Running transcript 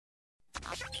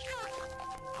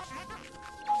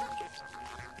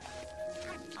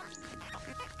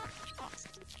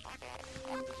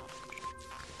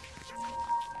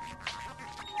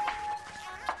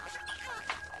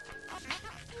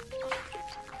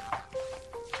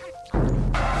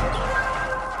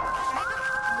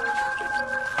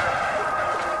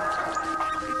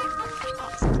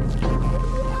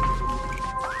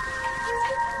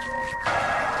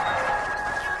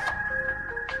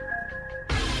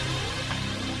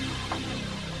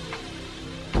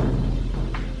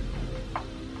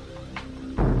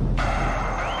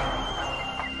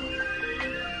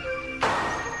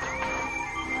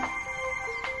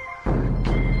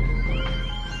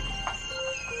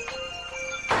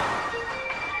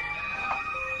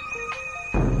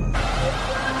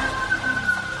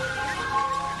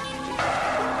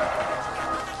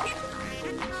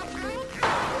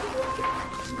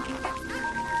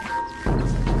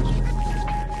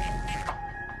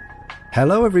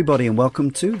Hello everybody and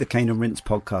welcome to the Cane and Rinse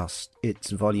podcast.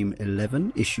 It's volume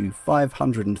 11, issue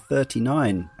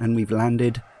 539, and we've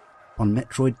landed on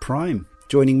Metroid Prime.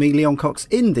 Joining me, Leon Cox,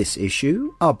 in this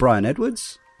issue are Brian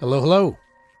Edwards. Hello, hello.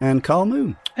 And Carl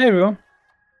Moon. Hey everyone.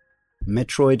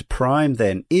 Metroid Prime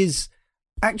then is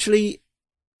actually,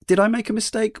 did I make a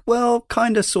mistake? Well,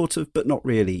 kinda, sort of, but not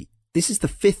really. This is the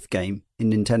fifth game in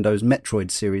Nintendo's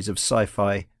Metroid series of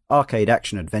sci-fi arcade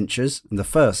action adventures, and the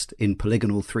first in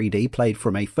polygonal 3D, played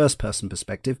from a first-person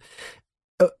perspective.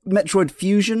 Metroid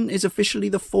Fusion is officially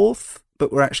the fourth,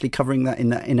 but we're actually covering that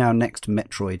in our next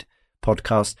Metroid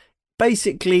podcast.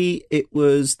 Basically, it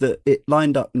was that it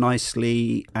lined up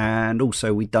nicely, and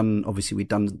also we'd done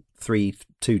three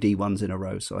 2D ones in a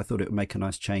row, so I thought it would make a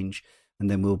nice change, and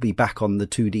then we'll be back on the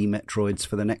 2D Metroids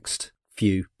for the next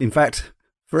few. In fact,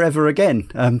 forever again.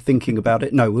 Thinking about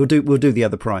it, no, we'll do the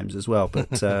other primes as well,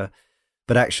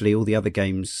 but actually all the other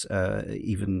games,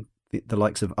 even the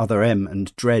likes of Other M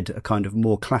and Dread, are kind of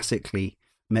more classically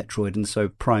Metroid, and so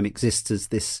Prime exists as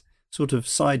this sort of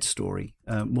side story,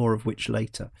 more of which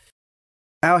later.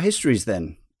 Our histories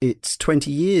then. It's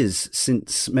 20 years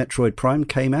since Metroid Prime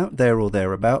came out, there or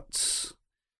thereabouts.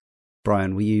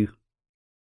 Brian, were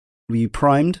you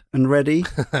primed and ready?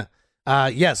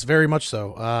 Yes, very much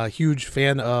so. Huge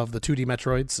fan of the 2D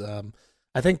Metroids.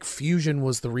 I think Fusion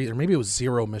was the reason, or maybe it was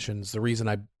Zero Missions, the reason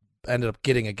I ended up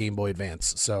getting a Game Boy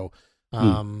Advance. So,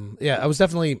 yeah, I was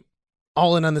definitely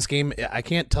all in on this game. I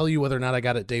can't tell you whether or not I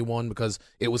got it day one because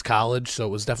it was college, so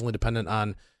it was definitely dependent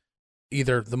on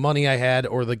either the money I had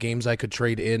or the games I could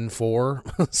trade in for.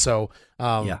 So,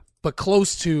 but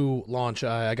close to launch,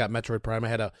 I got Metroid Prime. I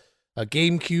had a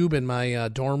GameCube in my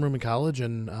dorm room in college,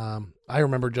 and I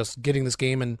remember just getting this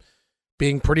game and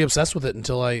being pretty obsessed with it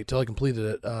until I completed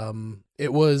it.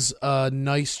 It was a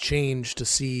nice change to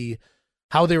see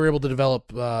how they were able to develop,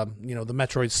 the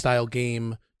Metroid style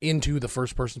game into the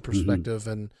first person perspective,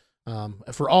 and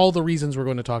for all the reasons we're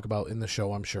going to talk about in the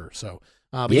show, I'm sure. So,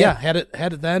 had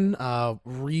it then,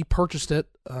 repurchased it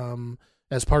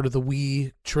as part of the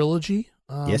Wii trilogy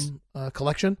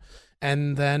collection.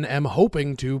 And then am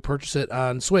hoping to purchase it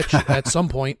on Switch at some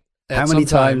point. How many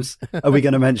times are we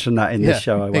going to mention that in this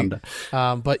show, I wonder?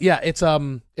 But yeah, it's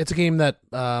a game that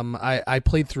I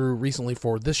played through recently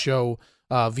for this show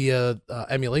via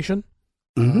emulation.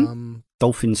 Mm-hmm.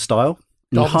 Dolphin style.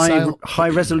 High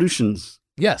resolutions.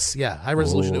 Yes, yeah, high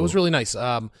resolution. It was really nice.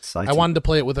 I wanted to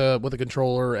play it with a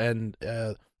controller, and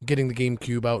getting the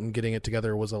GameCube out and getting it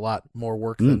together was a lot more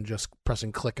work than just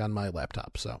pressing click on my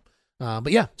laptop. So.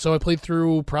 But yeah, so I played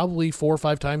through probably 4 or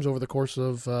 5 times over the course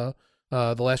of the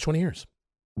last 20 years.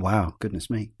 Wow, goodness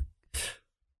me.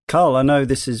 Carl, I know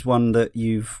this is one that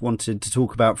you've wanted to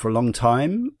talk about for a long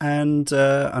time, and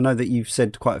I know that you've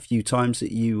said quite a few times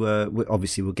that you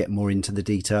obviously will get more into the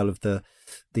detail of the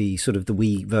sort of the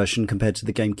Wii version compared to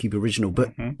the GameCube original,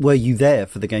 but were you there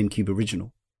for the GameCube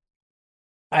original?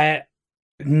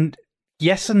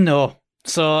 Yes and no.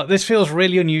 So this feels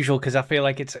really unusual because I feel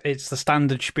like it's the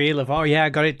standard spiel of, oh yeah, I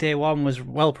got it day one, was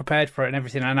well prepared for it and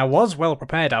everything. And I was well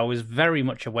prepared. I was very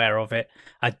much aware of it.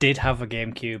 I did have a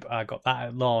GameCube. I got that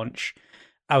at launch.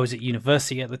 I was at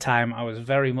university at the time. I was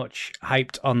very much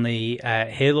hyped on the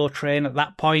Halo train at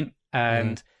that point.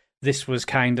 And this was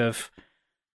kind of,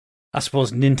 I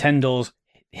suppose, Nintendo's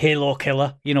Halo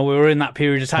killer. You know, we were in that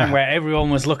period of time where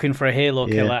everyone was looking for a Halo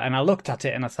killer. And I looked at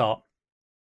it and I thought,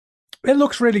 it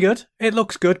looks really good. It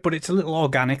looks good, but it's a little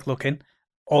organic looking.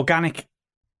 Organic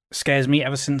scares me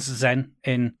ever since Zen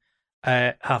in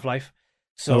Half-Life.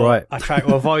 So I try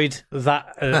to avoid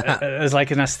that as like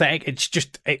an aesthetic.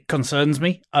 It concerns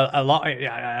me a lot.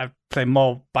 I play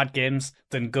more bad games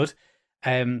than good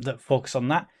that focus on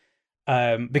that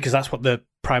because that's what the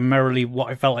primarily what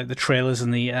I felt like the trailers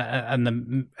and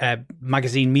the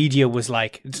magazine media was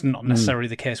like. It's not necessarily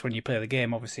the case when you play the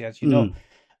game, obviously, as you know.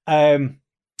 And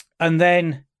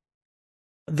then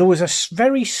there was a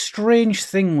very strange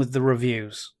thing with the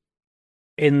reviews,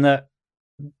 in that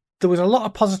there was a lot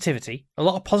of positivity, a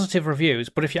lot of positive reviews,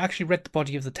 but if you actually read the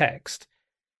body of the text,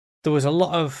 there was a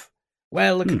lot of,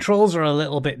 well, the controls are a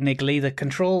little bit niggly, the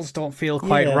controls don't feel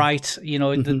quite right, you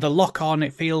know, the lock on,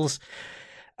 it feels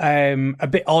a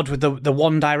bit odd with the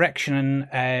one direction,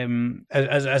 and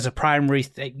as a primary,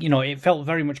 you know, it felt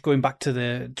very much going back to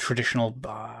the traditional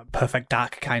Perfect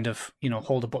Dark kind of, you know,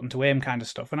 hold a button to aim kind of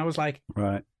stuff. And I was like,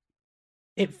 right.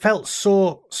 It felt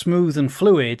so smooth and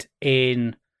fluid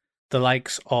in the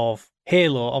likes of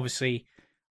Halo, obviously.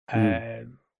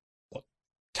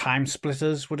 Time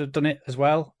Splitters would have done it as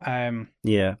well.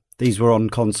 Yeah, these were on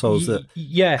consoles that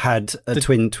had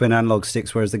twin analog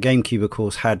sticks, whereas the GameCube, of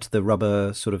course, had the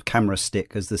rubber sort of camera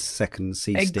stick as the second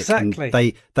C stick. Exactly.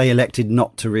 And they elected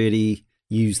not to really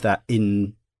use that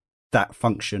in that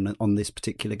function on this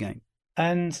particular game.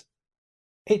 And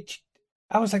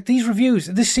I was like, these reviews,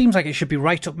 this seems like it should be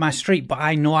right up my street, but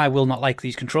I know I will not like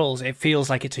these controls. It feels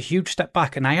like it's a huge step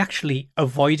back, and I actually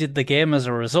avoided the game as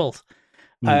a result.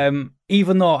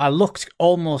 Even though I looked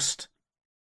almost,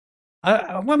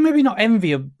 well, maybe not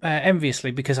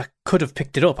enviously, because I could have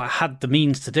picked it up. I had the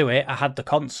means to do it. I had the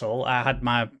console. I had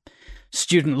my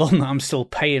student loan that I'm still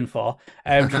paying for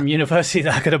from university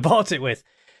that I could have bought it with.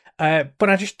 But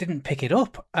I just didn't pick it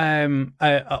up on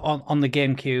the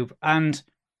GameCube. And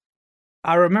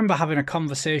I remember having a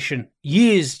conversation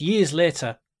years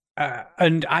later,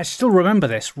 and I still remember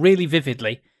this really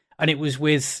vividly. And it was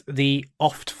with the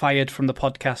oft fired from the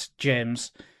podcast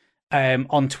James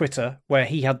on Twitter, where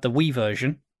he had the Wii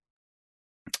version.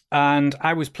 And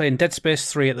I was playing Dead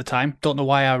Space 3 at the time. Don't know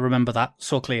why I remember that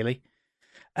so clearly.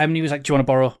 And he was like, do you want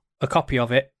to borrow a copy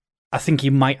of it? I think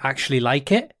you might actually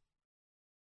like it.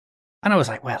 And I was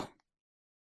like, well,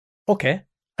 okay,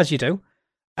 as you do.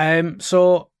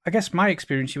 So I guess my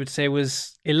experience, you would say,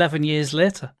 was 11 years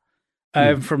later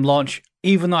from launch,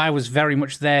 even though I was very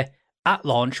much there at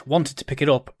launch, wanted to pick it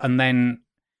up, and then,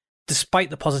 despite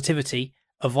the positivity,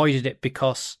 avoided it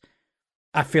because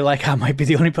I feel like I might be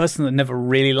the only person that never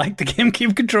really liked the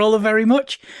GameCube controller very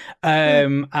much.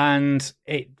 And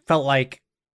it felt like,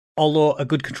 although a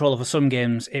good controller for some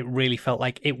games, it really felt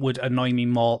like it would annoy me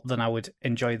more than I would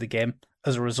enjoy the game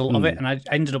as a result of it, and I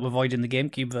ended up avoiding the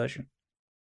GameCube version.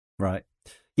 Right.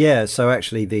 Yeah, so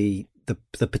actually the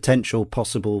potential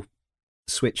possible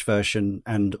Switch version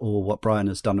and or what Brian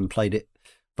has done and played it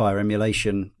via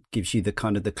emulation gives you the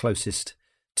kind of the closest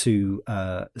to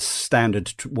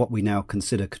standard what we now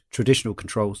consider traditional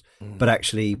controls, but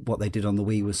actually what they did on the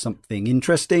Wii was something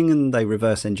interesting, and they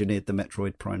reverse engineered the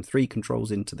Metroid Prime 3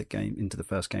 controls into the game, into the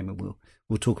first game, and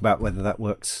we'll talk about whether that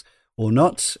works or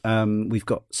not. We've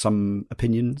got some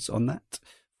opinions on that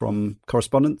from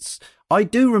correspondents. I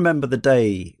do remember the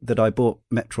day that I bought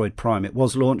Metroid Prime. It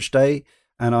was launch day,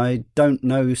 and I don't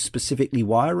know specifically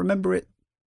why I remember it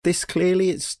this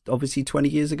clearly. It's obviously 20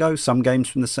 years ago. Some games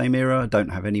from the same era, I don't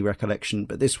have any recollection.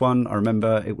 But this one, I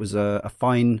remember it was a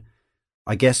fine,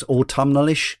 I guess,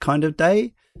 autumnal-ish kind of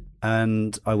day.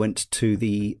 And I went to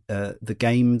the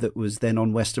game that was then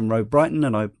on Western Road, Brighton,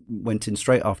 and I went in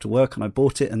straight after work and I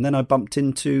bought it. And then I bumped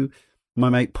into my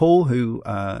mate Paul, who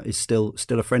is still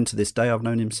a friend to this day. I've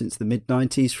known him since the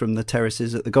mid-90s from the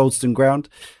terraces at the Goldstone Ground.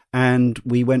 And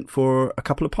we went for a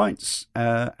couple of pints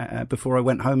before I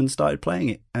went home and started playing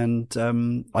it. And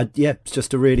it's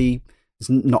just it's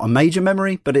not a major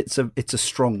memory, but it's a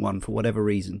strong one for whatever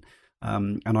reason.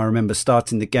 And I remember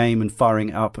starting the game and firing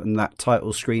it up, and that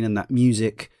title screen and that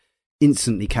music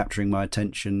instantly capturing my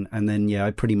attention. And then,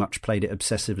 I pretty much played it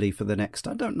obsessively for the next,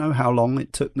 I don't know how long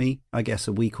it took me, I guess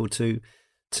a week or two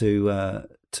to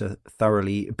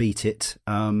thoroughly beat it.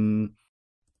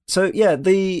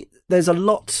 There's a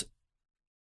lot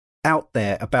out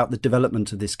there about the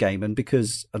development of this game, and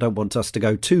because I don't want us to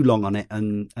go too long on it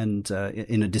and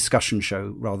in a discussion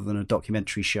show rather than a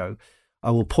documentary show, I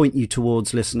will point you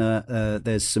towards, listener,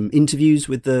 there's some interviews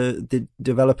with the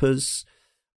developers,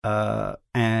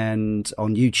 and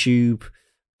on YouTube,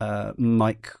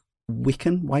 Mike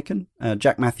Wicken,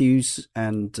 Jack Matthews,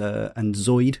 and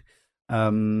Zoid.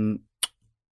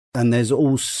 And there's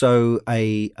also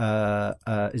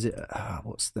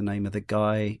what's the name of the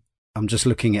guy? I'm just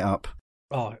looking it up.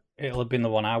 Oh, it'll have been the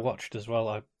one I watched as well,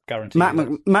 I guarantee. Matt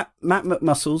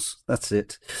McMuscles, that's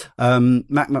it.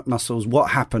 Matt McMuscles,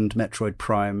 What Happened, Metroid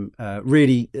Prime.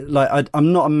 Really,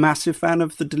 I'm not a massive fan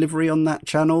of the delivery on that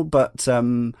channel, but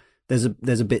there's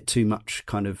a bit too much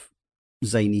kind of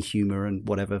zany humor and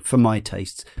whatever for my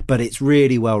tastes, but it's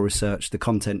really well researched. The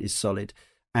content is solid,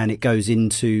 and it goes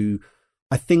into,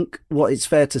 I think what it's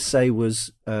fair to say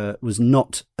was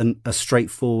not a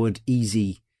straightforward,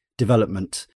 easy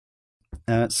development.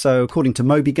 So according to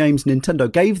Moby Games,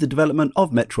 Nintendo gave the development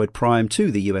of Metroid Prime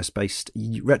to the US-based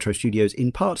Retro Studios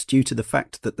in part due to the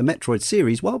fact that the Metroid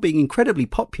series, while being incredibly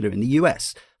popular in the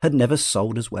US, had never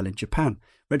sold as well in Japan.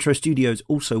 Retro Studios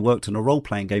also worked on a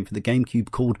role-playing game for the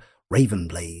GameCube called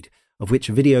Ravenblade, of which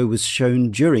a video was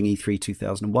shown during E3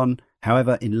 2001.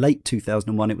 However, in late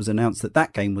 2001, it was announced that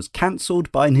that game was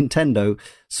cancelled by Nintendo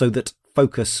so that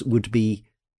focus would be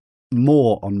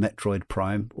more on Metroid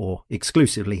Prime, or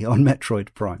exclusively on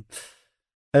Metroid Prime.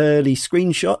 Early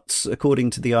screenshots, according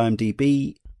to the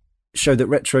IMDb, show that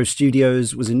Retro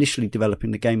Studios was initially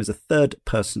developing the game as a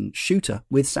third-person shooter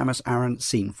with Samus Aran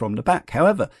seen from the back.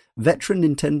 However, veteran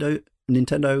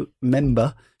Nintendo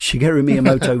member Shigeru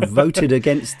Miyamoto voted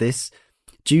against this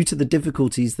due to the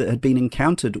difficulties that had been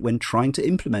encountered when trying to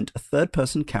implement a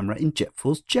third-person camera in Jet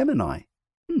Force Gemini.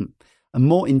 A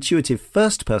more intuitive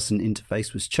first-person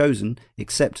interface was chosen,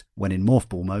 except when in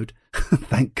morphball mode,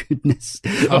 thank goodness,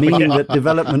 meaning that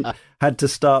development had to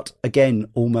start again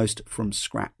almost from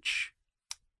scratch.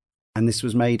 And this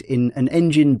was made in an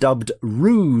engine dubbed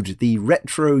RUDE, the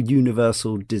Retro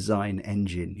Universal Design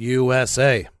Engine.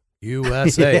 USA.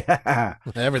 Yeah.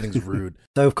 Everything's rude.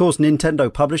 So, of course,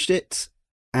 Nintendo published it,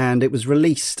 and it was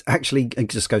released. Actually, it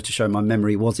just goes to show my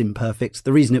memory was imperfect.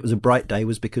 The reason it was a bright day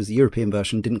was because the European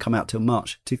version didn't come out till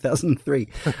March 2003.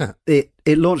 It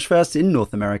launched first in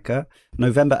North America,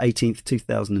 November 18th,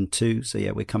 2002. So,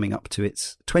 yeah, we're coming up to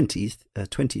its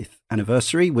 20th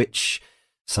anniversary, which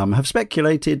some have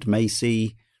speculated may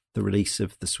see the release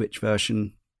of the Switch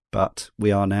version. But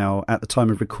we are now, at the time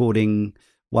of recording,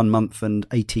 1 month and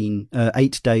 17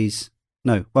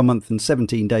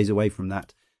 days away from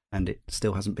that. And it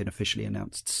still hasn't been officially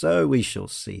announced. So we shall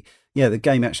see. Yeah, the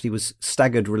game actually was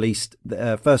staggered released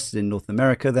first in North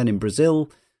America, then in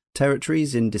Brazil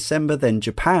territories in December, then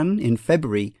Japan in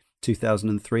February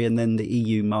 2003, and then the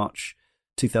EU March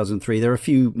 2003. There are a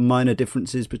few minor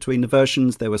differences between the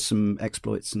versions. There were some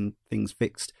exploits and things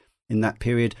fixed in that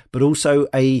period, but also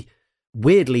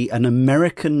weirdly, an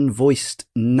American voiced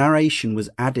narration was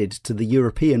added to the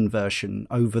European version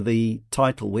over the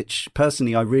title, which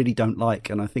personally I really don't like,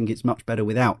 and I think it's much better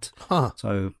without.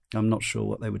 So I'm not sure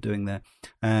what they were doing there.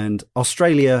 And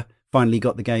Australia finally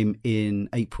got the game in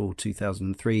April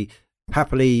 2003.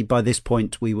 Happily, by this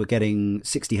point, we were getting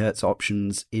 60 hertz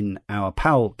options in our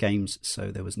PAL games,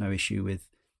 so there was no issue with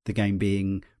the game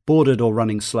being bordered or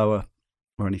running slower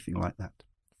or anything like that.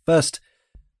 First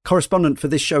correspondent for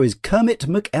this show is Kermit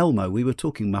McElmo. We were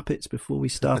talking Muppets before we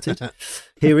started.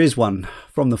 Here is one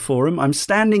from the forum. I'm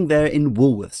standing there in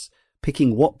Woolworths,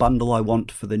 picking what bundle I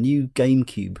want for the new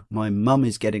GameCube my mum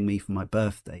is getting me for my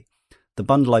birthday. The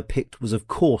bundle I picked was, of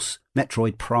course,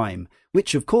 Metroid Prime,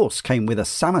 which, of course, came with a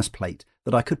Samus plate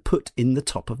that I could put in the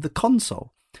top of the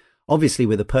console. Obviously,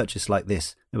 with a purchase like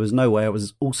this, there was no way I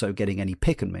was also getting any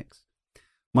pick and mix.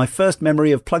 My first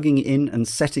memory of plugging it in and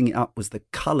setting it up was the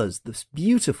colours, this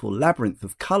beautiful labyrinth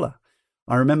of colour.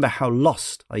 I remember how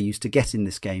lost I used to get in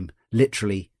this game,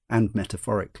 literally and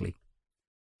metaphorically.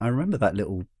 I remember that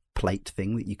little plate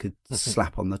thing that you could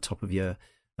slap on the top of your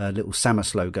little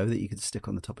Samus logo that you could stick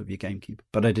on the top of your GameCube,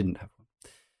 but I didn't have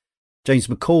one. James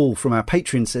McCall from our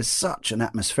Patreon says, such an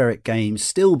atmospheric game,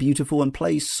 still beautiful and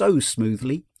plays so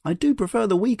smoothly. I do prefer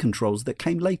the Wii controls that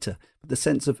came later, but the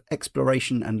sense of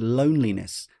exploration and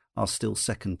loneliness are still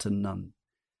second to none.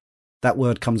 That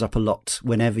word comes up a lot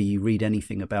whenever you read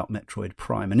anything about Metroid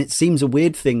Prime, and it seems a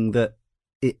weird thing that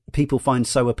people find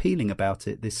so appealing about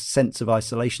it, this sense of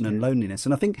isolation and loneliness.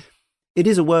 And I think it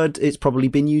is a word, it's probably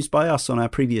been used by us on our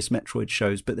previous Metroid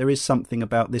shows, but there is something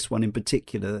about this one in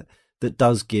particular that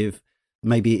does give.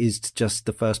 Maybe it is just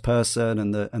the first person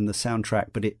and the soundtrack,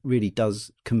 but it really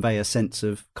does convey a sense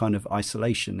of kind of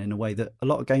isolation in a way that a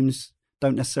lot of games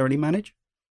don't necessarily manage.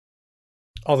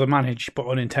 Or they manage, but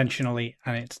unintentionally,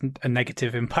 and it's a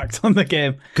negative impact on the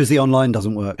game. Because the online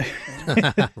doesn't work.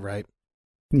 Right.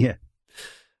 Yeah.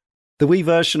 The Wii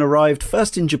version arrived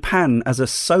first in Japan as a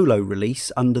solo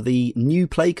release under the New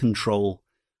Play Control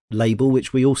label,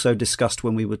 which we also discussed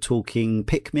when we were talking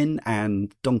Pikmin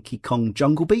and Donkey Kong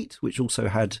Jungle Beat, which also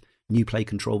had New Play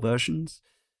Control versions.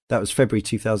 That was February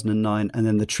 2009, and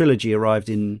then the trilogy arrived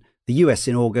in the US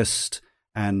in August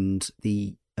and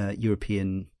the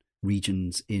European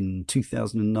regions in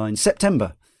 2009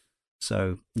 September.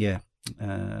 So yeah,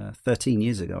 13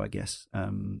 years ago, I guess.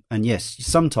 And yes,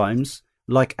 sometimes,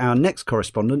 like our next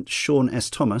correspondent, Sean S.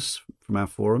 Thomas from our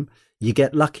forum, you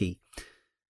get lucky.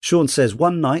 Sean says,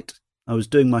 one night I was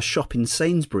doing my shop in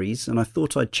Sainsbury's and I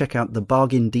thought I'd check out the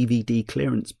bargain DVD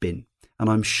clearance bin, and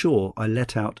I'm sure I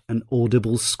let out an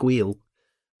audible squeal.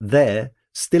 There,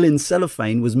 still in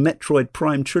cellophane, was Metroid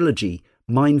Prime Trilogy,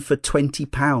 mine for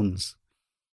 £20.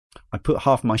 I put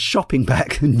half my shopping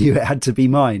back and knew it had to be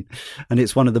mine, and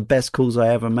it's one of the best calls I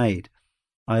ever made.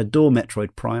 I adore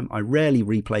Metroid Prime. I rarely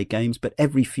replay games, but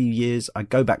every few years I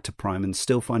go back to Prime and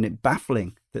still find it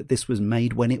baffling that this was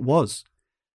made when it was.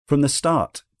 From the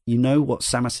start, you know what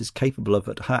Samus is capable of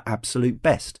at her absolute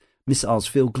best. Missiles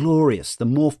feel glorious. The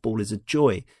morph ball is a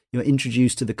joy. You're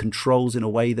introduced to the controls in a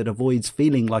way that avoids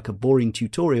feeling like a boring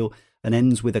tutorial and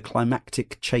ends with a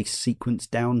climactic chase sequence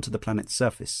down to the planet's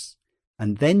surface.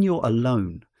 And then you're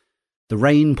alone. The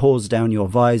rain pours down your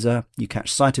visor. You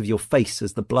catch sight of your face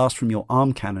as the blast from your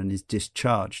arm cannon is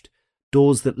discharged.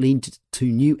 Doors that lead to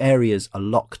new areas are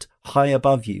locked high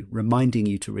above you, reminding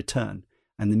you to return.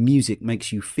 And the music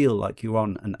makes you feel like you're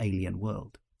on an alien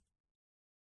world.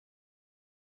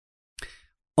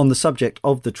 On the subject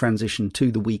of the transition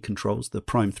to the Wii controls, the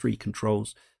Prime 3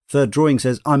 controls, Third Drawing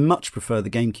says, I much prefer the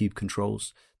GameCube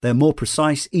controls. They're more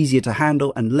precise, easier to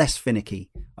handle, and less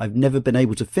finicky. I've never been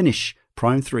able to finish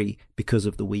Prime 3 because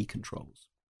of the Wii controls.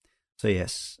 So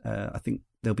yes, I think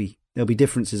there'll be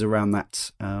differences around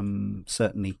that,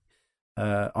 certainly.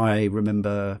 I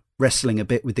remember wrestling a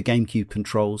bit with the GameCube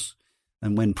controls,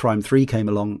 and when Prime 3 came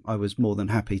along, I was more than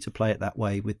happy to play it that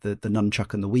way with the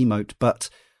nunchuck and the Wiimote. But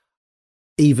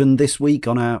even this week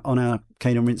on our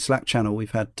Kane and Rinse Slack channel,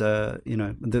 we've had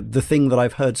the thing that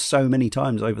I've heard so many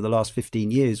times over the last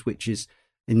 15 years, which is,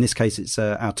 in this case, it's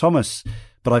our Thomas,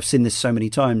 but I've seen this so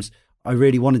many times. I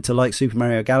really wanted to like Super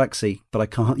Mario Galaxy, but I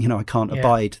can't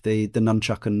abide the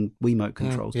nunchuck and Wiimote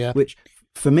controls, which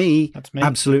for me,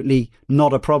 absolutely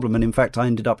not a problem. And in fact, I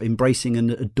ended up embracing and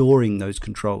adoring those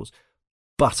controls.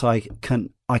 But I can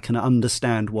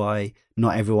understand why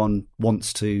not everyone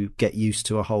wants to get used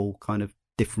to a whole kind of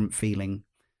different feeling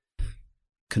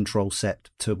control set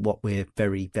to what we're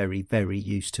very, very, very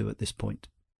used to at this point.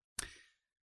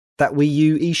 That Wii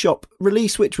U eShop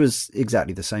release, which was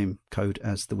exactly the same code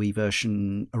as the Wii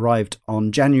version, arrived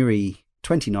on January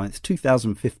 29th,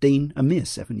 2015, a mere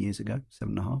 7 years ago,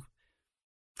 7.5.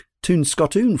 Toon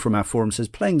Scottoon from our forum says,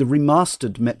 playing the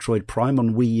remastered Metroid Prime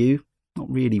on Wii U. Not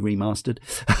really remastered.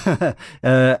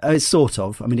 It's sort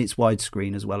of. I mean, it's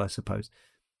widescreen as well, I suppose.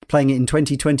 Playing it in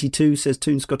 2022, says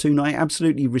Toon Scottoon, I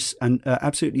absolutely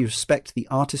respect the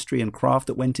artistry and craft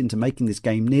that went into making this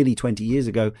game nearly 20 years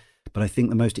ago. But I think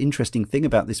the most interesting thing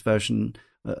about this version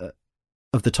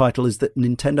of the title is that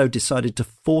Nintendo decided to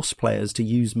force players to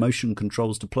use motion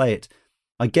controls to play it.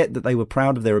 I get that they were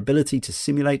proud of their ability to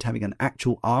simulate having an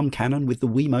actual arm cannon with the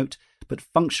Wiimote, but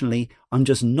functionally, I'm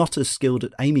just not as skilled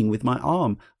at aiming with my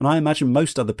arm, and I imagine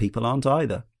most other people aren't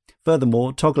either.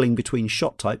 Furthermore, toggling between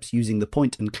shot types using the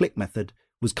point and click method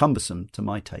was cumbersome to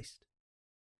my taste.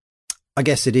 I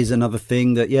guess it is another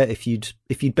thing that, if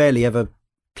you'd barely ever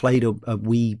played a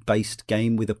Wii-based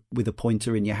game with a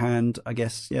pointer in your hand, I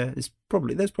guess there's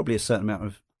probably a certain amount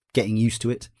of getting used to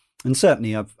it. And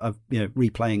certainly, I've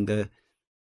replaying the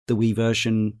Wii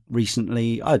version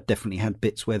recently, I definitely had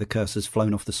bits where the cursor's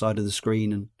flown off the side of the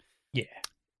screen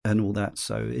and all that.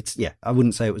 So it's I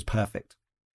wouldn't say it was perfect.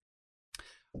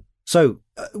 So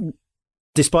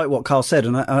despite what Carl said,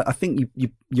 and I think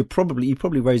you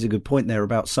probably raise a good point there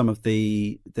about some of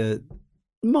the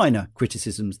minor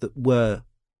criticisms that were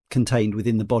contained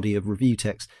within the body of review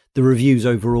text. The reviews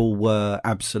overall were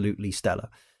absolutely stellar.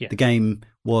 Yeah. The game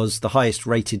was the highest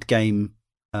rated game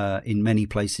in many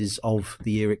places of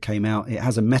the year it came out. It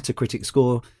has a Metacritic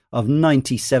score of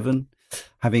 97,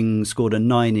 having scored a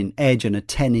 9 in Edge and a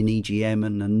 10 in EGM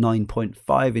and a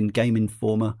 9.5 in Game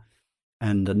Informer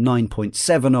and a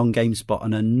 9.7 on GameSpot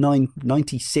and a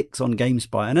 96 on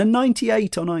GameSpy and a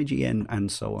 98 on IGN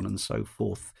and so on and so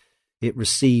forth. It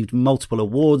received multiple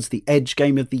awards: the Edge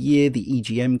Game of the Year, the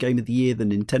EGM Game of the Year, the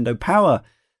Nintendo Power,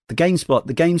 the GameSpot,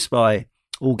 the GameSpy,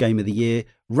 all Game of the Year,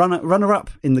 runner-up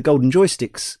in the Golden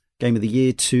Joysticks Game of the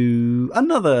Year to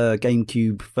another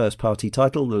GameCube first-party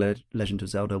title, The Legend of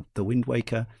Zelda The Wind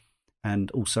Waker, and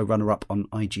also runner-up on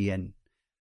IGN.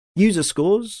 User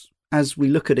scores, as we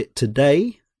look at it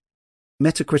today,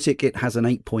 Metacritic, it has an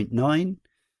 8.9.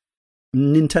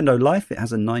 Nintendo Life, it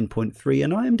has a 9.3.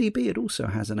 And IMDb, it also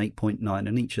has an 8.9.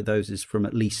 And each of those is from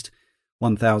at least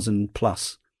 1,000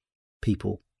 plus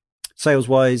people.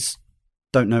 Sales-wise,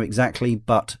 don't know exactly,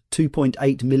 but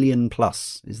 2.8 million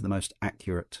plus is the most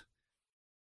accurate.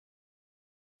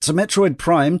 So Metroid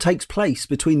Prime takes place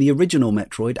between the original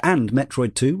Metroid and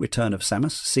Metroid 2, Return of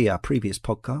Samus. See our previous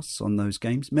podcasts on those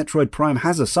games. Metroid Prime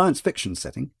has a science fiction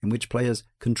setting in which players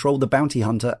control the bounty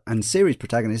hunter and series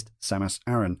protagonist Samus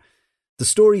Aran. The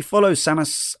story follows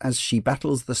Samus as she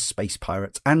battles the space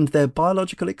pirates and their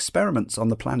biological experiments on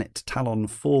the planet Talon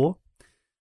 4.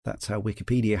 That's how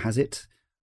Wikipedia has it.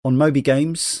 On Moby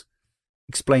Games,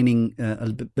 explaining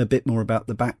a bit more about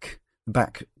the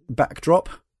backdrop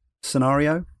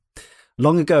scenario.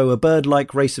 Long ago, a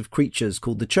bird-like race of creatures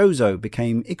called the Chozo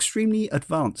became extremely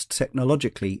advanced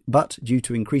technologically, but due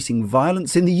to increasing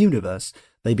violence in the universe,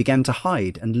 they began to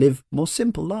hide and live more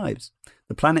simple lives.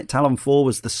 The planet Talon 4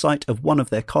 was the site of one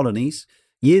of their colonies.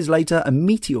 Years later, a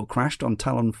meteor crashed on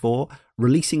Talon 4,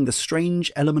 releasing the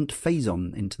strange element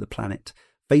Phazon into the planet.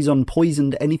 Phazon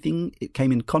poisoned anything it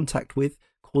came in contact with,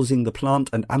 causing the plant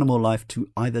and animal life to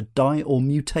either die or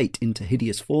mutate into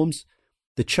hideous forms.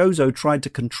 The Chozo tried to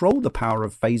control the power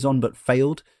of Phazon but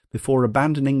failed. Before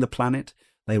abandoning the planet,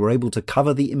 they were able to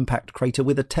cover the impact crater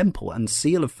with a temple and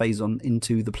seal of Phazon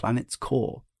into the planet's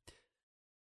core.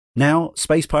 Now,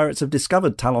 space pirates have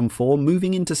discovered Talon 4,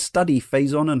 moving in to study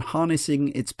Phazon and harnessing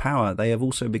its power. They have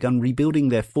also begun rebuilding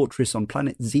their fortress on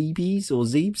planet Zebes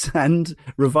and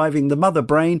reviving the Mother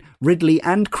Brain, Ridley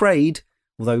and Kraid,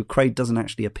 although Kraid doesn't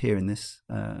actually appear in this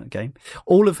game,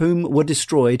 all of whom were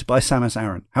destroyed by Samus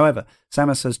Aran. However,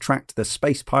 Samus has tracked the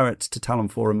space pirates to Talon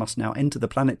 4 and must now enter the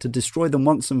planet to destroy them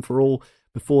once and for all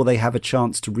before they have a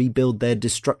chance to rebuild their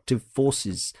destructive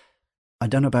forces. I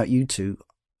don't know about you two.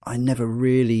 I never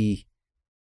really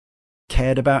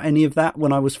cared about any of that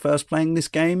when I was first playing this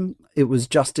game. It was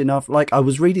just enough. Like, I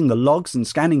was reading the logs and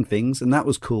scanning things, and that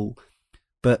was cool.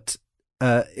 But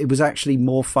it was actually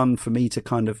more fun for me to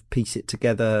kind of piece it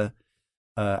together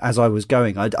as I was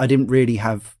going. I didn't really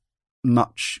have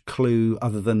much clue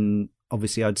other than,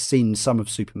 obviously, I'd seen some of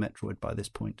Super Metroid by this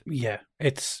point. Yeah,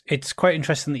 it's quite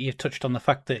interesting that you've touched on the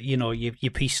fact that, you know,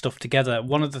 you piece stuff together.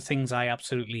 One of the things I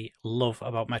absolutely love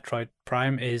about Metroid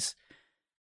Prime is,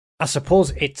 I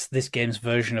suppose it's this game's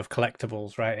version of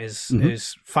collectibles, right?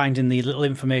 Is finding the little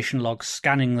information logs,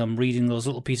 scanning them, reading those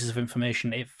little pieces of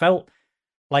information. It felt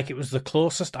like it was the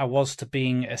closest I was to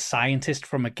being a scientist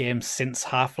from a game since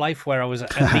Half-Life, where I was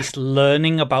at least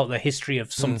learning about the history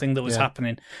of something that was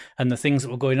happening and the things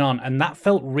that were going on. And that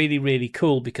felt really, really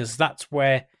cool, because that's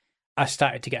where I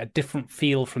started to get a different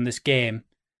feel from this game,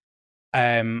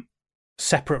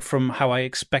 separate from how I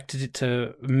expected it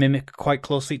to mimic quite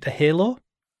closely to Halo.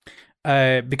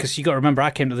 Because you got to remember,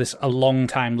 I came to this a long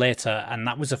time later, and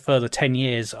that was a further 10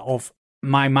 years of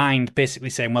my mind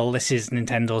basically saying, well, this is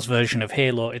Nintendo's version of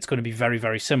Halo. It's going to be very,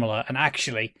 very similar. And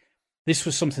actually, this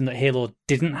was something that Halo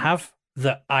didn't have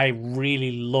that I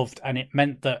really loved. And it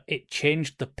meant that it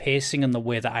changed the pacing and the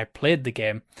way that I played the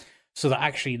game, so that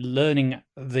actually learning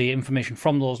the information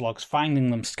from those logs,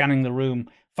 finding them, scanning the room,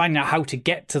 finding out how to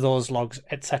get to those logs,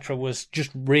 etc., was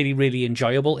just really, really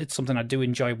enjoyable. It's something I do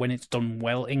enjoy when it's done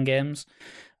well in games.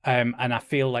 And I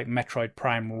feel like Metroid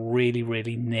Prime really,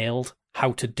 really nailed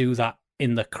how to do that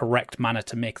in the correct manner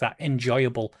to make that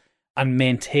enjoyable and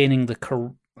maintaining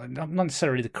not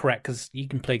necessarily the correct, because you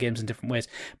can play games in different ways,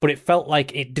 but it felt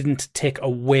like it didn't take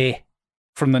away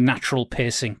from the natural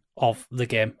pacing of the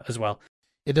game as well.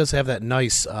 It does have that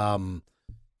nice kind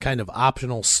of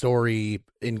optional story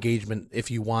engagement if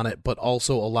you want it, but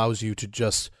also allows you to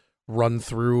just run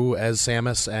through as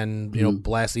Samus and, you know,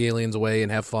 blast the aliens away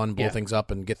and have fun, blow things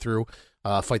up and get through,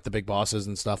 fight the big bosses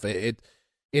and stuff. It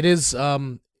is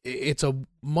it's a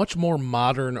much more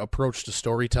modern approach to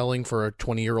storytelling for a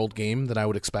 20-year-old game than I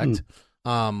would expect,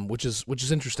 which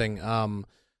is interesting.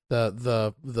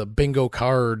 The bingo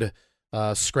card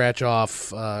scratch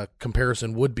off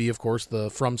comparison would be, of course, the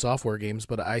From Software games,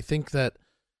 but I think that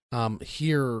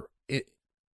here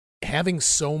having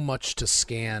so much to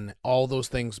scan, all those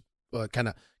things kind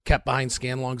of kept behind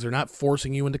scan logs. They're not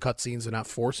forcing you into cutscenes. They're not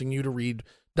forcing you to read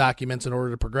documents in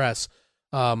order to progress.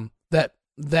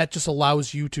 That just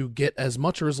allows you to get as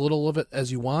much or as little of it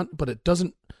as you want, but it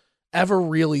doesn't ever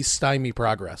really stymie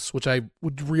progress, which I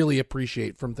would really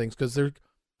appreciate from things, because there's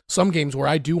some games where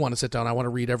I do want to sit down. I want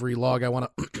to read every log. I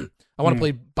want to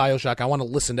play BioShock. I want to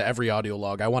listen to every audio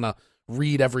log. I want to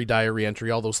read every diary entry,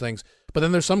 all those things. But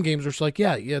then there's some games where it's like,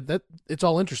 that it's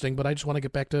all interesting, but I just want to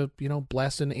get back to,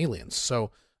 blasting aliens. So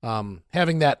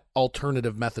having that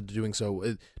alternative method to doing so,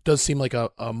 it does seem like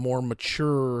a more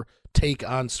mature take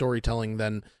on storytelling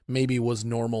than maybe was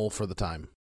normal for the time.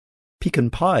 Pecan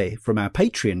Pie from our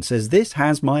Patreon says, this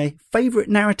has my favourite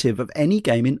narrative of any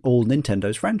game in all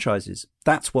Nintendo's franchises.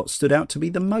 That's what stood out to me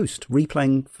the most,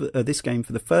 replaying this game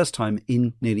for the first time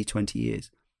in nearly 20 years.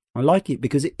 I like it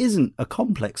because it isn't a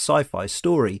complex sci-fi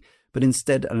story, but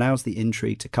instead allows the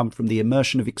intrigue to come from the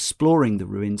immersion of exploring the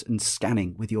ruins and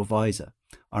scanning with your visor.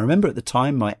 I remember at the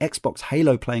time my Xbox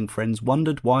Halo playing friends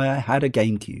wondered why I had a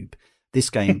GameCube. This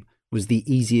game was the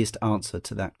easiest answer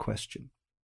to that question.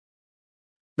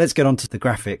 Let's get on to the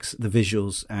graphics, the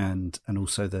visuals, and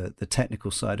also the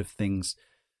technical side of things.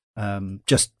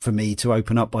 Just for me to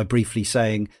open up by briefly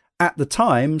saying, at the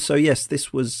time, so yes,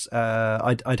 this was,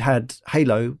 I'd had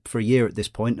Halo for a year at this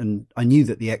point, and I knew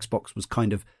that the Xbox was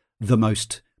kind of the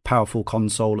most powerful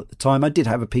console at the time. I did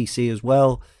have a PC as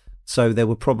well, so there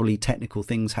were probably technical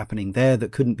things happening there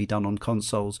that couldn't be done on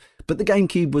consoles. But the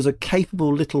GameCube was a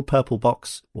capable little purple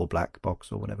box, or black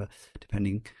box, or whatever,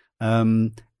 depending.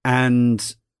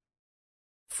 And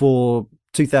for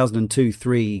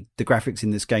 2002-3, the graphics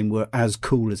in this game were as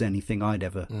cool as anything I'd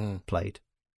ever played.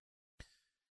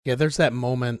 Yeah, there's that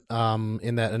moment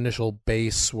in that initial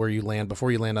base where you land,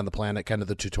 before you land on the planet, kind of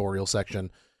the tutorial section,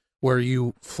 where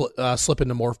you slip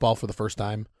into Morph Ball for the first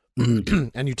time,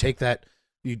 and you take that,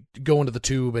 you go into the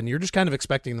tube, and you're just kind of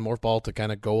expecting the Morph Ball to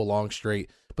kind of go along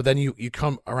straight, but then you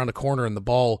come around a corner, and the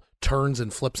ball turns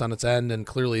and flips on its end, and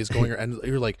clearly is going, and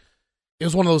you're like, it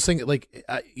was one of those things, like,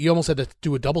 you almost had to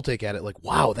do a double take at it, like,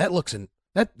 wow, that looks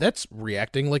that's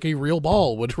reacting like a real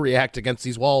ball would react against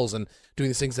these walls and doing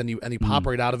these things, and you pop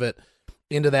right out of it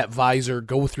into that visor,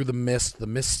 go through the mist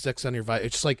sticks on your visor.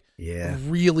 It's just like a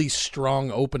really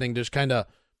strong opening, just kind of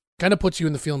puts you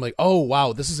in the feeling like, oh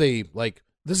wow, this is a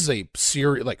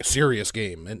serious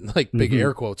game, and like big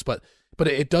air quotes, but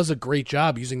it does a great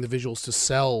job using the visuals to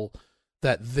sell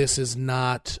that this is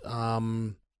not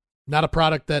a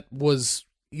product that was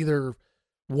either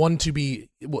one to be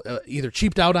either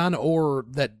cheaped out on or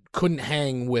that couldn't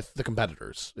hang with the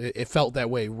competitors. It felt that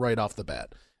way right off the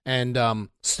bat. And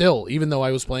still, even though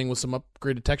I was playing with some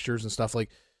upgraded textures and stuff, like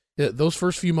those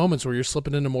first few moments where you're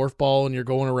slipping into Morph Ball and you're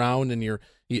going around and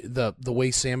the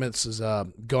way Samus's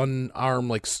gun arm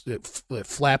it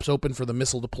flaps open for the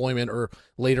missile deployment, or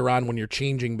later on when you're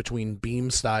changing between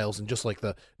beam styles and just like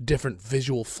the different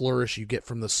visual flourish you get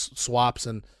from the swaps,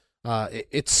 and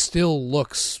it still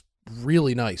looks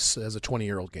really nice as a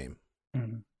 20-year-old game.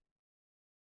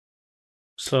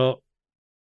 So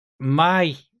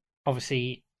my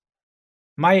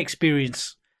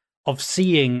experience of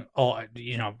seeing, or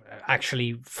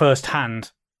actually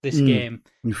firsthand this game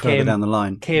further down the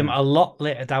line came a lot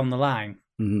later down the line.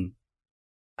 And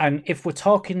if we're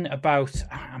talking about,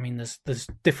 I mean, there's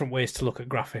different ways to look at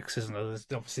graphics, isn't there?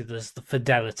 There's the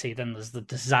fidelity, then there's the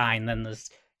design, then there's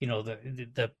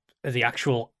the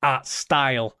actual art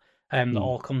style that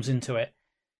all comes into it.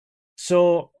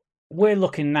 So we're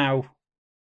looking now,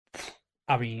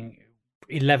 I mean,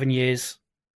 11 years,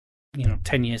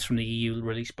 10 years from the EU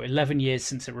release, but 11 years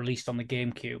since it released on the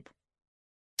GameCube.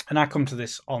 And I come to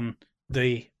this on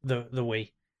the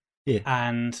Wii. Yeah.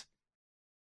 And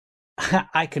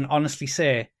I can honestly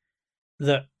say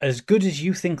that as good as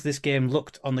you think this game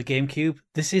looked on the GameCube,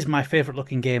 this is my favorite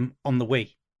looking game on the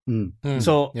Wii.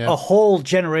 So a whole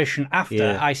generation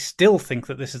after, I still think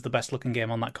that this is the best looking game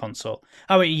on that console.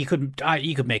 I mean, you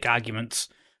could make arguments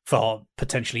for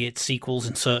potentially its sequels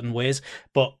in certain ways,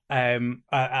 but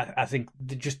I think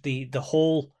just the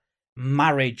whole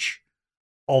marriage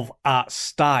of art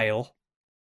style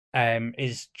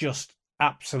is just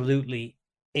absolutely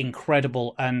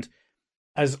incredible. And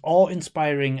as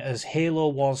awe-inspiring as Halo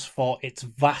was for its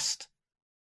vast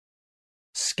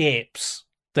scapes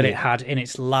that it had in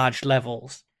its large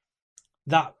levels,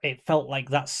 that it felt like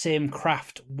that same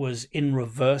craft was in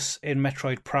reverse in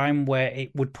Metroid Prime, where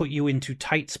it would put you into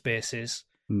tight spaces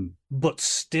but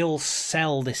still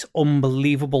sell this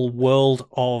unbelievable world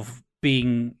of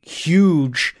being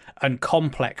huge and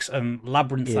complex and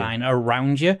labyrinthine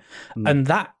around you. And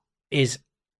that is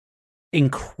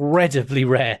incredibly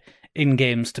rare in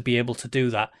games to be able to do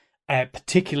that,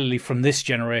 particularly from this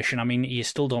generation. I mean, you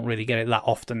still don't really get it that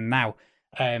often now.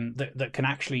 That can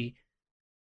actually,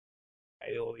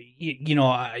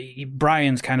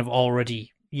 Brian's kind of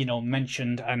already,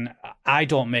 mentioned, and I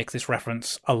don't make this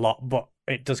reference a lot, but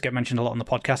it does get mentioned a lot on the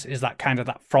podcast, is that kind of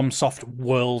that FromSoft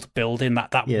world building,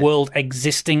 that world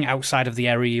existing outside of the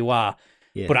area you are,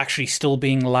 but actually still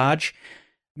being large.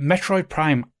 Metroid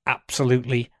Prime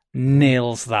absolutely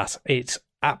nails that. It's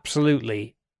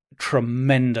absolutely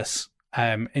tremendous.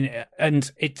 And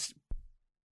it's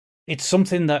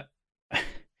something that,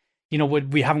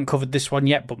 we haven't covered this one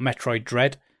yet, but Metroid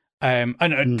Dread.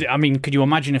 I mean, could you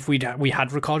imagine if we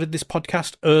had recorded this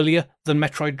podcast earlier than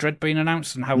Metroid Dread being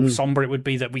announced, and how somber it would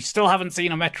be that we still haven't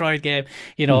seen a Metroid game,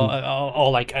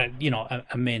 or like a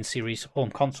main series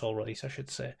home console release, I should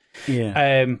say.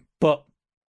 Yeah. But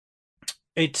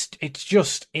it's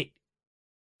just it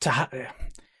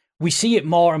we see it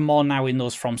more and more now in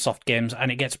those FromSoft games,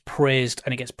 and it gets praised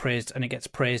and it gets praised and it gets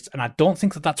praised. And I don't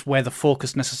think that that's where the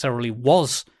focus necessarily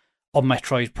was on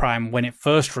Metroid Prime when it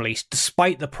first released,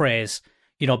 despite the praise,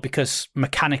 because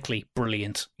mechanically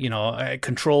brilliant,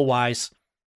 control wise,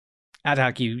 I'd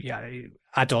argue, yeah,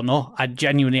 I don't know. I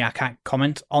can't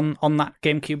comment on that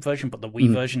GameCube version, but the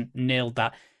Wii version nailed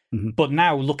that. Mm-hmm. But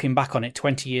now looking back on it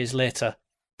 20 years later,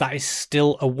 that is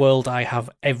still a world I have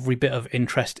every bit of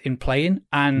interest in playing.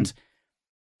 And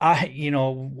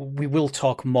we will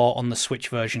talk more on the Switch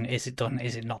version. Is it done?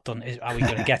 Is it not done? Are we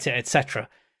going to get it, etc.?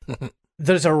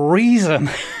 There's a reason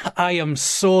I am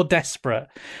so desperate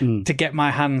to get my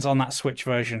hands on that Switch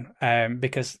version,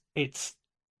 because it's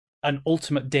an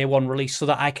ultimate day one release so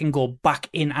that I can go back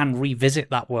in and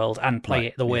revisit that world and play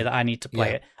it the way that I need to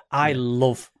play it. I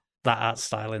love that art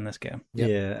style in this game. Yep.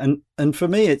 Yeah, and for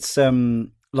me, it's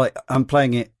like I'm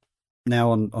playing it now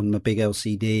on my big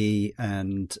LCD,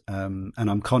 and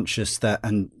I'm conscious that,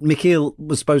 and Mikhail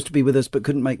was supposed to be with us but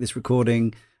couldn't make this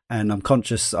recording, and I'm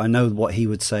conscious, I know what he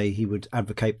would say. He would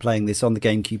advocate playing this on the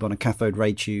GameCube on a cathode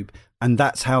ray tube, and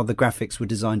that's how the graphics were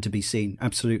designed to be seen.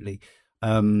 Absolutely.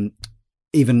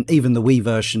 Even the Wii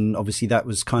version, obviously, that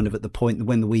was kind of at the point that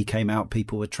when the Wii came out,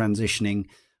 people were transitioning.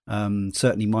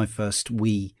 Certainly, my first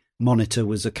Wii monitor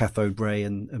was a cathode ray,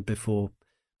 and before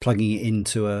plugging it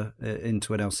into an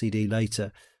LCD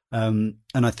later. And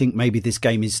I think maybe this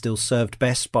game is still served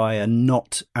best by a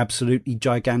not absolutely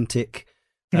gigantic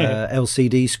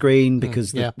LCD screen,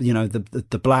 because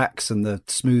the blacks and the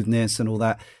smoothness and all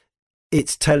that.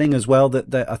 It's telling as well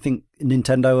that I think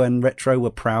Nintendo and Retro were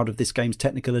proud of this game's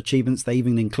technical achievements. They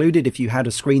even included, if you had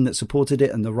a screen that supported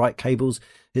it and the right cables,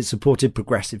 it supported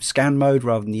progressive scan mode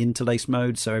rather than the interlace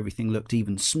mode, so everything looked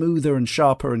even smoother and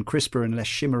sharper and crisper and less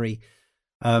shimmery.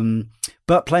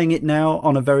 But playing it now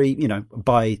on a very,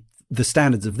 by the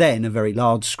standards of then, a very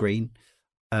large screen,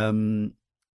 and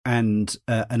an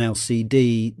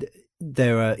LCD,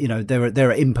 there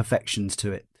are imperfections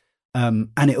to it. And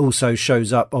it also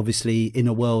shows up, obviously, in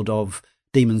a world of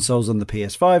Demon's Souls on the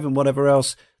PS5 and whatever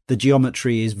else. The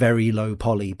geometry is very low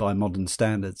poly by modern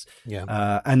standards.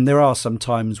 Yeah. And there are some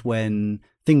times when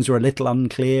things are a little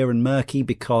unclear and murky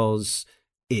because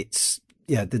the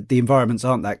environments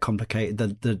aren't that complicated.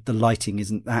 The lighting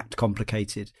isn't that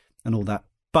complicated and all that.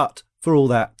 But for all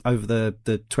that, over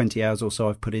the 20 hours or so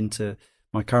I've put into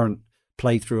my current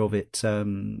playthrough of it,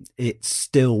 it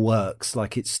still works.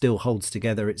 Like, it still holds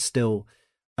together. It's still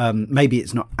maybe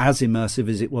it's not as immersive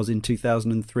as it was in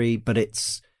 2003, but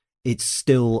it's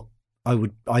still,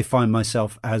 I find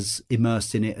myself as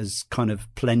immersed in it as kind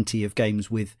of plenty of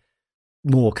games with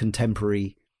more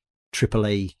contemporary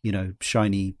AAA,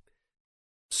 shiny,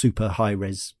 super high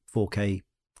res 4K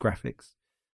graphics,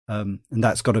 and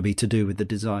that's got to be to do with the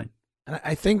design. And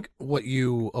I think what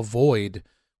you avoid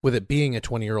with it being a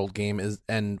 20-year-old game is,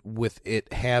 and with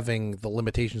it having the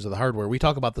limitations of the hardware, we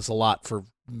talk about this a lot for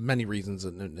many reasons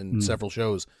in several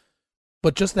shows,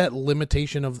 but just that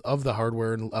limitation of the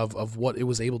hardware and of what it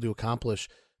was able to accomplish,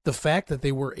 the fact that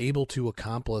they were able to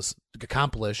accomplish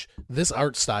this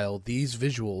art style, these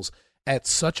visuals at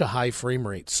such a high frame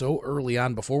rate so early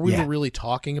on, before we were really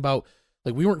talking about,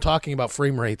 like, we weren't talking about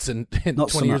frame rates in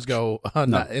 20 years ago,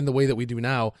 not in the way that we do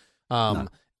now.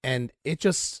 And it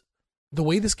just, the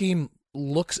way this game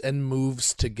looks and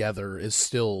moves together is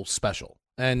still special.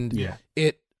 And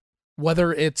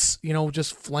whether it's,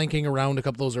 just flanking around a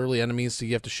couple of those early enemies, so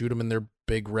you have to shoot them in their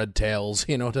big red tails,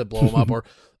 to blow them up,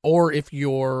 or if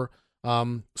you're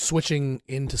switching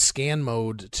into scan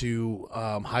mode to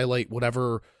highlight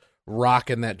whatever rock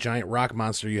and that giant rock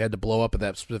monster you had to blow up at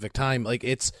that specific time, like,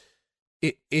 it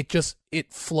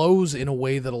flows in a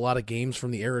way that a lot of games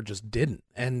from the era just didn't,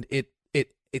 and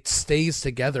it stays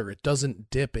together. It doesn't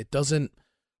dip. It doesn't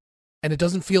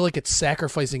feel like it's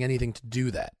sacrificing anything to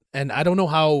do that. And I don't know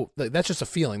how. That's just a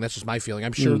feeling. That's just my feeling.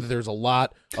 I'm sure that there's a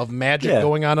lot of magic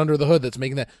going on under the hood that's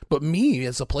making that. But me,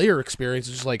 as a player experience,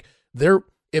 it's just like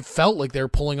it felt like they're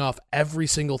pulling off every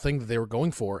single thing that they were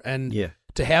going for. And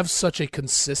to have such a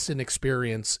consistent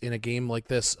experience in a game like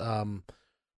this,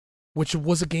 which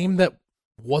was a game that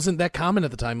wasn't that common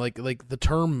at the time. Like the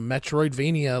term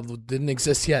Metroidvania didn't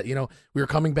exist yet. We were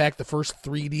coming back, the first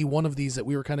 3D one of these that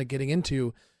we were kind of getting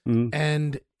into,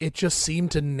 and it just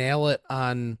seemed to nail it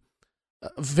on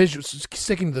visuals.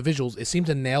 Sticking to the visuals, it seemed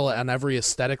to nail it on every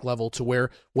aesthetic level, to where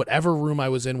whatever room I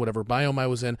was in, whatever biome I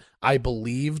was in, I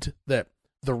believed that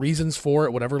the reasons for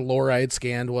it, whatever lore I had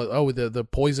scanned, was, the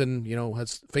poison,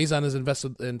 has Phazon has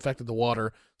infected the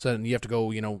water, so then you have to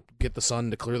go, get the sun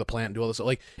to clear the plant and do all this.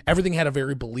 Like, everything had a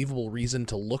very believable reason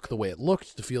to look the way it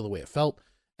looked, to feel the way it felt.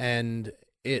 and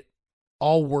it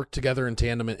all worked together in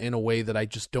tandem in a way that I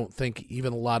just don't think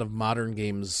even a lot of modern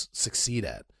games succeed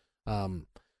at.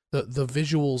 The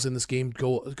visuals in this game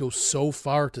go so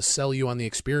far to sell you on the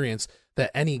experience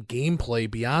that any gameplay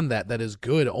beyond that is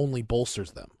good only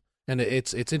bolsters them. And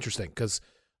it's interesting because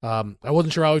I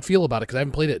wasn't sure how I'd feel about it because I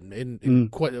haven't played it in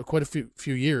quite a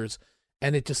few years,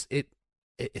 and it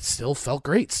still felt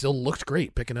great, still looked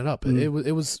great picking it up.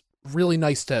 It was really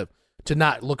nice to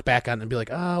not look back on it and be like,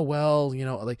 well,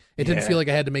 like it didn't feel like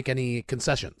I had to make any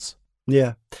concessions.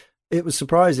 Yeah, it was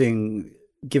surprising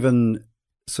given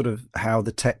sort of how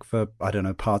the tech for, I don't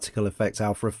know, particle effects,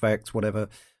 alpha effects, whatever,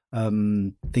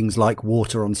 things like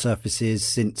water on surfaces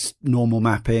since normal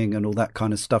mapping and all that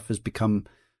kind of stuff has become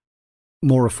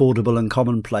more affordable and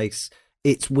commonplace.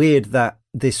 It's weird that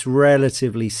this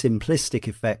relatively simplistic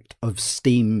effect of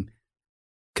steam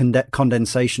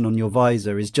condensation on your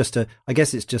visor is I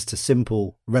guess it's just a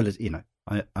simple relative,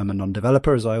 I'm a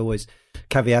non-developer, as I always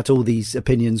caveat all these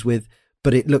opinions with,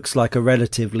 but it looks like a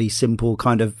relatively simple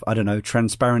kind of, I don't know,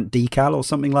 transparent decal or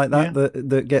something like that,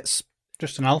 that gets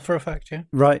just an alpha effect. Yeah.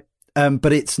 Right.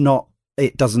 But it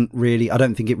doesn't really, I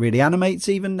don't think it really animates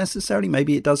even necessarily.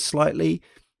 Maybe it does slightly,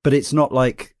 but it's not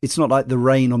like the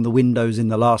rain on the windows in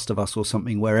The Last of Us or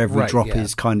something where every drop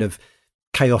is kind of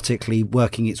chaotically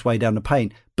working its way down the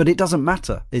pane. But it doesn't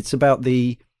matter. It's about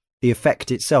the effect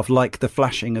itself, like the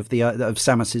flashing of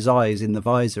Samus's eyes in the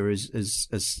visor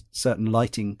as certain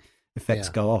lighting effects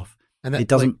go off. And it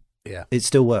doesn't. It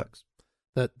still works.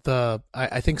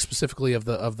 I think specifically of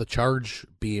the charge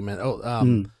beam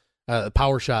and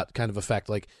power shot kind of effect,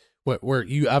 like where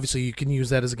you obviously you can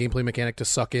use that as a gameplay mechanic to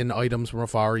suck in items from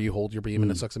afar. You hold your beam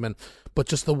and it sucks them in, but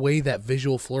just the way that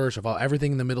visual flourish of how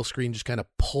everything in the middle screen just kind of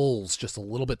pulls just a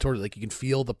little bit toward it, like you can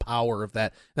feel the power of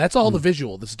that. That's all the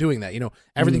visual that's doing that.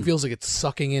 Everything feels like it's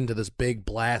sucking into this big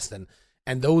blast, and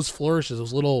those flourishes,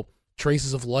 those little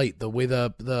traces of light, the way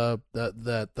the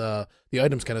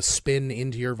items kind of spin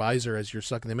into your visor as you're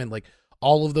sucking them in, like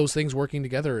all of those things working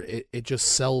together, it just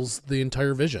sells the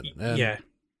entire vision.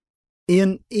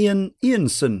 And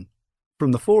Ianson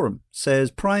from the forum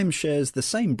says Prime shares the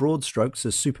same broad strokes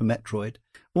as Super Metroid.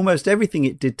 Almost everything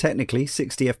it did technically,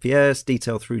 60 FPS,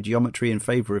 detail through geometry in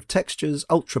favour of textures,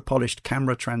 ultra-polished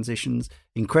camera transitions,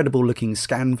 incredible-looking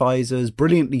scan visors,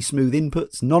 brilliantly smooth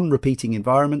inputs, non-repeating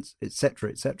environments,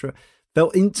 etc.,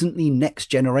 felt instantly next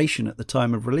generation at the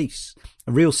time of release,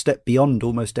 a real step beyond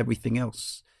almost everything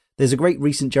else. There's a great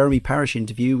recent Jeremy Parish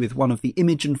interview with one of the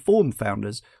Image and Form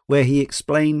founders where he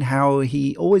explained how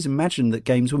he always imagined that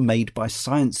games were made by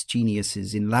science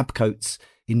geniuses in lab coats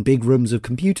in big rooms of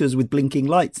computers with blinking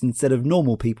lights instead of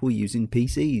normal people using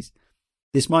PCs.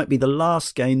 This might be the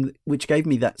last game which gave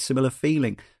me that similar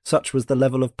feeling, such was the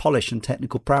level of polish and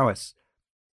technical prowess.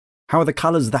 How are the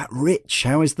colours that rich?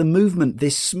 How is the movement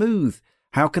this smooth?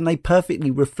 How can they perfectly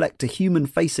reflect a human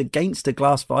face against a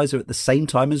glass visor at the same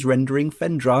time as rendering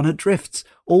Fendrana drifts,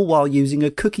 all while using a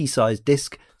cookie-sized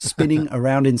disc spinning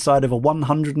around inside of a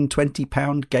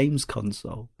 120-pound games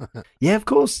console? Yeah, of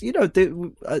course. We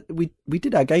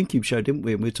did our GameCube show, didn't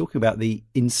we? And we were talking about the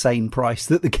insane price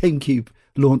that the GameCube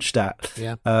launched at.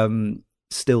 Yeah.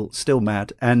 Still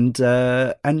mad. And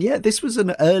this was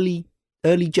an early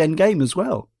gen game as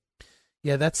well.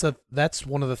 Yeah, that's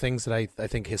one of the things that I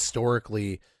think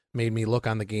historically made me look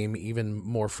on the game even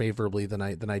more favorably than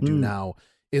I do now,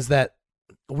 is that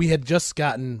we had just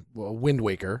gotten Wind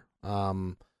Waker,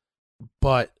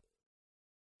 but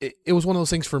it was one of those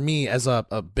things for me as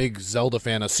a big Zelda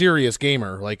fan, a serious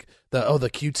gamer, like the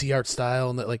cutesy art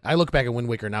style, and like I look back at Wind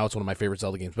Waker now, it's one of my favorite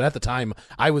Zelda games. But at the time,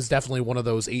 I was definitely one of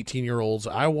those 18-year-olds.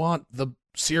 I want the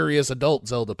serious adult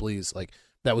Zelda, please. Like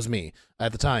that was me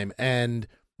at the time, and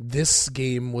this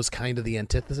game was kind of the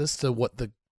antithesis to what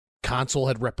the console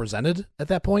had represented at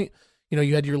that point.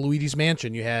 You had your Luigi's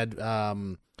Mansion. You had,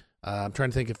 I'm trying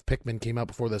to think if Pikmin came out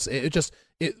before this.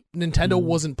 Nintendo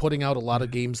wasn't putting out a lot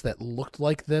of games that looked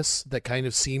like this, that kind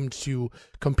of seemed to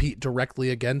compete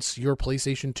directly against your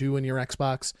PlayStation 2 and your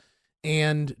Xbox.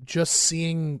 And just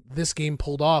seeing this game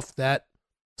pulled off that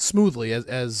smoothly,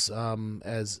 as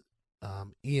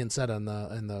Ian said in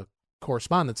the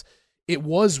correspondence, it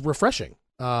was refreshing.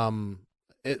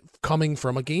 Coming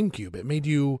from a GameCube, it made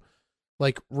you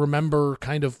like remember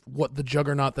kind of what the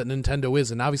juggernaut that Nintendo is,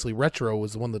 and obviously Retro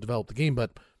was the one that developed the game, but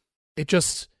it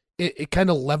kind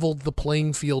of leveled the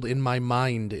playing field in my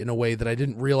mind in a way that I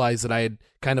didn't realize that I had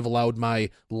kind of allowed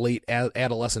my late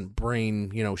adolescent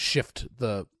brain, shift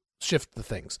the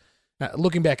things. Now,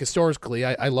 looking back historically,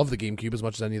 I love the GameCube as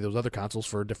much as any of those other consoles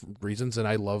for different reasons, and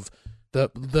I love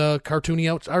the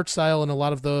cartoony art style and a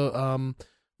lot of the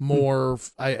more,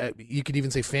 you could even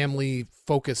say family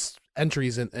focused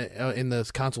entries in the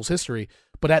console's history.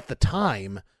 But at the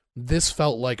time, this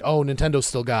felt like, oh, Nintendo's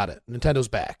still got it. Nintendo's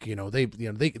back.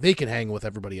 They can hang with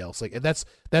everybody else. Like that's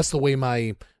the way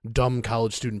my dumb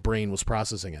college student brain was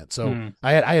processing it. So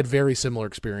I had very similar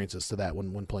experiences to that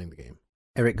when playing the game.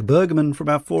 Eric Bergman from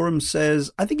our forum says,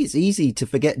 I think it's easy to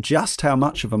forget just how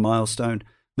much of a milestone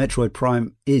Metroid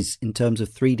Prime is in terms of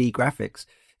 3D graphics.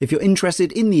 If you're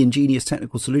interested in the ingenious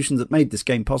technical solutions that made this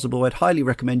game possible, I'd highly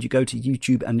recommend you go to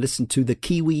YouTube and listen to the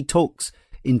Kiwi Talks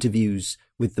interviews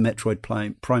with the Metroid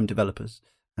Prime developers,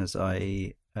 as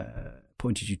I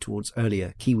pointed you towards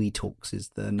earlier. Kiwi Talks is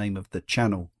the name of the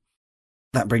channel.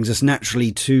 That brings us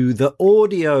naturally to the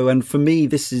audio, and for me,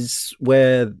 this is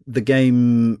where the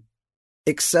game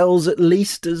excels at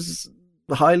least as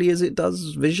highly as it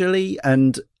does visually,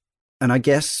 and I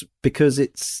guess because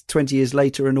it's 20 years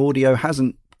later and audio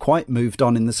hasn't quite moved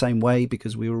on in the same way,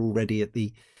 because we were already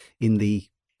in the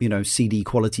CD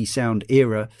quality sound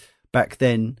era back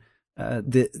then.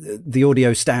 The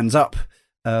audio stands up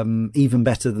even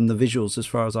better than the visuals, as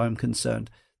far as I'm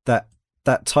concerned. That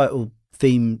title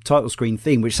screen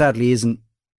theme, which sadly isn't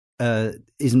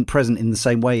present in the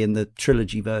same way in the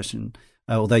trilogy version,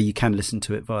 although you can listen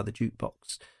to it via the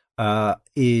jukebox,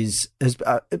 has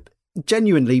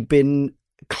genuinely been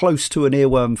close to an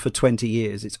earworm for 20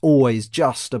 years. It's always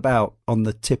just about on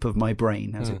the tip of my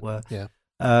brain, as it were. Yeah.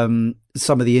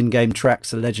 Some of the in-game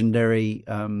tracks are legendary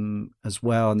as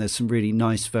well, and there's some really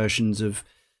nice versions of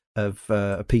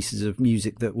pieces of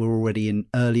music that were already in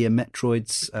earlier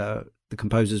Metroids, the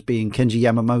composers being Kenji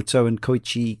Yamamoto and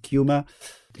Koichi Kyuma.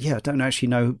 Yeah, I don't actually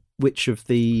know which of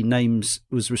the names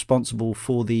was responsible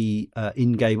for the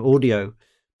in-game audio,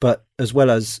 but as well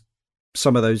as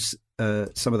some of those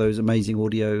amazing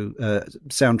audio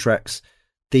soundtracks,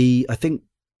 I think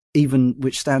even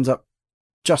which stands up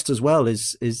just as well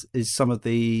is some of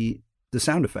the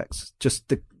sound effects, just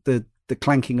the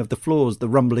clanking of the floors, the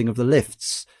rumbling of the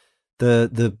lifts,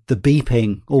 the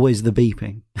beeping, always the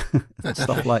beeping,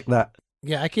 stuff like that.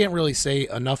 Yeah, I can't really say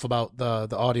enough about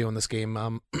the audio in this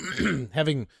game.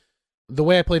 Having the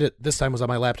way I played it this time was on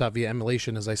my laptop via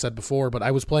emulation, as I said before, but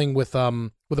I was playing with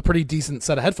a pretty decent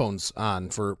set of headphones on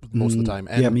for most of the time.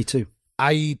 And yeah, me too.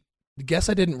 I guess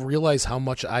I didn't realize how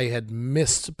much I had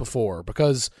missed before,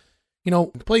 because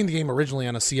playing the game originally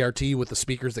on a CRT with the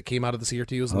speakers that came out of the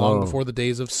CRT was long before the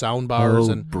days of sound bars.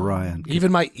 And Brian,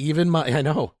 even my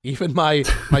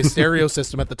stereo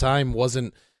system at the time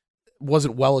wasn't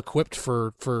well equipped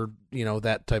for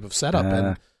that type of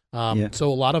setup. So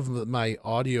a lot of my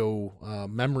audio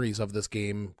memories of this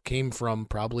game came from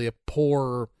probably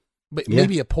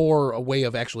maybe a poor way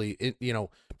of actually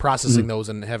processing those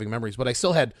and having memories. But I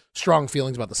still had strong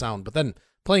feelings about the sound. But then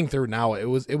playing through now, it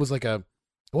was like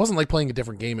it wasn't like playing a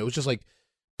different game. It was just like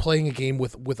playing a game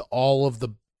with all of the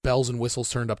bells and whistles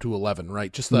turned up to 11,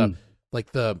 right? Just the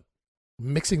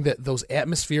mixing those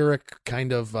atmospheric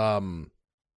kind of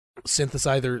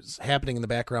synthesizers happening in the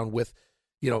background with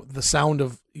the sound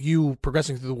of you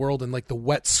progressing through the world, and like the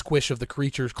wet squish of the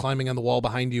creatures climbing on the wall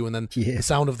behind you, and then the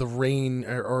sound of the rain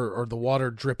or the water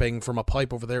dripping from a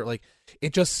pipe over there. Like,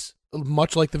 it just,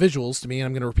 much like the visuals to me, and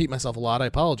I'm going to repeat myself a lot, I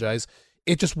apologize,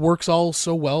 it just works all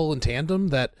so well in tandem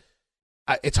that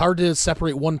it's hard to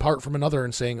separate one part from another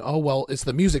and saying, oh, well, it's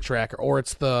the music track, or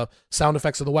it's the sound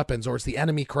effects of the weapons, or it's the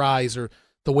enemy cries, or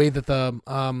the way that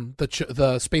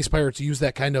the space pirates use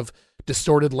that kind of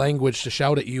distorted language to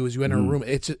shout at you as you enter a room.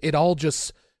 It all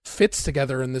just fits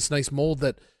together in this nice mold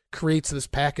that creates this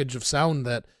package of sound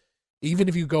that even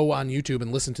if you go on YouTube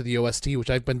and listen to the OST, which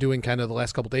I've been doing kind of the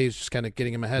last couple of days, just kind of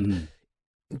getting in my head,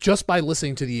 just by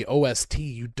listening to the OST,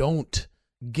 you don't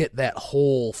get that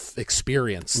whole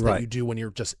experience that you do when you're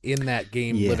just in that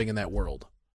game, living in that world.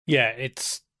 Yeah,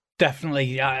 it's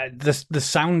definitely the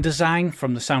sound design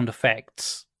from the sound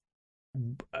effects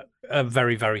are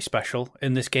very, very special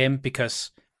in this game,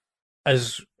 because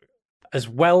as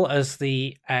well as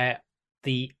the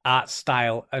art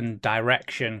style and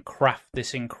direction craft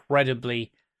this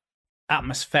incredibly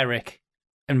atmospheric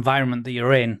environment that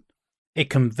you're in,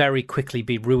 it can very quickly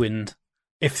be ruined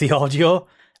if the audio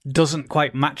doesn't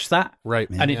quite match that. Right.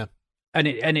 And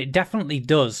it definitely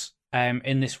does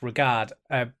in this regard.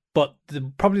 But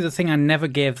probably the thing I never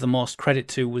gave the most credit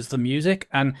to was the music.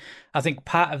 And I think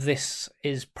part of this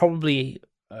is probably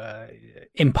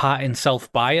in part in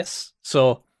self-bias.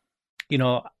 So,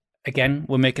 again,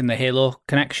 we're making the Halo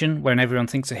connection. When everyone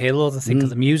thinks of Halo, they think of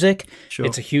the music. Sure.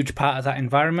 It's a huge part of that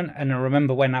environment. And I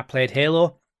remember when I played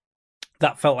Halo,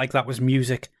 that felt like that was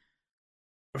music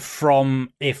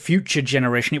from a future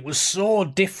generation. It was so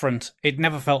different. It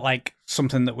never felt like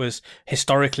something that was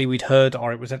historically we'd heard,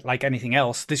 or it was like anything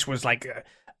else. This was like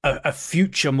a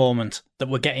future moment that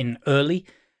we're getting early.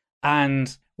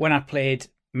 And when I played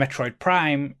Metroid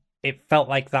Prime, it felt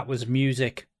like that was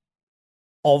music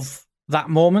of that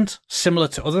moment, similar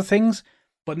to other things.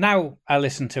 But now I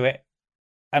listen to it,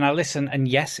 and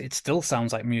yes, it still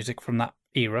sounds like music from that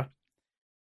era,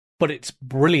 but it's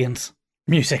brilliant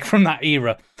music from that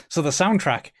era. So the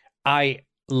soundtrack, I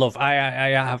love. I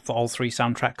have all 3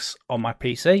 soundtracks on my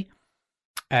PC.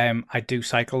 I do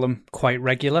cycle them quite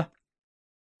regular.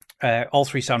 All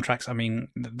 3 soundtracks. I mean,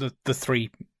 the 3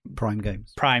 Prime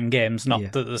games. Prime games,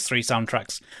 not the 3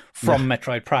 soundtracks from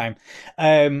Metroid Prime.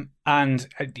 And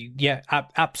I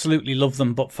absolutely love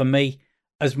them. But for me,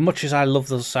 as much as I love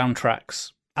those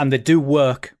soundtracks, and they do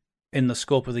work in the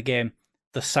scope of the game,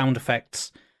 the sound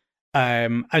effects,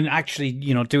 and actually,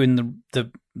 you know, doing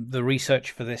the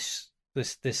research for this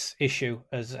issue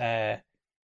has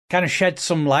kind of shed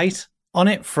some light on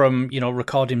it from, you know,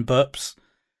 recording burps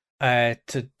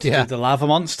to do the lava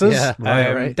monsters. Yeah,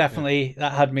 right. Definitely,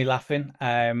 that had me laughing.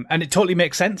 And it totally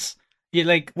makes sense. You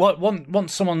like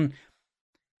once someone,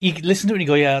 you listen to it and you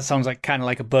go, yeah, that sounds like kind of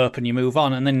like a burp, and you move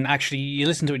on. And then actually you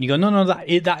listen to it and you go, no,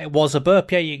 that was a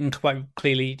burp. Yeah, you can quite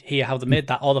clearly hear how they made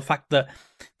that, or the fact that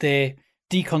they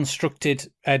deconstructed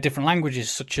different languages,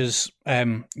 such as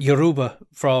Yoruba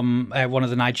from one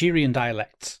of the Nigerian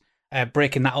dialects,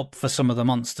 breaking that up for some of the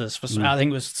monsters. I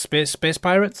think it was space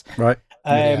pirates, right?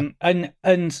 And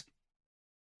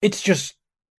it's just,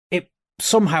 it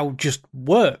somehow just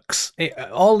works.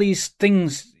 All these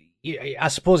things, I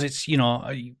suppose it's, you know,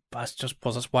 I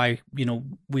suppose that's why, you know,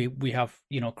 we have,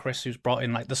 you know, Chris, who's brought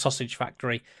in like the Sausage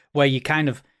Factory, where you kind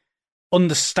of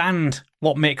understand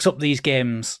what makes up these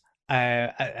games,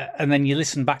 and then you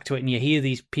listen back to it and you hear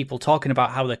these people talking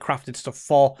about how they crafted stuff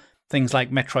for things like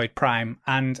Metroid Prime,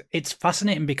 and it's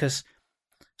fascinating because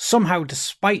somehow,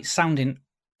 despite sounding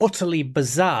utterly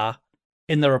bizarre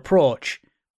in their approach,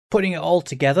 putting it all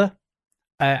together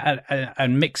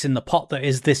and mixing the pot that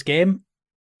is this game,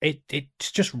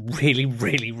 it's just really,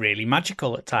 really, really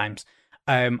magical at times.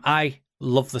 I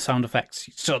love the sound effects.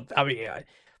 So, I mean,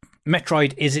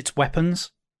 Metroid is its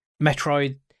weapons.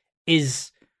 Metroid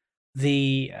is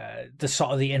the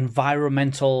sort of the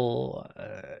environmental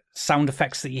sound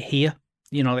effects that you hear.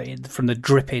 You know, from the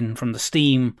dripping, from the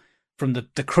steam, from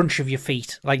the crunch of your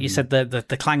feet, like you said,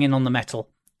 the clanging on the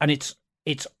metal, and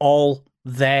it's all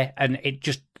there, and it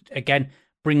just again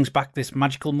brings back this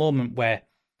magical moment where,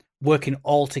 working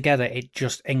all together, it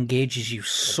just engages you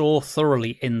so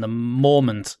thoroughly in the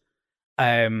moment,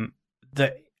 that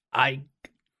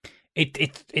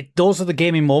those are the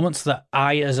gaming moments that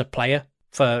I, as a player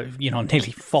for, you know,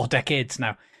 nearly 4 decades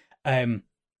now,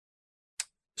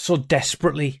 so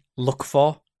desperately look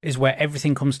for, is where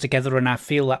everything comes together, and I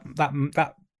feel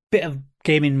that bit of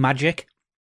gaming magic.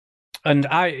 And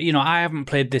I haven't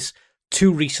played this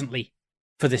too recently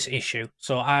for this issue,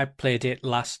 so I played it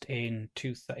last in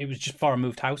it was just before I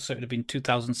moved house, so it would have been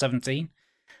 2017,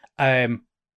 and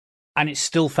it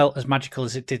still felt as magical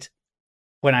as it did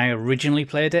when I originally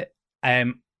played it,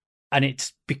 and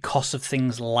it's because of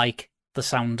things like the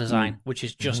sound design, which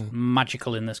is just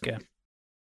magical in this game.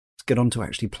 Let's get on to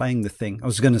actually playing the thing. I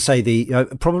was going to say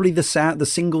probably the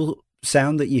single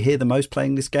sound that you hear the most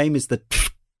playing this game is the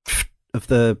of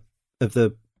the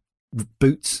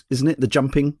boots, isn't it? The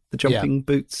jumping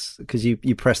boots, because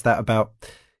you press that about,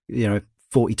 you know,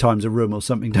 40 times a room or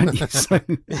something, don't you? So,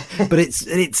 but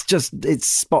it's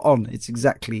spot on.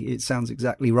 It sounds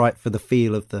exactly right for the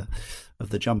feel of the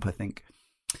jump, I think.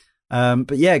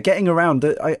 But yeah, getting around,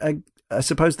 I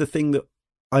suppose the thing that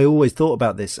I always thought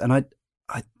about this, and I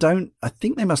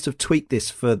think they must have tweaked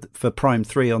this for Prime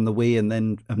 3 on the Wii, and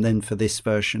then for this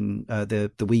version,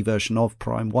 the Wii version of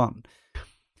Prime 1.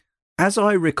 As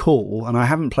I recall, and I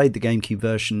haven't played the GameCube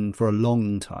version for a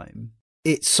long time,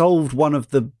 it solved one of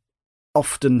the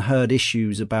often heard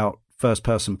issues about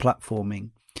first-person platforming.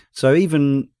 So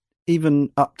even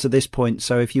up to this point,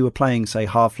 so if you were playing, say,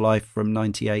 Half-Life from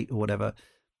 98 or whatever,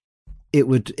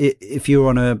 if you're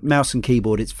on a mouse and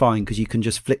keyboard, it's fine because you can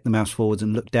just flick the mouse forwards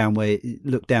and look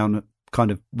down at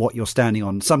kind of what you're standing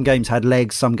on. Some games had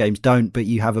legs, some games don't, but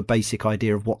you have a basic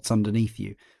idea of what's underneath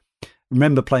you.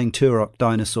 Remember playing Turok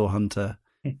Dinosaur Hunter,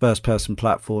 first-person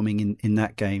platforming in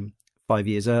that game 5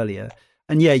 years earlier,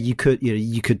 and yeah, you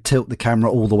could tilt the camera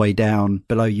all the way down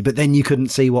below you, but then you couldn't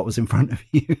see what was in front of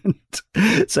you,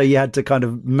 so you had to kind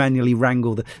of manually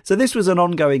wrangle So this was an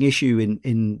ongoing issue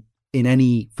in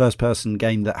any first-person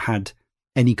game that had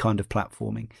any kind of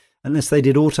platforming, unless they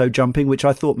did auto jumping, which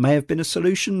I thought may have been a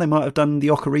solution. They might have done the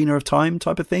Ocarina of Time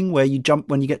type of thing where you jump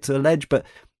when you get to the ledge, but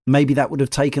maybe that would have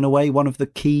taken away one of the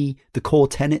core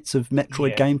tenets of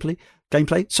Metroid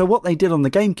gameplay. So what they did on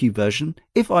the GameCube version,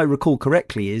 if I recall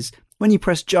correctly, is when you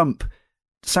press jump,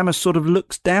 Samus sort of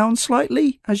looks down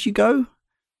slightly as you go,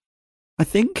 I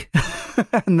think,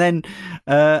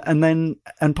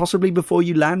 and possibly before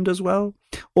you land as well.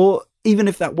 Or even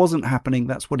if that wasn't happening,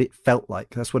 that's what it felt like.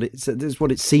 That's what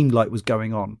it seemed like was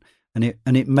going on, and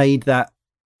it made that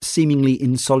seemingly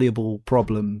insoluble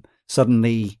problem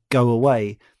suddenly go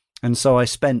away. And so I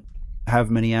spent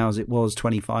however many hours it was,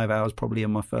 25 hours probably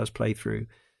in my first playthrough,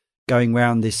 going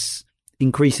around this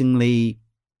increasingly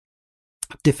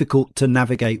difficult to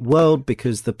navigate world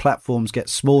because the platforms get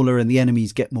smaller and the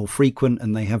enemies get more frequent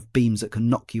and they have beams that can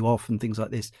knock you off and things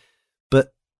like this.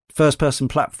 But first person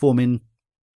platforming,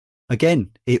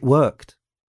 again, it worked.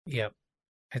 Yeah.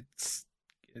 It's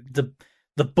the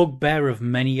bugbear of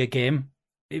many a game,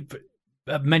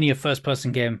 many a first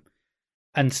person game,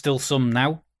 and still some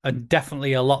now, and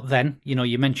definitely a lot then. You know,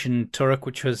 you mentioned Turok,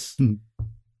 which was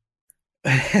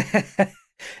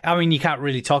I mean, you can't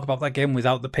really talk about that game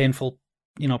without the painful,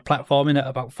 platforming at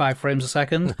about 5 frames a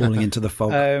second, falling into the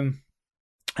fog.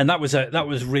 And that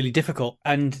was really difficult.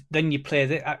 And then you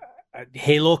play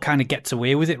Halo kind of gets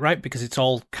away with it, right? Because it's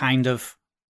all kind of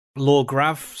low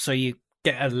grav, so you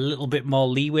get a little bit more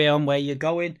leeway on where you're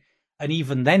going. And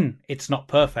even then, it's not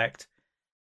perfect.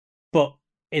 But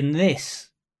in this,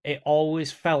 it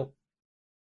always felt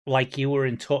like you were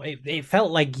it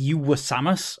felt like you were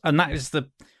Samus, and that is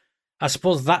I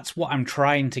suppose that's what I'm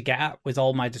trying to get at with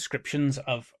all my descriptions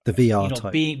of the VR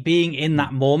type. being in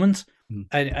that moment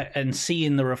and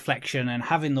seeing the reflection and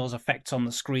having those effects on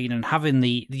the screen and having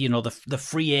the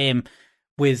free aim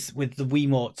with the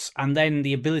Wiimotes, and then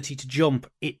the ability to jump.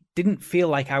 It didn't feel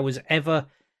like I was ever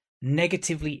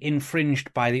negatively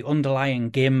infringed by the underlying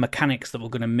game mechanics that were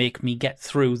going to make me get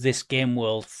through this game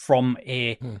world from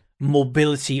a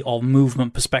mobility or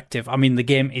movement perspective. I mean, the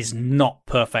game is not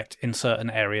perfect in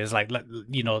certain areas, like the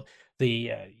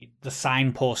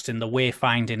signposting, the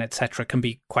wayfinding, etc., can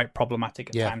be quite problematic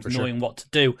at times. Knowing what to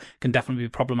do can definitely be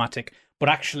problematic. But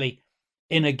actually,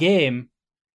 in a game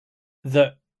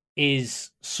that is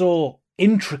so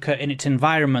intricate in its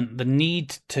environment, the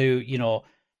need to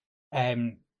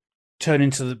turn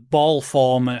into the ball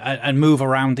form and move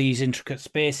around these intricate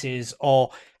spaces,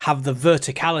 or have the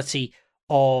verticality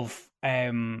of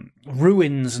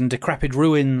ruins and decrepit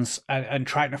ruins and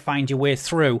trying to find your way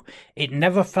through, it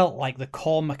never felt like the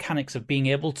core mechanics of being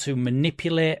able to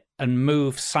manipulate and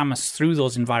move Samus through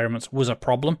those environments was a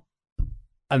problem.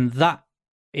 And that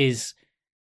is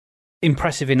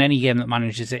impressive in any game that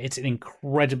manages it. It's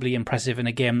incredibly impressive in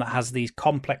a game that has these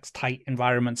complex, tight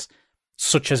environments,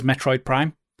 such as Metroid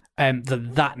Prime.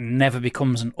 That never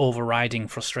becomes an overriding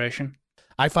frustration.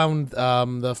 I found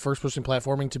the first-person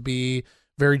platforming to be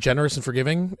very generous and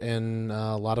forgiving in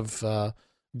a lot of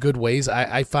good ways.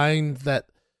 I find that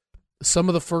some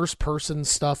of the first-person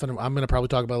stuff, and I'm going to probably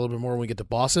talk about it a little bit more when we get to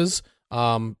bosses,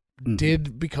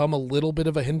 did become a little bit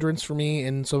of a hindrance for me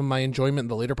in some of my enjoyment in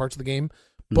the later parts of the game.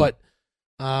 But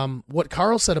what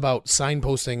Carl said about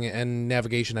signposting and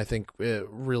navigation, I think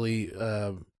really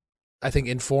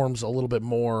informs a little bit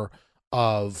more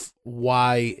of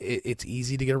why it's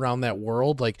easy to get around that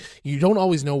world. Like, you don't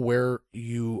always know where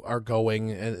you are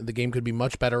going, and the game could be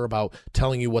much better about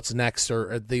telling you what's next,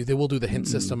 or they will do the hint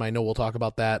system. I know we'll talk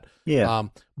about that. Yeah.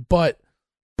 But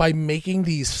by making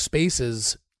these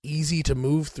spaces easy to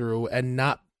move through and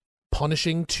not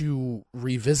punishing to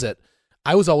revisit,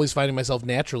 I was always finding myself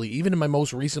naturally, even in my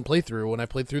most recent playthrough, when I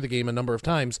played through the game a number of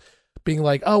times, being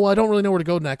like, oh, well, I don't really know where to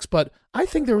go next, but I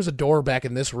think there was a door back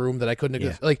in this room that I couldn't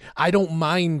have. Like, I don't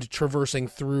mind traversing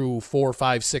through 4,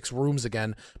 5, 6 rooms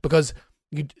again, because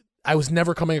I was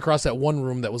never coming across that one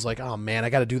room that was like, oh man, I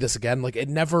got to do this again. Like, it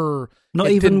never.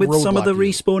 Not even with some of the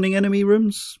respawning enemy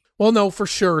rooms. Well, no, for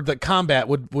sure. The combat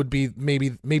would be maybe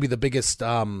the biggest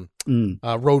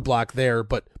roadblock there,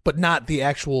 but not the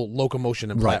actual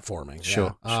locomotion and platforming.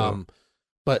 Sure.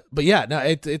 But yeah, no,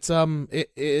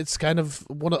 it's kind of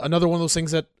another one of those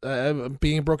things that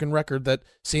being a broken record that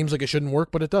seems like it shouldn't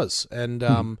work, but it does.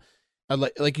 And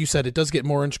like you said, it does get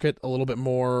more intricate, a little bit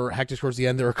more hectic towards the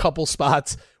end. There are a couple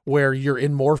spots where you're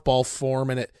in morph ball form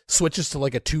and it switches to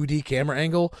like a 2D camera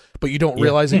angle, but you don't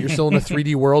realize that you're still in a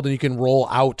 3D world, and you can roll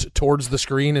out towards the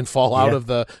screen and fall out of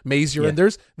the maze you're in.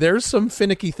 There's some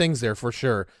finicky things there for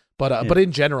sure, but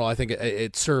in general, I think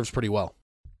it serves pretty well.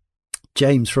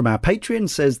 James from our Patreon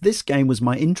says, this game was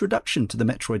my introduction to the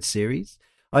Metroid series.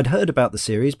 I'd heard about the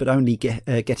series, but only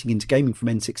getting into gaming from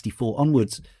N64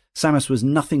 onwards. Samus was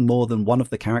nothing more than one of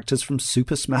the characters from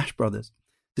Super Smash Bros.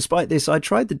 Despite this, I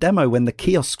tried the demo when the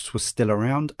kiosks were still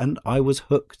around, and I was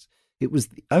hooked. It was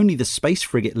only the Space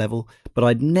Frigate level, but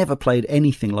I'd never played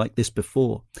anything like this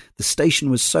before. The station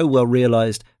was so well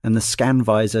realised, and the scan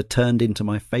visor turned into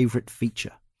my favourite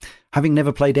feature. Having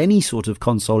never played any sort of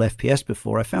console FPS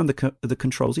before, I found the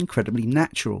controls incredibly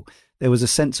natural. There was a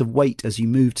sense of weight as you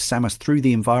moved Samus through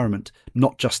the environment,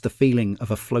 not just the feeling of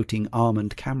a floating arm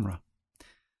and camera.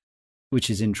 Which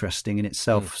is interesting in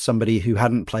itself. Somebody who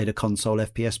hadn't played a console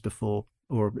FPS before,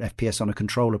 or FPS on a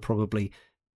controller, probably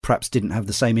perhaps didn't have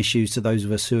the same issues to those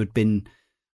of us who had been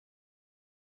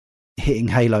hitting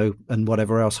Halo and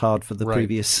whatever else hard for the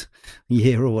previous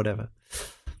year or whatever.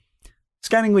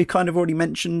 Scanning, we kind of already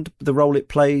mentioned the role it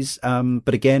plays,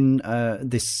 but again, I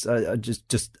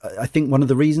think one of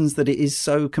the reasons that it is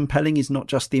so compelling is not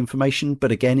just the information,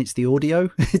 but again, it's the audio.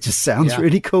 It just sounds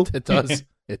really cool. It does.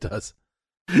 It does.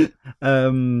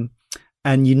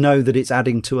 And you know that it's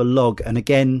adding to a log. And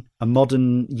again, a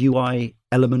modern UI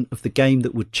element of the game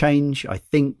that would change, I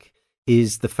think,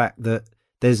 is the fact that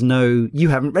you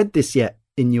haven't read this yet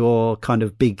in your kind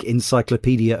of big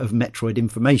encyclopedia of Metroid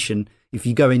information. If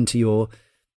you go into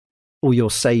all your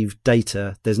saved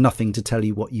data, there's nothing to tell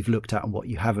you what you've looked at and what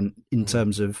you haven't in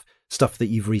terms of stuff that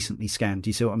you've recently scanned. Do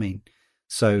you see what I mean?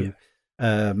 So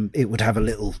it would have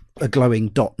a glowing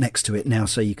dot next to it now,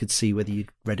 so you could see whether you'd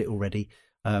read it already.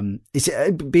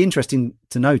 It'd be interesting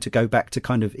to know, to go back to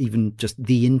kind of even just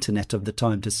the internet of the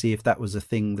time to see if that was a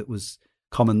thing that was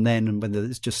common then and whether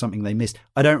it's just something they missed.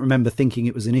 I don't remember thinking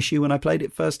it was an issue when I played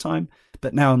it first time,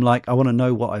 but now I'm like, I want to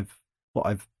know what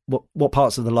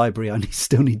parts of the library I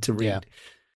still need to read. Yeah.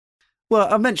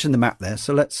 Well, I mentioned the map there,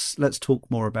 so let's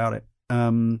talk more about it.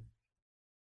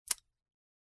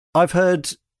 I've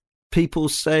heard people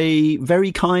say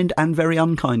very kind and very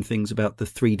unkind things about the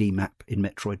 3D map in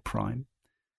Metroid Prime.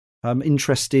 I'm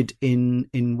interested in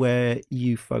where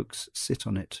you folks sit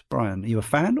on it. Brian, are you a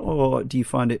fan, or do you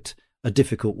find it a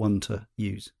difficult one to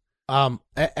use?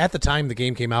 At the time the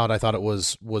game came out, I thought it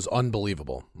was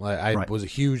unbelievable. I was a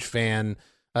huge fan.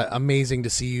 Amazing to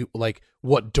see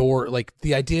what door,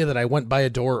 the idea that I went by a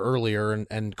door earlier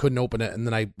and couldn't open it, and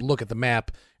then I look at the map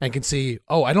and can see,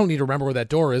 I don't need to remember where that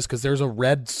door is because there's a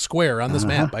red square on this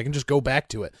map. I can just go back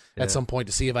to it at some point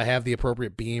to see if I have the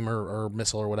appropriate beam or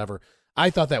missile or whatever. I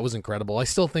thought that was incredible. I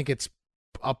still think it's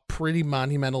a pretty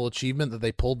monumental achievement that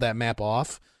they pulled that map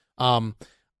off.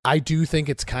 I do think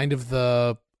it's kind of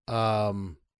the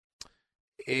what's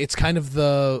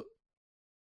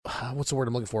the word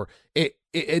I'm looking for?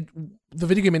 The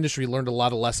video game industry learned a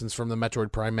lot of lessons from the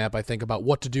Metroid Prime map, I think, about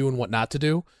what to do and what not to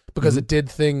do, because it did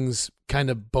things kind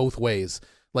of both ways.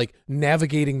 Like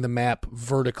navigating the map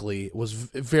vertically was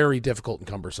very difficult and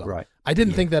cumbersome. Right. I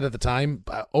didn't think that at the time.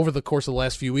 Over the course of the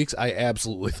last few weeks, I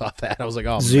absolutely thought that. I was like,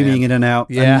 zooming in and out.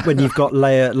 Yeah. And when you've got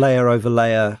layer over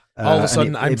layer, all of a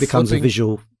sudden it becomes a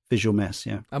visual mess.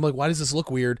 Yeah. I'm like, why does this look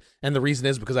weird? And the reason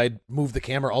is because I moved the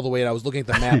camera all the way and I was looking at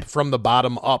the map from the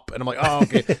bottom up, and I'm like, oh,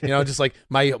 okay. Just like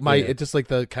my it's just like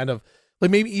the kind of like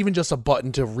maybe even just a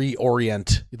button to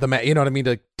reorient the map, you know what I mean,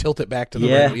 to tilt it back to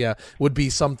the right, would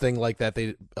be something like that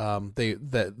they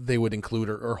would include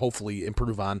or hopefully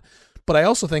improve on. But I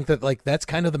also think that that's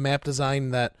kind of the map design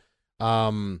that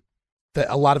that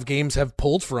a lot of games have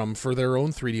pulled from for their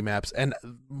own 3D maps. And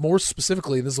more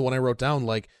specifically, this is the one I wrote down,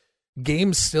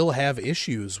 games still have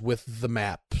issues with the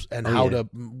maps and how to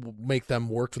make them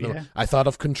work for them. Yeah. I thought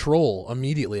of Control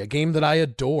immediately, a game that I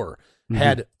adore,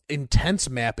 had intense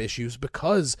map issues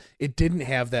because it didn't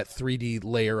have that 3D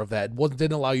layer of that. It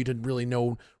didn't allow you to really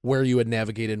know where you had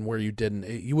navigated and where you didn't.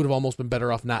 You would have almost been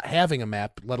better off not having a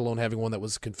map, let alone having one that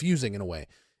was confusing in a way.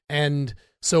 And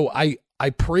so I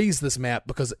praise this map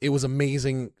because it was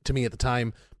amazing to me at the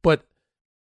time, but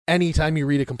anytime you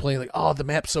read a complaint the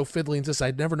map's so fiddly and this,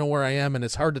 I never know where I am and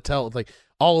it's hard to tell.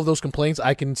 All of those complaints,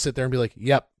 I can sit there and be like,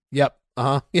 yep.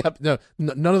 No,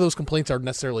 none of those complaints are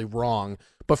necessarily wrong.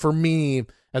 But for me,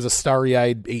 as a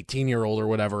starry-eyed 18-year-old or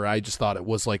whatever, I just thought it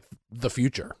was the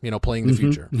future, playing the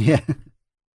future. Yeah.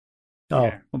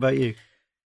 What about you?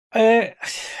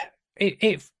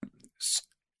 It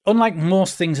unlike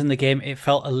most things in the game, it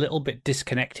felt a little bit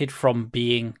disconnected from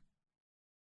being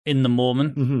in the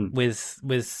moment with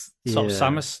sort of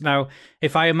Samus. Now,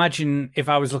 if I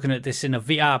was looking at this in a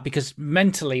VR, because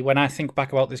mentally, when I think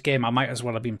back about this game, I might as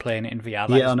well have been playing it in VR.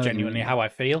 That's genuinely how I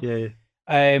feel. Yeah.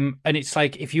 And it's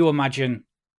like, if you imagine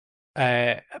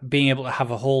being able to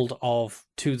have a hold of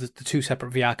the two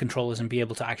separate VR controllers and be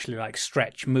able to actually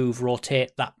stretch, move,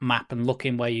 rotate that map and look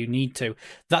in where you need to,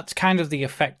 that's kind of the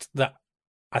effect that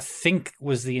I think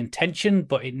was the intention,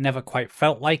 but it never quite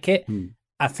felt like it.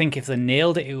 I think if they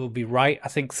nailed it, it would be right. I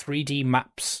think 3D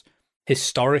maps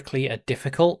historically are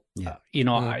difficult. Yeah.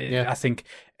 I think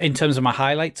in terms of my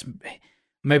highlights,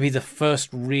 maybe the first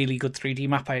really good 3D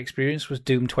map I experienced was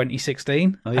Doom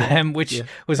 2016, which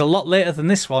was a lot later than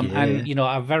this one. Yeah. And,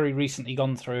 I've very recently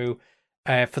gone through,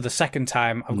 for the second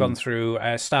time, I've gone through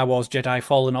Star Wars Jedi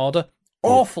Fallen Order.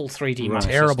 Awful 3D map.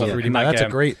 Terrible system 3D in map. that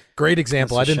That's game. a great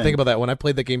example. I That's a didn't think shame. about that when I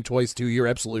played the game twice too. You're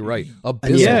absolutely right.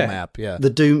 Abysmal map. Yeah.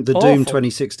 The Doom Awful.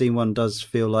 2016 one does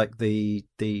feel like the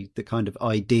kind of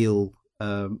ideal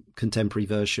contemporary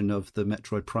version of the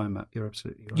Metroid Prime map. You're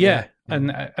absolutely right. Yeah,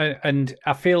 and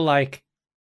I feel like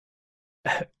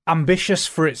ambitious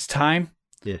for its time,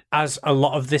 as a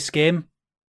lot of this game,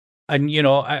 and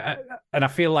I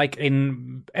feel like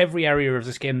in every area of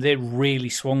this game they really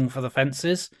swung for the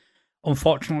fences.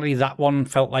 Unfortunately, that one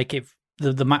felt like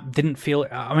the map didn't feel.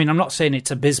 I mean, I'm not saying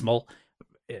it's abysmal.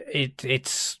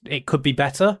 It could be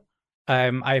better.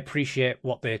 I appreciate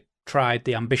what they tried,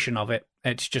 the ambition of it.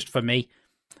 It's just for me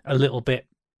a little bit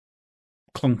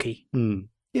clunky.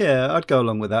 Yeah, I'd go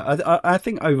along with that. I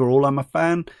think overall I'm a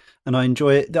fan and I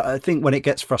enjoy it. I think when it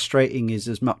gets frustrating is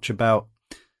as much about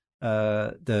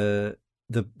the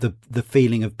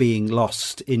feeling of being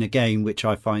lost in a game, which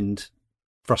I find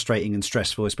frustrating and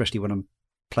stressful, especially when I'm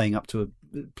playing to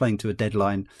a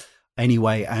deadline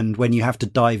anyway. And when you have to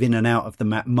dive in and out of the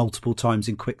map multiple times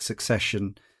in quick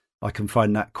succession, I can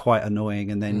find that quite annoying.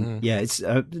 And then it's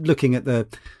looking at the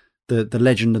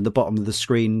legend at the bottom of the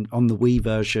screen on the Wii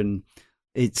version.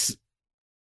 It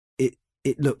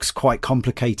looks quite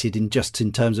complicated in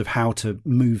terms of how to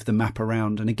move the map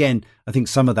around. And again, I think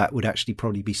some of that would actually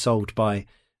probably be solved by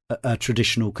a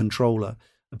traditional controller.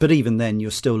 But even then,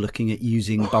 you're still looking at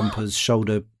using bumpers,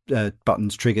 shoulder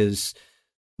buttons, triggers,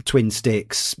 twin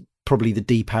sticks, probably the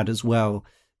D-pad as well.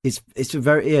 It is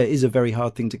a very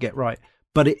hard thing to get right.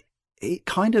 But it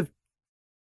kind of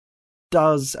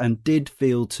does and did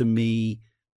feel to me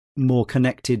more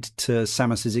connected to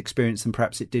Samus's experience than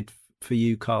perhaps it did for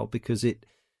you, Carl, because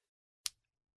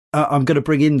I'm going to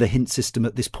bring in the hint system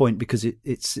at this point because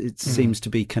it seems to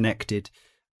be connected.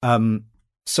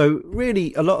 So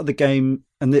really a lot of the game,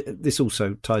 and this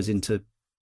also ties into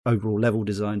overall level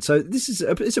design. So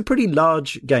it's a pretty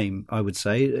large game, I would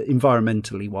say,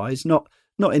 environmentally wise, not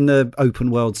in the open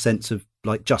world sense of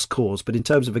like Just Cause, but in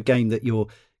terms of a game that you're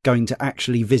going to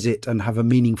actually visit and have a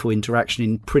meaningful interaction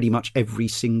in pretty much every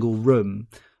single room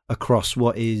across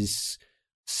what is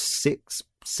 6-7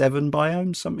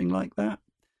 biomes, something like that.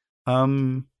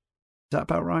 Is that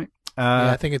about right?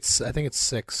 I think it's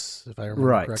 6 if I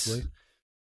remember correctly.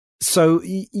 So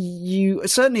you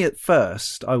certainly at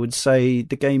first, I would say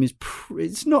the game is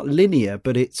it's not linear,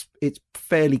 but it's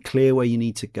fairly clear where you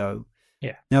need to go.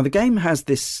 Yeah. Now the game has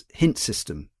this hint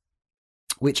system,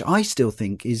 which I still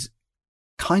think is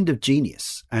kind of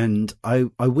genius, and I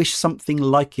wish something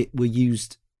like it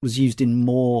was used in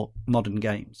more modern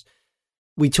games.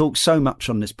 We talk so much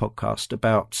on this podcast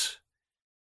about,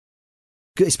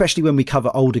 especially when we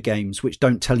cover older games, which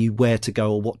don't tell you where to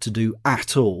go or what to do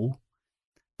at all.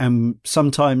 And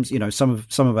sometimes, some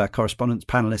of our correspondents,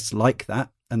 panelists like that,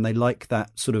 and they like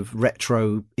that sort of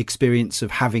retro experience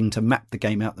of having to map the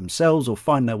game out themselves or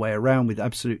find their way around with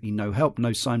absolutely no help, no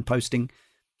signposting.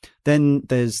 Then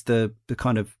there's the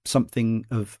kind of something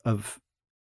of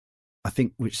I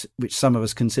think which some of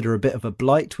us consider a bit of a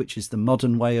blight, which is the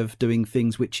modern way of doing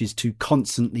things, which is to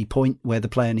constantly point where the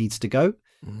player needs to go,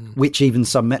 which even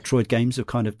some Metroid games have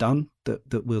kind of done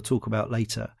that we'll talk about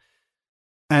later.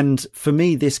 And for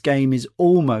me, this game is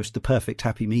almost the perfect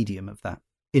happy medium of that,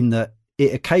 in that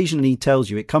it occasionally tells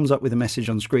you, it comes up with a message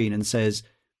on screen and says,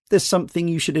 there's something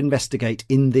you should investigate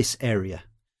in this area.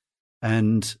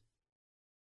 And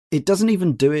it doesn't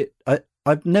even do it.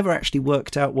 I've never actually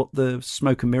worked out what the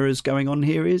smoke and mirrors going on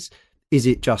here is. Is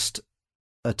it just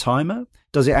a timer?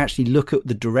 Does it actually look at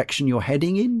the direction you're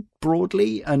heading in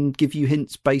broadly and give you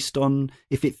hints based on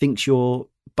if it thinks you're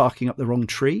barking up the wrong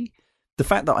tree? The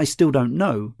fact that I still don't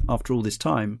know after all this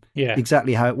time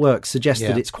exactly how it works suggests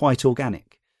that it's quite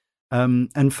organic.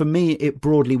 And for me, it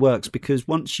broadly works because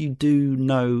once you do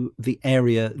know the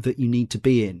area that you need to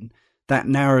be in, that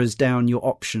narrows down your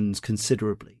options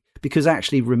considerably. Because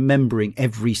actually remembering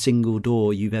every single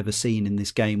door you've ever seen in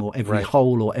this game, or every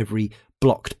hole or every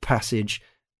blocked passage,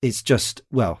 it's just,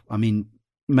 well, I mean,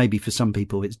 maybe for some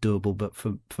people it's doable, but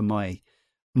for my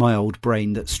old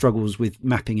brain that struggles with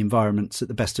mapping environments at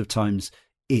the best of times,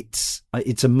 it's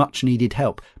a much needed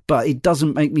help. But it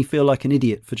doesn't make me feel like an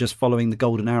idiot for just following the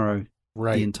golden arrow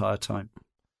the entire time.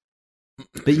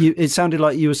 But it sounded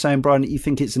like you were saying, Brian, that you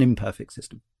think it's an imperfect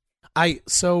system.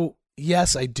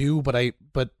 Yes, I do,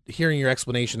 but hearing your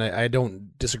explanation, I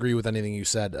don't disagree with anything you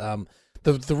said.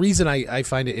 the reason I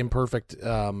find it imperfect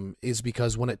is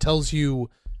because when it tells you,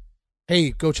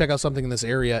 hey, go check out something in this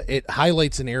area, it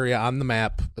highlights an area on the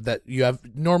map that you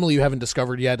haven't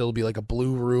discovered yet. It'll be like a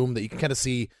blue room that you can kind of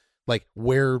see like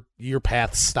where your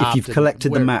path stopped. If you've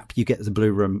collected the map, you get the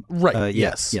blue room. Right.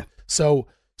 Yes. Yeah. So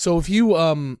if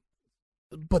you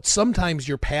but sometimes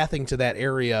your pathing to that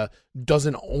area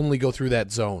doesn't only go through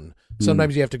that zone.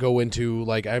 Sometimes you have to go into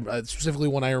like specifically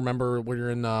when I remember when you're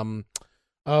in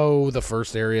the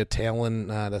first area, Talon.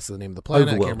 That's the name of the planet.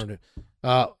 Overworld. I can't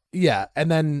remember. Yeah,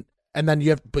 and then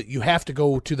you have to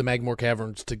go to the Magmore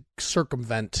Caverns to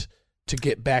circumvent to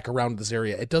get back around this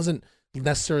area. It doesn't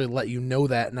necessarily let you know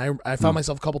that, and I found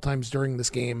myself a couple times during this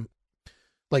game,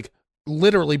 like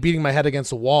literally beating my head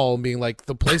against the wall and being like,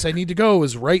 the place I need to go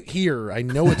is right here. I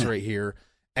know it's right here,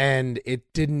 and it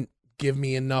didn't give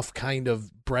me enough kind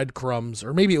of breadcrumbs,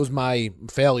 or maybe it was my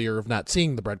failure of not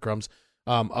seeing the breadcrumbs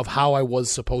of how I was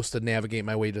supposed to navigate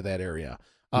my way to that area.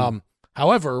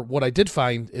 However, what I did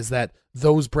find is that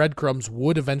those breadcrumbs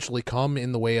would eventually come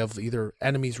in the way of either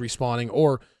enemies respawning,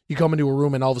 or you come into a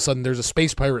room and all of a sudden there's a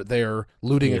space pirate there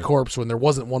looting a corpse when there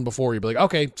wasn't one before. You'd be like,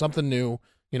 okay, something new.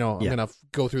 I'm going to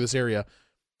go through this area.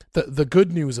 The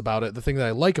good news about it, the thing that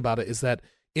I like about it, is that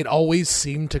it always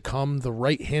seemed to come, the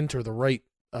right hint or the right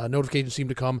notification seemed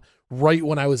to come right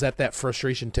when I was at that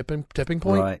frustration tipping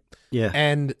point. Right. Yeah.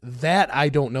 And that I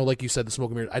don't know, like you said, the smoke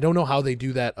and mirrors. I don't know how they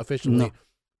do that efficiently,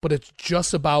 but it's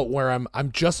just about where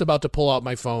I'm just about to pull out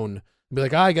my phone and be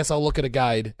like, I guess I'll look at a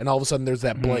guide, and all of a sudden there's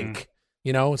that blink.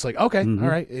 It's like, okay, all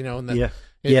right, and then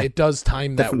it does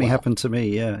time that definitely well. happened to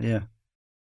me. Yeah.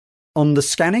 On the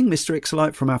scanning, Mr.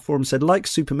 Ixolite from our forum said, like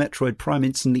Super Metroid Prime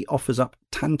instantly offers up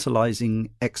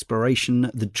tantalizing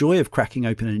exploration, the joy of cracking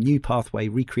open a new pathway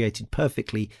recreated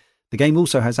perfectly. The game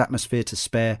also has atmosphere to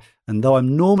spare, and though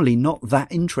I'm normally not that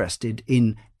interested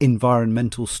in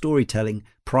environmental storytelling,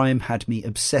 Prime had me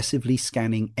obsessively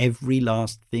scanning every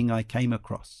last thing I came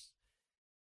across.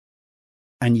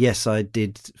 And yes, I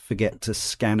did forget to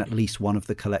scan at least one of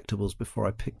the collectibles before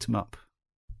I picked them up.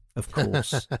 Of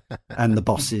course. And the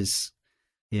bosses.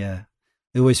 Yeah.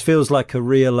 It always feels like a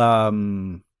real, a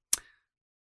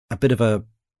bit of a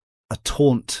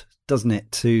taunt, doesn't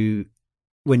it? To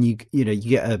when you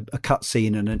get a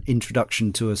cutscene and an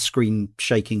introduction to a screen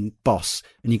shaking boss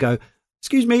and you go,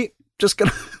 excuse me, just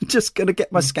gonna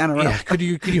get my scanner out. Could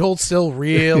you hold still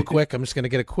real quick? I'm just gonna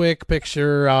get a quick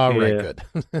picture. All right, good.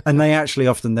 And they actually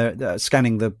often, they're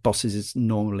scanning the bosses is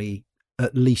normally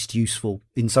at least useful,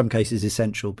 in some cases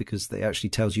essential, because they actually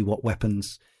tells you what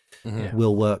weapons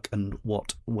will work and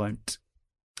what won't.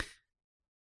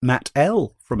 Matt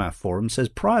L. from our forum says,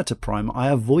 prior to Prime, I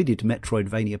avoided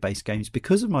Metroidvania-based games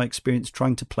because of my experience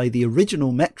trying to play the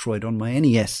original Metroid on my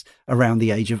NES around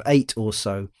the age of 8 or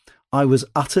so. I was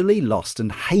utterly lost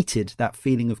and hated that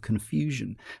feeling of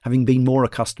confusion, having been more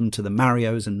accustomed to the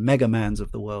Marios and Mega Mans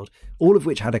of the world, all of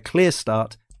which had a clear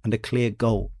start and a clear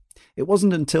goal. It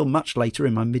wasn't until much later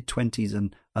in my mid-20s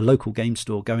and a local game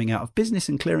store going out of business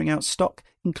and clearing out stock,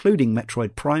 including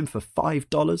Metroid Prime for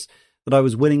 $5, that I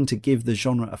was willing to give the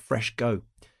genre a fresh go.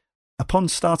 Upon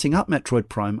starting up Metroid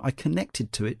Prime, I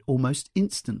connected to it almost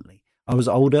instantly. I was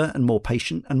older and more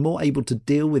patient and more able to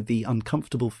deal with the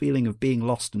uncomfortable feeling of being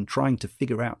lost and trying to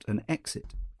figure out an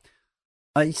exit.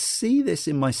 I see this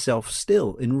in myself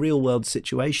still in real-world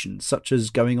situations, such as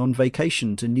going on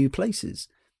vacation to new places.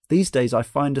 These days I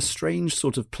find a strange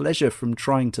sort of pleasure from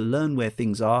trying to learn where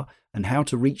things are and how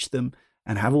to reach them,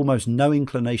 and have almost no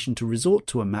inclination to resort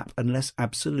to a map unless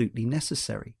absolutely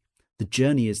necessary. The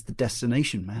journey is the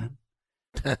destination, man.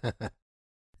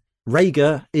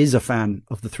 Rhaegar is a fan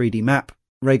of the 3D map.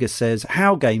 Rhaegar says,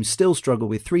 how games still struggle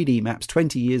with 3D maps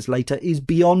 20 years later is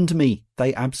beyond me.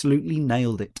 They absolutely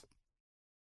nailed it.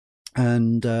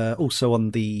 And also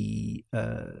on the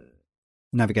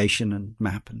navigation and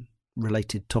map and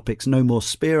related topics, No More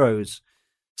Spiros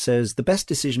says, the best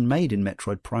decision made in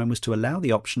Metroid Prime was to allow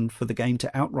the option for the game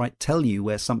to outright tell you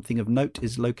where something of note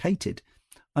is located.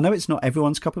 I know it's not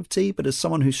everyone's cup of tea, but as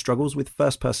someone who struggles with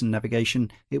first-person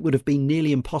navigation, it would have been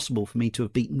nearly impossible for me to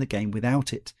have beaten the game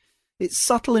without it. It's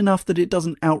subtle enough that it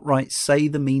doesn't outright say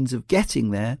the means of getting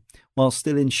there, while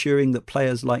still ensuring that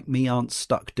players like me aren't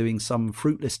stuck doing some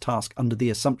fruitless task under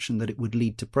the assumption that it would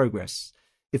lead to progress.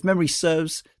 If memory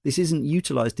serves, this isn't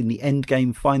utilised in the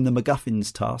endgame Find the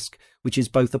MacGuffins task, which is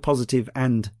both a positive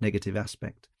and negative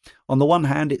aspect. On the one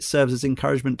hand, it serves as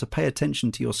encouragement to pay attention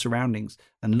to your surroundings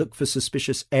and look for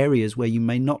suspicious areas where you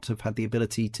may not have had the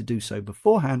ability to do so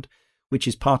beforehand, which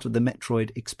is part of the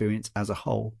Metroid experience as a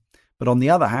whole. But on the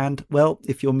other hand, well,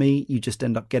 if you're me, you just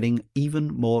end up getting even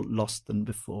more lost than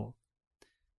before.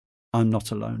 I'm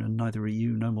not alone, and neither are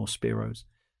you. No more Spiros.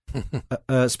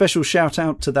 Special shout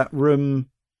out to that room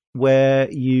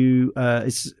where you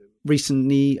it's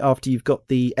recently after you've got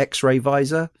the X-ray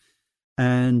visor,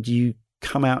 and you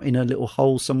come out in a little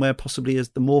hole somewhere, possibly as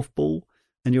the morph ball,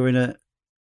 and you're in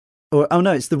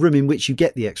it's the room in which you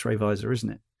get the X-ray visor, isn't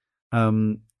it?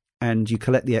 And you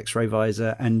collect the X-ray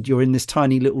visor, and you're in this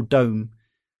tiny little dome,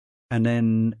 and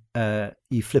then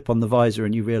you flip on the visor,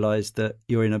 and you realise that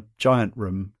you're in a giant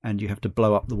room, and you have to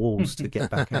blow up the walls to get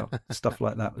back out. Stuff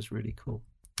like that was really cool.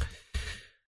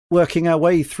 Working our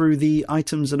way through the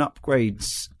items and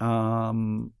upgrades,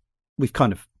 we've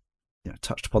kind of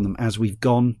touched upon them as we've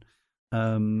gone.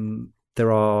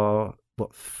 There are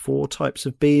 4 types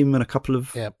of beam and a couple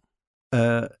of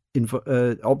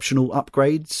optional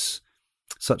upgrades,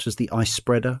 such as the ice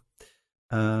spreader.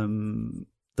 The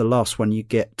last one you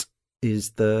get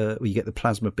is you get the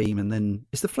plasma beam, and then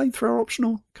is the flamethrower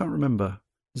optional? Can't remember.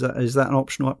 Is that an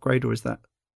optional upgrade, or is that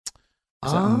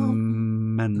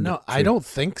mandatory? No, I don't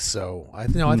think so. I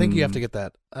think you have to get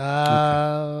that.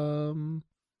 Okay.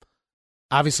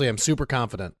 Obviously, I'm super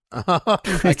confident.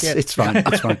 It's fine.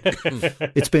 It's fine.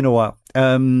 It's been a while.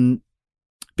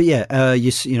 But yeah,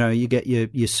 you get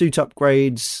your suit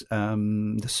upgrades.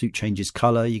 The suit changes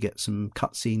color. You get some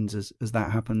cutscenes as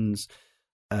that happens.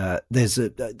 There's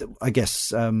I guess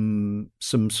some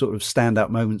sort of standout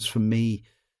moments for me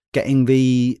getting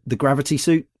the gravity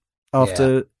suit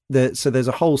after so there's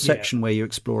a whole section where you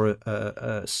explore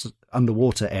a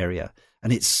underwater area,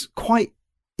 and it's quite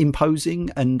imposing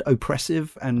and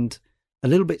oppressive and a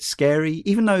little bit scary,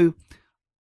 even though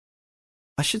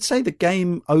I should say the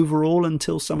game overall,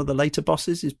 until some of the later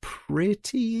bosses, is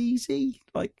pretty easy,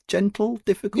 like gentle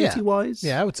difficulty wise.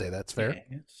 Yeah, I would say that's fair.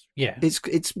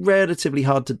 It's relatively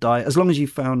hard to die as long as you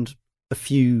found a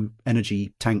few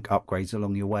energy tank upgrades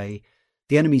along your way.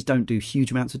 The enemies don't do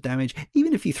huge amounts of damage.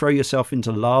 Even if you throw yourself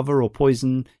into lava or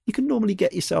poison, you can normally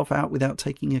get yourself out without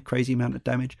taking a crazy amount of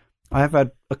damage. I have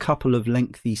had a couple of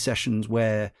lengthy sessions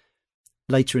where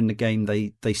later in the game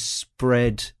they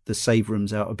spread the save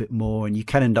rooms out a bit more, and you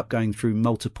can end up going through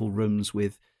multiple rooms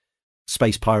with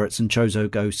space pirates and Chozo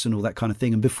ghosts and all that kind of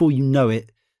thing. And before you know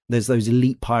it, there's those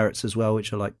elite pirates as well,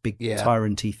 which are like big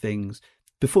tyrant-y things.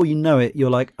 Before you know it, you're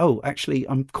like, oh, actually,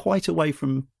 I'm quite away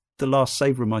from the last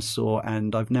save room I saw,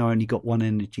 and I've now only got 1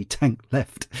 energy tank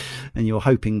left, and you're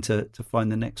hoping to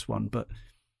find the next one. But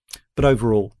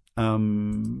overall,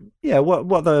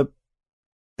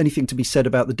 anything to be said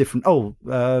about the different?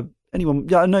 Anyone?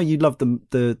 Yeah, I know you love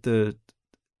the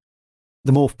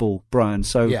morph ball, Brian.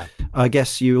 So I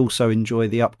guess you also enjoy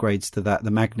the upgrades to that, the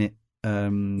magnet.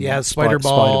 Spider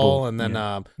ball, and then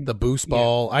the boost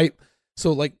ball.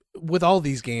 So like with all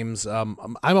these games, I'm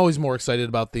always more excited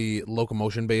about the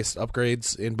locomotion based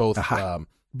upgrades in both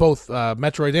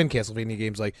Metroid and Castlevania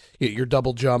games. Like your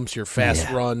double jumps, your fast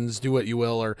runs, do what you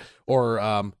will,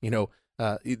 or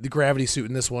the gravity suit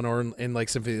in this one, or in like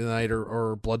Symphony of the Night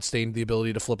or Bloodstained, the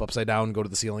ability to flip upside down and go to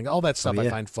the ceiling. All that stuff I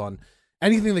find fun.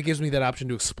 Anything that gives me that option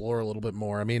to explore a little bit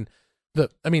more. I mean,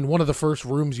 one of the first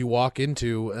rooms you walk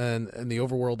into and the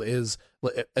overworld is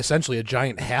essentially a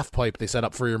giant half pipe they set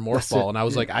up for your morph ball, and I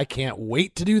was like, I can't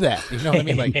wait to do that. You know what I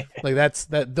mean? Like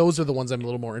those are the ones I'm a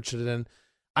little more interested in.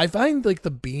 I find like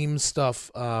the beam stuff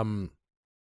a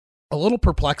little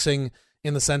perplexing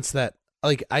in the sense that,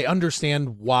 like, I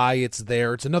understand why it's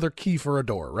there. It's another key for a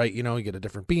door, right? You get a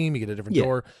different beam, you get a different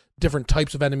door, different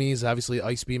types of enemies, obviously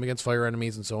ice beam against fire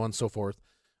enemies and so on and so forth.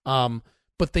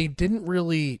 But they didn't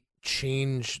really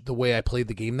change the way I played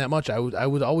the game that much. I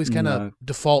would always kind of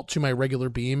default to my regular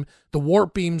beam. The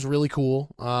warp beam's really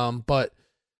cool, but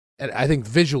I think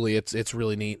visually it's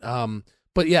really neat.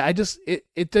 But yeah,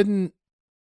 it didn't.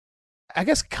 I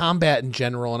guess combat in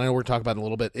general, and I know we're talking about it a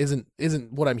little bit,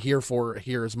 isn't what I'm here for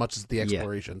here as much as the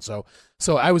exploration. So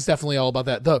I was definitely all about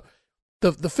that.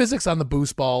 The physics on the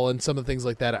boost ball and some of the things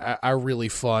like that are really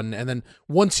fun. And then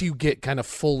once you get kind of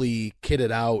fully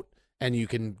kitted out and you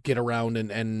can get around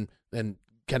and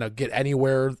kind of get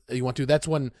anywhere you want to, that's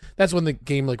when the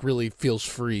game like really feels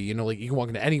free. Like you can walk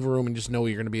into any room and just know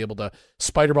you're going to be able to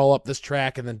spider ball up this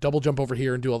track and then double jump over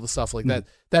here and do all the stuff like that.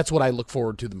 That's what I look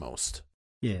forward to the most.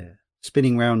 Yeah.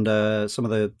 Spinning around some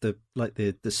of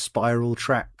the spiral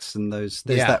tracks, and there's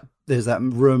that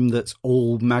room that's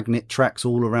all magnet tracks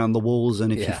all around the walls,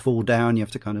 and if you fall down you have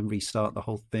to kind of restart the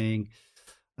whole thing.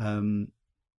 I mean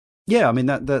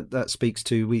that speaks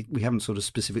to, we haven't sort of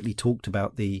specifically talked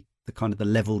about the kind of the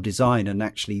level design and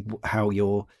actually how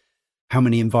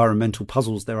many environmental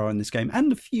puzzles there are in this game,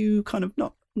 and a few kind of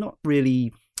not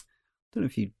really, I don't know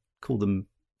if you call them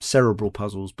cerebral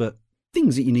puzzles, but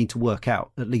things that you need to work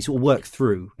out, at least, or work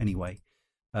through anyway.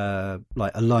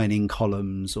 like aligning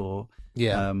columns or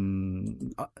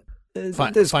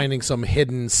finding some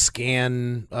hidden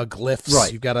scan glyphs.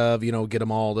 Right. You've got to get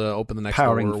them all to open the next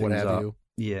powering door or what things have up. you.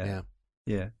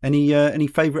 Yeah. Any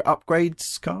favorite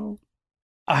upgrades, Carl?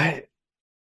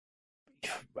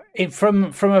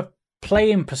 From a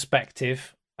playing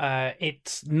perspective,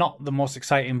 it's not the most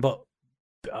exciting, but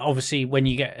obviously when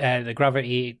you get the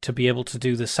gravity to be able to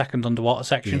do the second underwater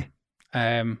section,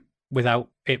 without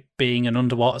it being an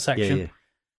underwater section,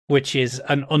 which is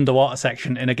an underwater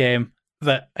section in a game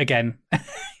that, again,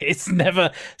 it's never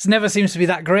seems to be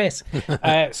that great.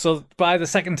 So by the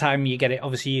second time you get it,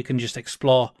 obviously you can just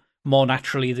explore more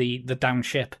naturally the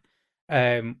downship,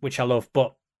 which I love.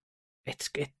 But it's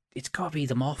got to be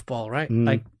the morph ball, right?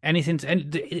 Like anything.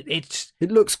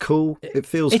 It looks cool. It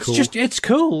feels cool. It's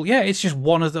cool. Yeah, it's just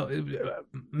one of the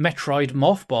Metroid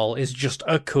morph ball is just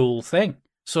a cool thing.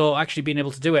 So actually being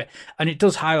able to do it, and it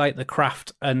does highlight the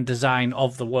craft and design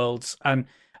of the worlds. And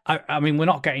I mean, we're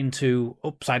not getting to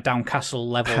upside down castle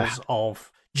levels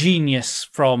of genius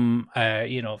from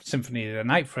Symphony of the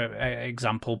Night, for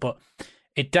example, but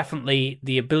it definitely,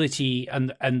 the ability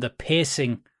and the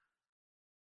pacing,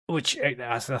 which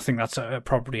I think that's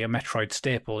probably a Metroid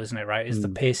staple, isn't it? Right, is the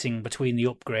pacing between the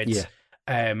upgrades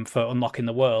for unlocking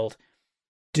the world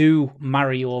do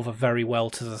marry you over very well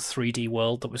to the 3D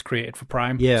world that was created for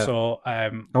Prime. Yeah. So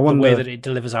the way that it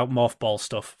delivers out morph ball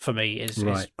stuff for me is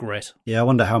great. Yeah, I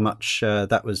wonder how much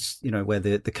that was, where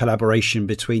the collaboration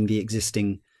between the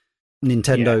existing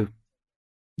Nintendo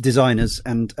designers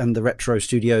and the Retro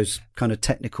Studios kind of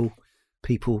technical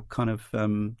people kind of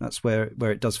that's where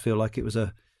it does feel like it was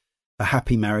a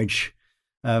happy marriage.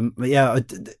 But yeah,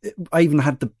 I even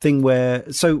had the thing where,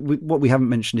 what we haven't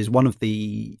mentioned is one of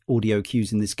the audio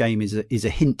cues in this game is a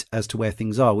hint as to where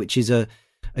things are, which is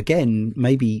again,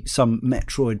 maybe some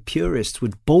Metroid purists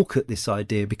would balk at this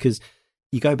idea, because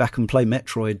you go back and play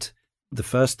Metroid, the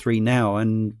first 3 now,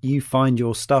 and you find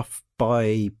your stuff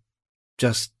by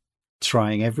just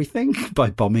trying everything,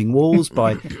 by bombing walls,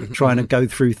 by trying to go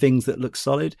through things that look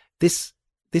solid. This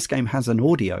game has an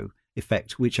audio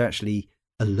effect which actually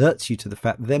alerts you to the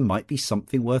fact that there might be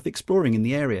something worth exploring in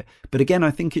the area. But again,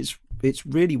 I think it's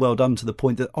really well done, to the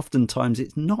point that oftentimes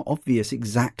it's not obvious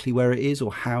exactly where it is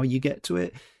or how you get to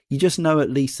it. You just know at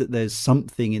least that there's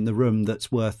something in the room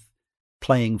that's worth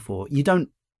playing for. You don't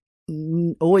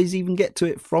always even get to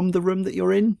it from the room that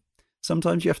you're in.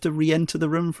 Sometimes you have to re-enter the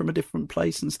room from a different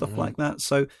place and stuff like that.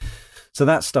 So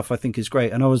that stuff I think is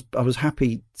great. And I was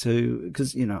happy to,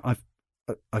 because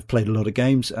I've played a lot of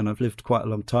games and I've lived quite a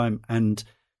long time, and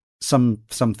some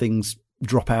things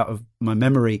drop out of my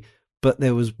memory, but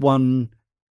there was one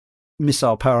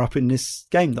missile power up in this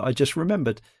game that I just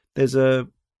remembered. There's one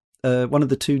of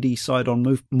the 2D side-on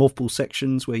morph ball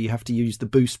sections where you have to use the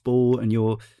boost ball, and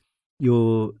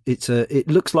it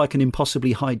looks like an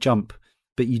impossibly high jump,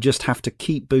 but you just have to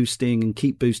keep boosting and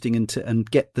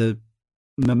get the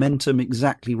momentum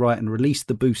exactly right and release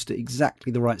the boost at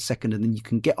exactly the right second, and then you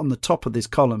can get on the top of this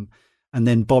column and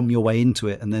then bomb your way into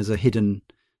it, and there's a hidden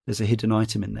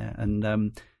item in there,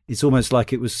 and it's almost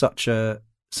like it was such a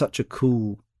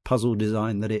cool puzzle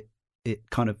design that it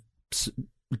kind of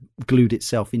glued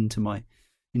itself into my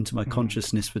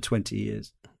consciousness for 20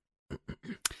 years.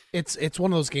 It's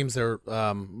one of those games there,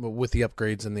 with the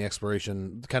upgrades and the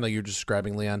exploration, kind of you're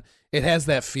describing, Leon. It has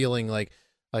that feeling like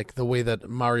the way that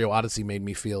Mario Odyssey made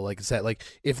me feel. Like, it's that, like,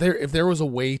 if there was a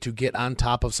way to get on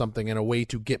top of something and a way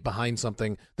to get behind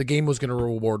something, the game was going to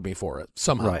reward me for it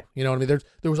somehow. Right. You know what I mean?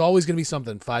 There was always going to be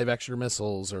something, 5 extra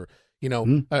missiles, or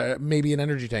maybe an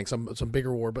energy tank, some bigger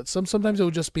reward. But sometimes it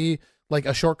would just be like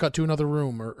a shortcut to another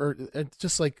room, or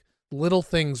just like little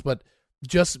things, but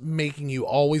just making you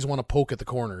always want to poke at the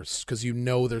corners because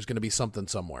there's going to be something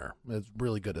somewhere. It's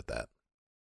really good at that.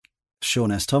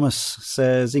 Sean S. Thomas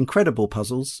says, incredible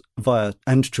puzzles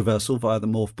and traversal via the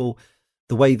morph ball.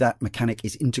 The way that mechanic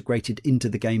is integrated into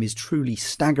the game is truly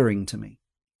staggering to me.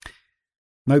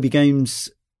 Moby Games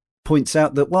points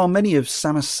out that while many of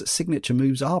Samus' signature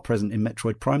moves are present in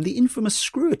Metroid Prime, the infamous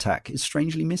screw attack is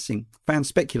strangely missing. Fans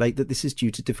speculate that this is due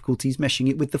to difficulties meshing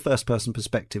it with the first-person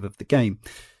perspective of the game.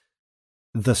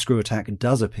 The screw attack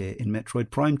does appear in Metroid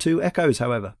Prime 2 Echoes,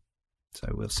 however. So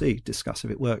we'll discuss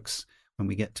if it works when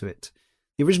we get to it.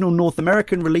 The original North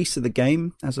American release of the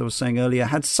game, as I was saying earlier,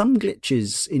 had some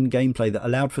glitches in gameplay that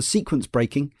allowed for sequence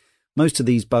breaking. Most of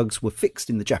these bugs were fixed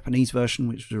in the Japanese version,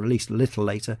 which was released a little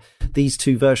later. These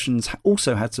 2 versions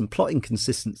also had some plot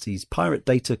inconsistencies. Pirate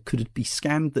data could be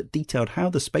scanned that detailed how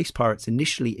the space pirates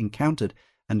initially encountered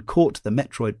and caught the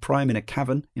Metroid Prime in a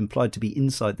cavern implied to be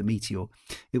inside the meteor.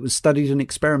 It was studied and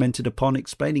experimented upon,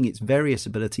 explaining its various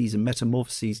abilities and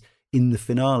metamorphoses in the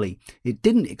finale. It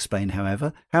didn't explain,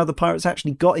 however, how the pirates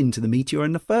actually got into the meteor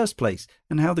in the first place,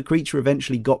 and how the creature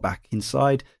eventually got back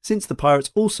inside, since the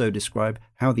pirates also describe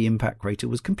how the impact crater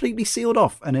was completely sealed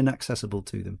off and inaccessible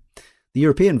to them. The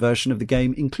European version of the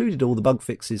game included all the bug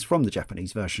fixes from the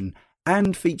Japanese version,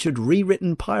 and featured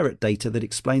rewritten pirate data that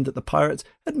explained that the pirates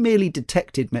had merely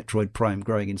detected Metroid Prime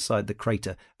growing inside the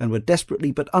crater and were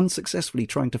desperately but unsuccessfully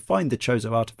trying to find the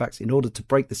Chozo artifacts in order to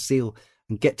break the seal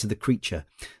and get to the creature.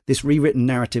 This rewritten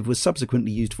narrative was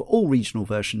subsequently used for all regional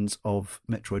versions of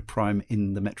Metroid Prime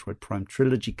in the Metroid Prime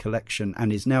Trilogy collection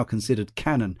and is now considered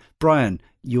canon. Brian,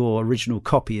 your original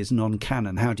copy is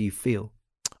non-canon. How do you feel?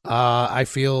 I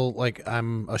feel like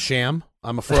I'm a sham.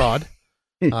 I'm a fraud.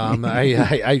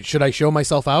 Should I show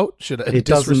myself out? Should I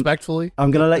disrespectfully?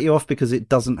 I'm going to let you off because it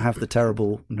doesn't have the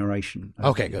terrible narration.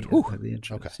 Okay, good. The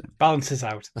intro, okay. So. Balances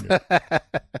out.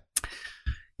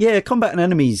 Yeah, combat and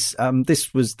enemies.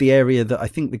 This was the area that I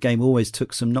think the game always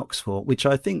took some knocks for, which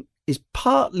I think is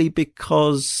partly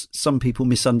because some people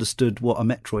misunderstood what a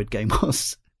Metroid game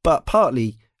was, but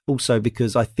partly also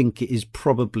because I think it is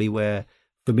probably where,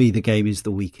 for me, the game is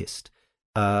the weakest.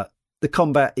 The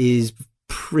combat is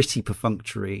pretty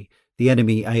perfunctory. The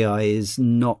enemy AI is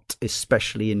not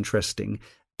especially interesting.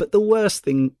 But the worst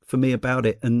thing for me about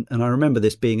it, and I remember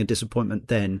this being a disappointment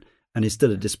then, and is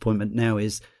still a disappointment now,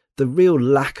 is the real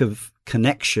lack of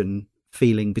connection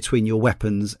feeling between your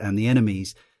weapons and the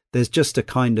enemies. There's just a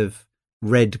kind of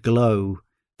red glow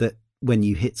that when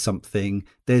you hit something,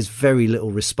 there's very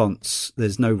little response.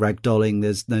 There's no ragdolling.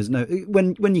 There's no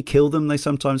when you kill them, they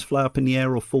sometimes fly up in the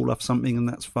air or fall off something, and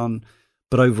that's fun.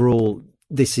 But overall,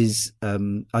 this is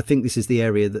I think this is the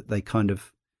area that they kind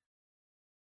of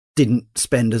didn't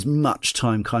spend as much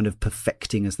time kind of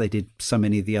perfecting as they did so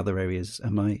many of the other areas.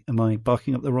 Am I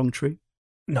barking up the wrong tree?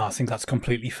 No, I think that's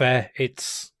completely fair.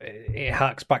 It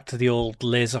harks back to the old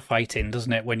laser fighting,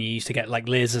 doesn't it? When you used to get like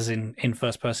lasers in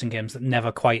first-person games that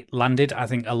never quite landed. I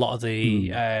think a lot of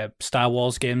the Star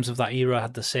Wars games of that era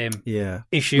had the same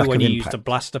issue. Lack when you used to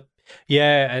blast up.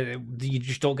 Yeah, you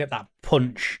just don't get that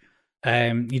punch.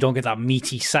 You don't get that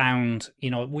meaty sound.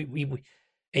 You know,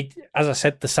 as I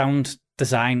said, the sound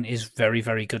design is very,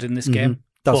 very good in this game.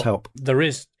 Does help.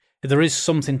 There is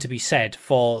something to be said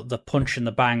for the punch and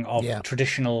the bang of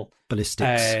traditional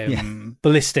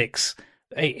ballistics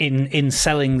in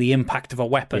selling the impact of a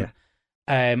weapon,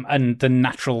 and the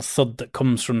natural thud that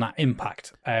comes from that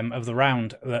impact of the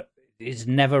round that is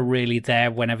never really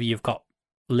there whenever you've got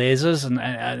lasers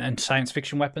and science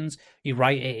fiction weapons. You're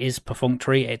right; it is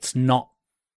perfunctory. It's not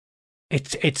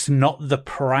the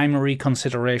primary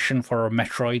consideration for a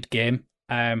Metroid game.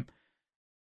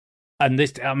 And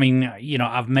this, I mean, you know,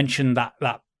 I've mentioned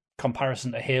that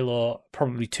comparison to Halo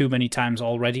probably too many times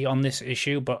already on this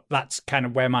issue, but that's kind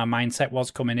of where my mindset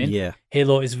was coming in. Yeah.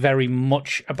 Halo is very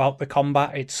much about the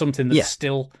combat. It's something that's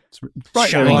still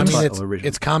right. Well, I mean,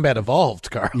 it's combat evolved,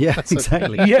 Carl. Yeah,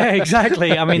 exactly. Yeah,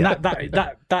 exactly. I mean,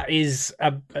 that is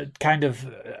a kind of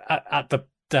at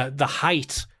the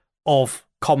height of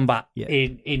combat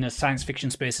in a science fiction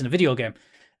space in a video game.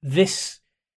 This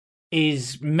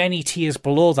is many tiers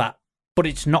below that, but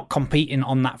it's not competing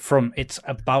on that front. It's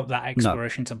about that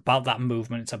exploration. No. It's about that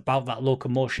movement. It's about that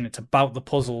locomotion. It's about the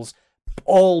puzzles,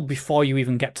 all before you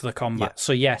even get to the combat. Yeah.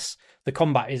 So yes, the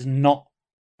combat is not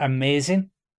amazing.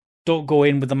 Don't go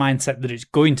in with the mindset that it's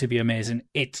going to be amazing.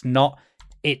 It's not.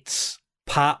 It's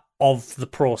part of the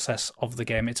process of the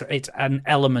game. It's an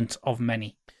element of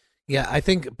many. Yeah, I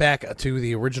think back to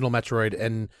the original Metroid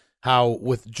and how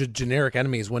with generic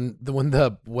enemies,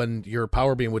 when your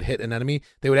power beam would hit an enemy,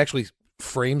 they would actually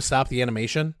frame stop the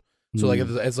animation. So like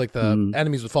as like the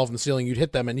enemies would fall from the ceiling, you'd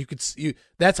hit them, and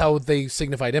that's how they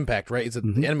signified impact, right? Is that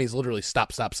the enemies literally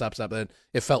stop, and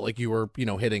it felt like you were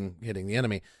hitting the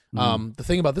enemy. The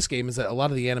thing about this game is that a lot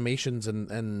of the animations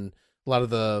and a lot of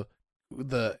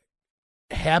the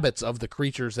habits of the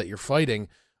creatures that you're fighting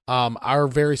are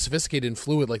very sophisticated and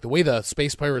fluid. Like the way the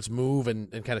space pirates move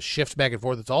and kind of shift back and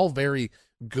forth, it's all very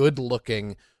good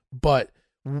looking, but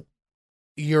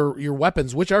your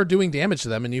weapons, which are doing damage to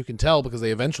them, and you can tell because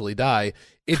they eventually die,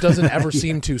 it doesn't ever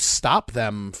seem to stop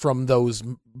them from those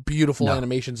beautiful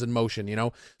animations in motion, you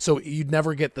know? So you'd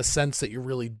never get the sense that you're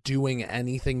really doing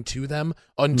anything to them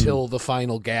until the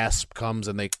final gasp comes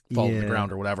and they fall to the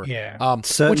ground or whatever. Yeah.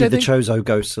 Certainly the Chozo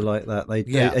ghosts are like that.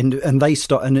 They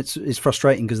stop, and it's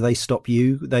frustrating because they stop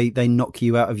you. They knock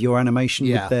you out of your animation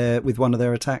with one of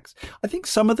their attacks. I think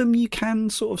some of them you can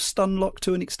sort of stun lock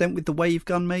to an extent with the wave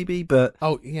gun maybe, but...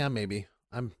 Oh, yeah, maybe.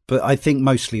 But I think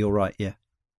mostly you're right, yeah.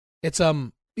 It's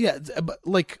yeah, but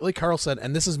like Carl said,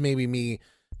 and this is maybe me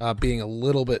being a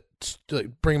little bit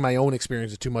bringing my own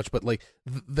experiences too much, but like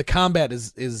the combat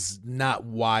is not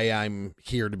why I'm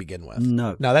here to begin with.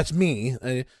 No. Now that's me,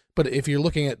 but if you're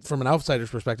looking at from an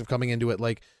outsider's perspective coming into it,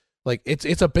 like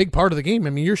it's a big part of the game. I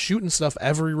mean, you're shooting stuff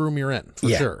every room you're in for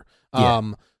sure. Yeah.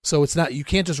 So it's not, you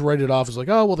can't just write it off as like,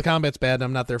 oh well, the combat's bad and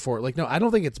I'm not there for it. Like, no, I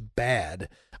don't think it's bad.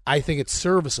 I think it's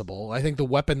serviceable. I think the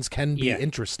weapons can be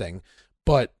interesting,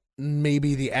 but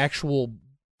maybe the actual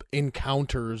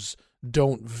encounters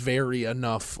don't vary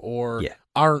enough, or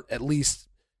aren't, at least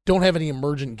don't have any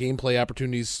emergent gameplay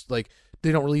opportunities. Like,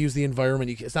 they don't really use the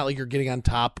environment. It's not like you're getting on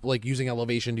top, like using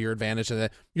elevation to your advantage, and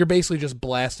that you're basically just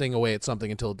blasting away at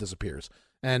something until it disappears.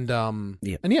 And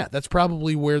that's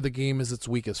probably where the game is its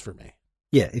weakest for me.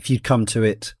 Yeah, if you'd come to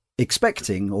it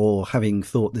expecting or having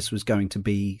thought this was going to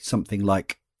be something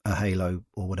like a Halo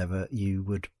or whatever, you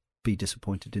would be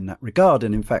disappointed in that regard.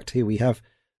 And in fact, here we have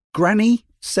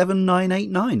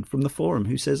Granny7989 from the forum,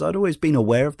 who says, I'd always been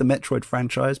aware of the Metroid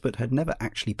franchise, but had never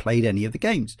actually played any of the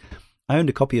games. I owned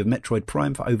a copy of Metroid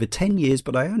Prime for over 10 years,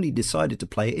 but I only decided to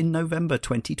play it in November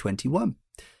 2021.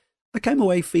 I came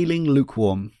away feeling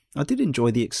lukewarm. I did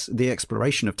enjoy the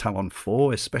exploration of Talon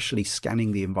 4, especially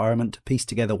scanning the environment to piece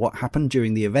together what happened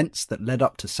during the events that led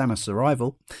up to Samus'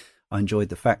 arrival. I enjoyed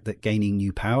the fact that gaining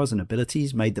new powers and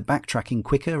abilities made the backtracking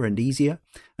quicker and easier,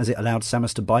 as it allowed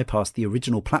Samus to bypass the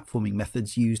original platforming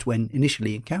methods used when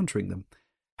initially encountering them.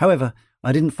 However,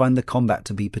 I didn't find the combat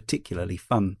to be particularly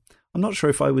fun. I'm not sure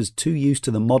if I was too used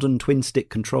to the modern twin-stick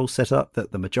control setup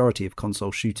that the majority of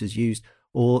console shooters used,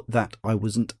 or that I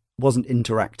wasn't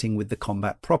interacting with the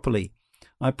combat properly.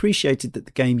 I appreciated that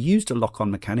the game used a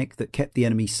lock-on mechanic that kept the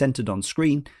enemies centered on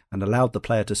screen and allowed the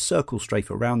player to circle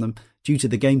strafe around them due to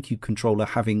the GameCube controller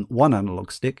having one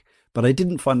analog stick, but I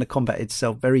didn't find the combat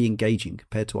itself very engaging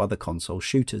compared to other console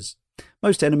shooters.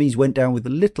 Most enemies went down with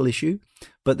a little issue,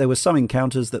 but there were some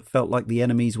encounters that felt like the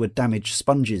enemies were damaged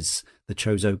sponges. The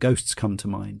Chozo ghosts come to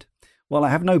mind. While I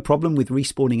have no problem with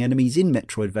respawning enemies in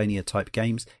Metroidvania-type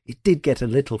games, it did get a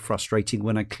little frustrating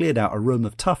when I cleared out a room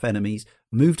of tough enemies,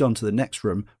 moved on to the next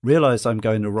room, realised I'm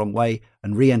going the wrong way,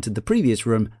 and re-entered the previous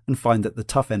room and find that the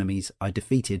tough enemies I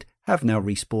defeated have now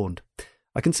respawned.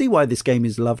 I can see why this game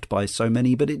is loved by so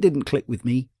many, but it didn't click with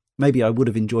me. Maybe I would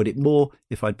have enjoyed it more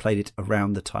if I'd played it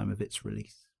around the time of its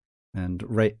release. And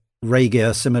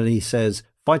Rhaegar similarly says,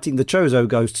 fighting the Chozo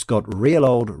ghosts got real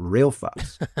old real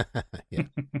fast. Yeah.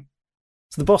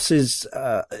 So the bosses,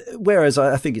 whereas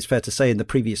I think it's fair to say in the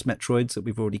previous Metroids that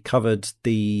we've already covered,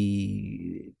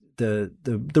 the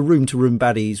room-to-room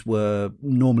baddies were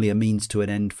normally a means to an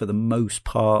end for the most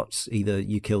part. Either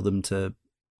you kill them to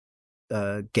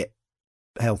get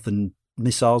health and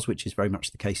missiles, which is very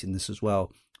much the case in this as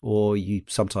well, or you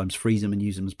sometimes freeze them and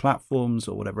use them as platforms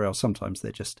or whatever else. Sometimes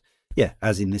they're just,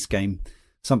 as in this game,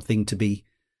 something to be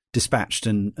dispatched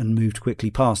and moved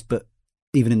quickly past. But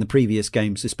even in the previous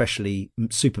games, especially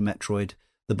Super Metroid,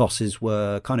 the bosses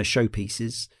were kind of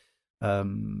showpieces.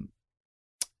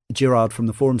 Gerard from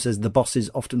the forum says the bosses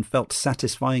often felt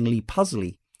satisfyingly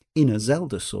puzzly in a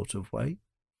Zelda sort of way.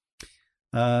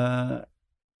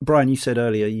 Brian, you said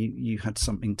earlier you had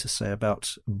something to say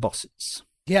about bosses.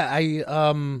 Yeah,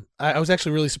 I was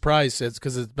actually really surprised. It's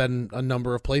because it's been a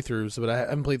number of playthroughs, but I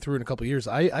haven't played through in a couple of years.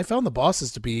 I found the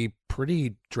bosses to be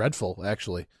pretty dreadful,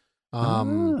 actually.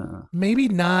 Maybe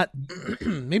not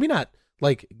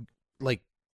like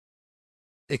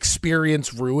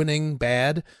experience ruining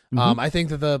bad. I think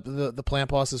that the plant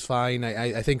boss is fine.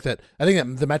 I think that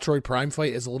the Metroid Prime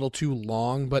fight is a little too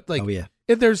long, but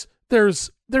if there's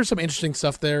some interesting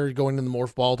stuff there, going in the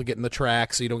morph ball to get in the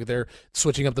track so you don't get there,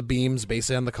 switching up the beams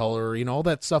based on the color, all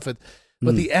that stuff.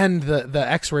 But the end, the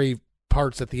X-ray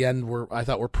parts at the end I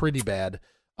thought were pretty bad.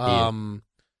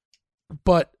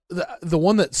 But the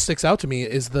one that sticks out to me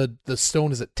is the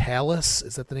stone. Is it Talus?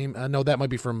 Is that the name? No, that might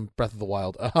be from Breath of the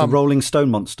Wild. The rolling stone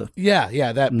monster.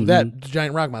 Yeah, that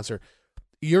giant rock monster.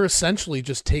 You're essentially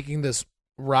just taking this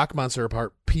rock monster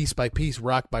apart piece by piece,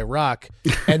 rock by rock,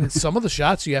 and some of the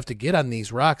shots you have to get on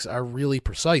these rocks are really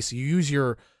precise. You use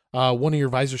your one of your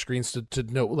visor screens to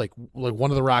know, like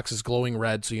one of the rocks is glowing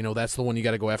red, so that's the one you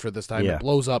got to go after this time. It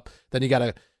blows up, then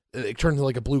it turns into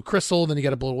like a blue crystal, then you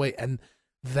got to blow it away. And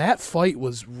that fight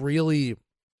was really,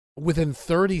 within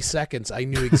 30 seconds, I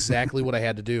knew exactly what I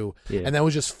had to do. Yeah. And that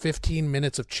was just 15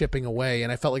 minutes of chipping away.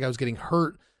 And I felt like I was getting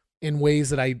hurt in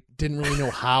ways that I didn't really know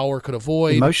how or could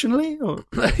avoid. Emotionally? Or?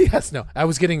 Yes, no. I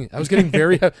was getting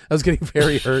very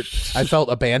hurt. I felt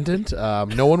abandoned.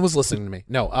 No one was listening to me.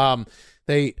 No.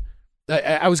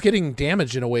 I was getting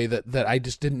damaged in a way that I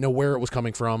just didn't know where it was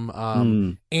coming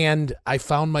from. And I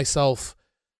found myself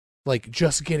like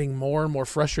just getting more and more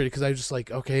frustrated because I was just like,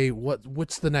 okay,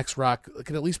 what's the next rock? It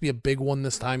could at least be a big one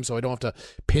this time, so I don't have to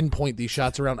pinpoint these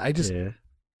shots around.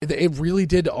 It really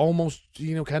did almost,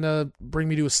 kind of bring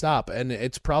me to a stop, and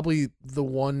it's probably the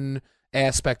one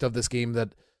aspect of this game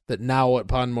that now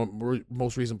upon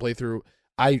most recent playthrough,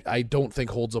 I don't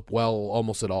think holds up well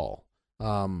almost at all.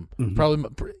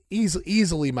 Probably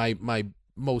easily my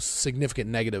most significant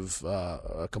negative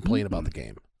complaint about the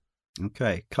game.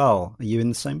 Okay, Carl, are you in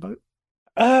the same boat?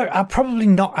 I'm probably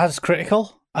not as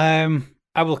critical. I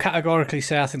will categorically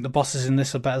say I think the bosses in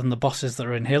this are better than the bosses that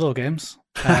are in Halo games.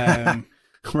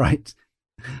 Right.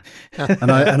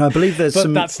 and I believe there's but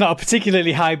some. That's not a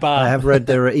particularly high bar. I have read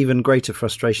there are even greater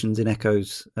frustrations in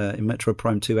Echoes, in Metroid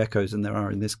Prime 2 Echoes, than there are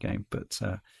in this game. But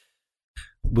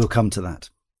we'll come to that.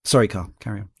 Sorry, Carl.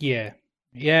 Carry on.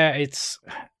 Yeah, it's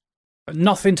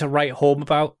nothing to write home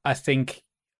about. I think,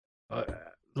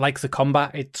 like the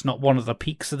combat, it's not one of the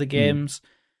peaks of the games.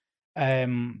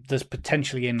 There's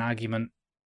potentially an argument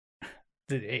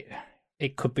that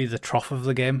it could be the trough of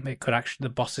the game. It could actually,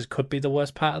 the bosses could be the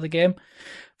worst part of the game.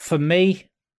 For me,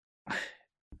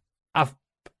 I've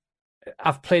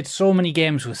played so many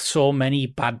games with so many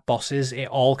bad bosses, it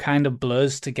all kind of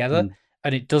blurs together,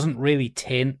 and it doesn't really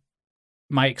taint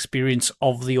my experience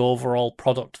of the overall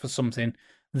product for something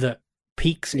that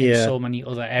peaks in so many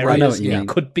other areas. I know what you mean.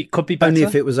 Could be better. Only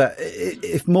if it was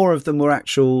if more of them were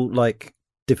actual like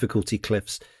difficulty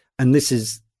cliffs. And this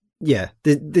is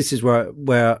this is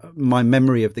where my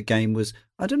memory of the game was.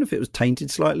 I don't know if it was tainted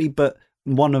slightly, but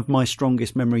one of my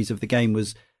strongest memories of the game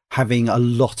was having a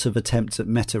lot of attempts at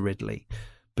Meta Ridley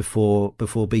before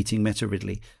beating Meta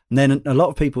Ridley. And then a lot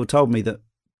of people told me that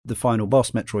the final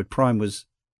boss, Metroid Prime, was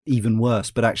even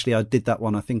worse. But actually, I did that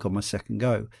one, I think, on my second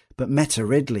go. But Meta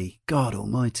Ridley, God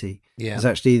Almighty, is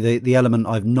actually the element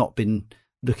I've not been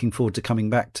looking forward to coming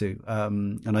back to.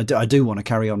 And I do want to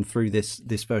carry on through this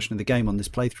version of the game on this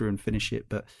playthrough and finish it.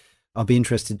 But I'll be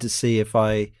interested to see if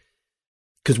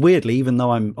because weirdly, even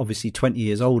though I'm obviously 20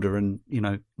 years older and,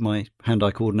 my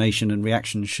hand-eye coordination and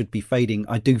reactions should be fading,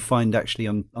 I do find actually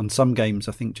on some games,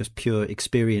 I think just pure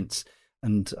experience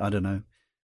and, I don't know,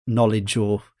 knowledge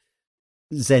or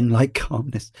Zen-like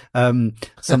calmness,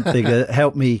 something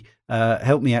help me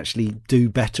actually do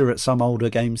better at some older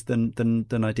games than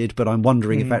I did. But I'm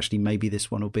wondering if actually maybe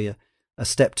this one will be a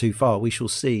step too far. We shall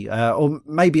see. Or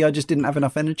maybe I just didn't have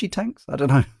enough energy tanks. I don't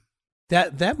know.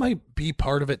 That might be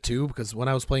part of it too, because when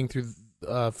I was playing through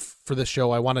for this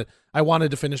show, I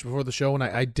wanted to finish before the show, and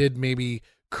I did maybe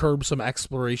curb some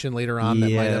exploration later on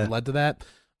that might have led to that.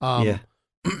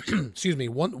 Excuse me.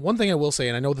 One thing I will say,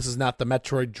 and I know this is not the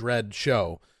Metroid Dread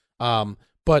show,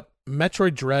 but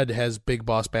Metroid Dread has big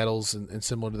boss battles and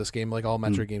similar to this game, like all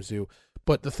Metroid games do.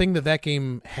 But the thing that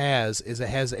game has is it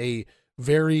has a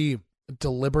very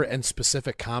deliberate and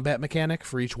specific combat mechanic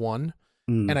for each one.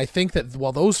 And I think that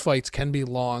while those fights can be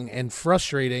long and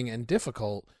frustrating and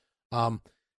difficult,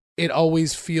 it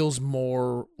always feels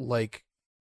more like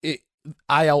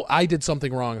I did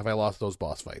something wrong if I lost those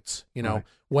boss fights. Right.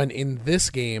 When in this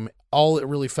game, all it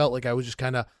really felt like I was just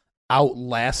kind of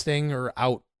outlasting or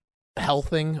out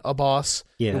healthing a boss.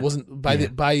 Yeah. It wasn't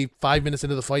by 5 minutes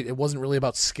into the fight, it wasn't really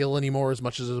about skill anymore as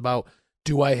much as it was about,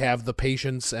 do I have the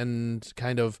patience and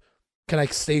kind of, can I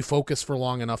stay focused for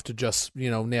long enough to just,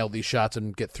 nail these shots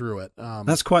and get through it?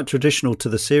 That's quite traditional to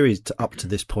the series up to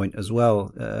this point as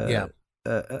well.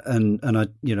 And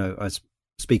I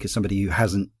speak as somebody who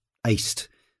hasn't aced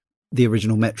the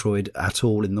original Metroid at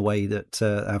all in the way that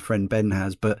our friend Ben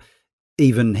has, but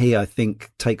even he, I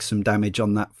think, takes some damage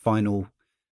on that final,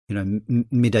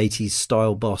 mid-80s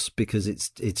style boss, because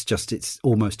it's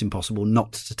almost impossible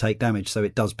not to take damage. So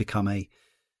it does become a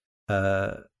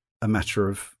matter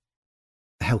of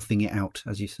healthing it out,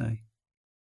 as you say.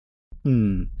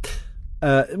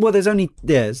 Well,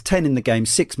 there's 10 in the game,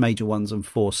 6 major ones and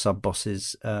 4 sub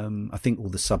bosses. I think all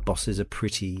the sub bosses are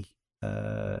pretty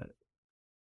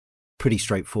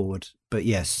straightforward. But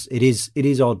yes, it is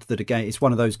odd that it's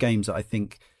one of those games that I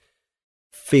think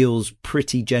feels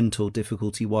pretty gentle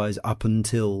difficulty wise up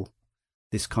until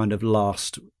this kind of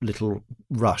last little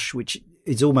rush, which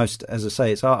is almost, as I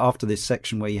say, it's after this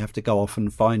section where you have to go off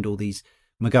and find all these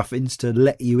MacGuffins to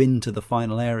let you into the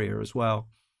final area as well.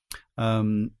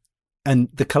 And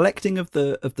the collecting of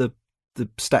the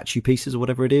statue pieces or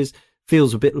whatever it is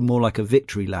feels a bit more like a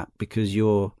victory lap, because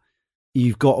you've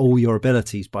got all your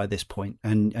abilities by this point,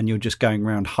 and you're just going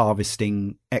around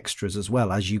harvesting extras as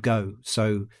well as you go.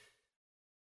 So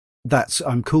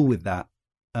I'm cool with that.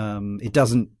 It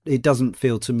doesn't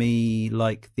feel to me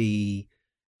like the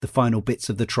final bits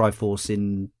of the Triforce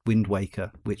in Wind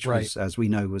Waker, which was, as we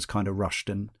know, was kind of rushed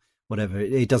and whatever.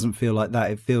 It doesn't feel like that.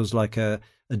 It feels like a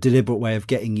deliberate way of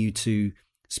getting you to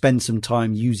spend some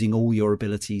time using all your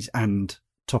abilities and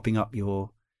topping up your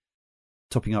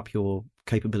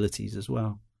capabilities as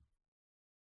well.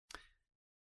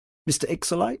 Mr.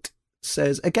 Ixolite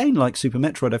says, again, like Super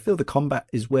Metroid, I feel the combat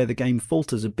is where the game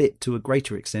falters a bit to a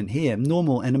greater extent here.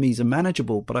 Normal enemies are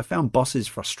manageable, but I found bosses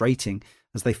frustrating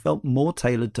as they felt more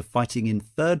tailored to fighting in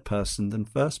third person than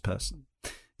first person.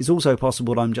 It's also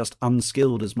possible I'm just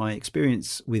unskilled as my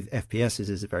experience with FPSs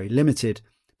is very limited,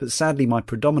 but sadly my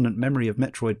predominant memory of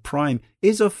Metroid Prime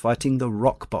is of fighting the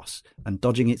rock boss and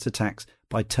dodging its attacks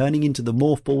by turning into the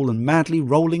morph ball and madly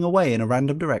rolling away in a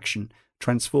random direction,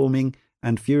 transforming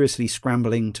and furiously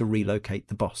scrambling to relocate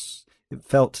the boss. It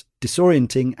felt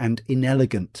disorienting and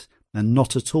inelegant, and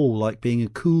not at all like being a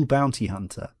cool bounty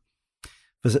hunter.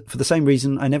 For the same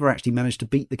reason, I never actually managed to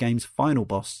beat the game's final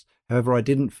boss. However, I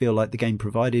didn't feel like the game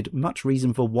provided much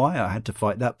reason for why I had to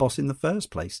fight that boss in the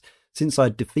first place. Since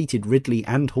I'd defeated Ridley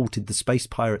and halted the Space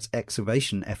Pirates'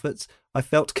 excavation efforts, I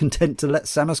felt content to let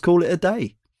Samus call it a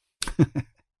day.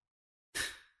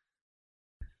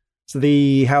 So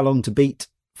the how long to beat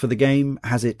for the game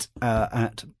has it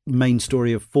at main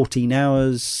story of 14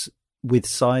 hours, with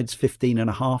sides 15 and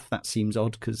a half. That seems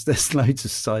odd because there's loads of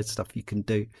side stuff you can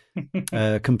do.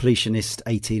 Completionist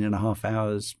 18 and a half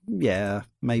hours. Yeah,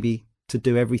 maybe to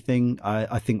do everything.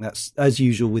 I think that's as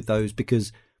usual with those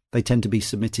because they tend to be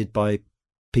submitted by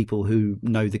people who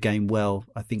know the game well.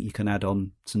 I think you can add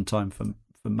on some time for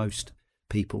most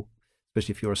people,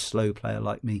 especially if you're a slow player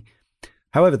like me.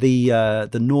 However, the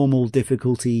normal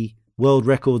difficulty world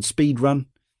record speed run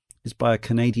is by a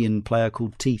Canadian player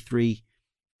called T3,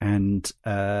 and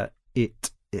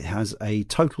it has a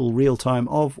total real time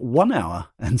of 1 hour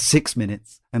and 6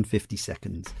 minutes and 50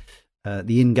 seconds.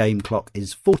 The in-game clock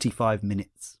is 45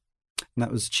 minutes, and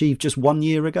that was achieved just 1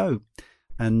 year ago.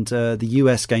 And the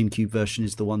US GameCube version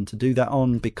is the one to do that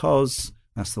on because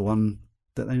that's the one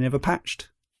that they never patched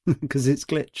because it's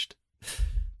glitched.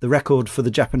 The record for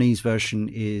the Japanese version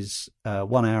is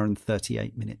 1 hour and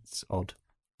 38 minutes odd.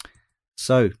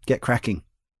 So get cracking.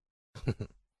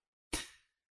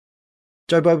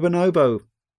 Jobo Bonobo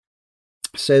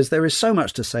says, there is so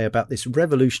much to say about this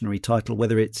revolutionary title,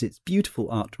 whether it's its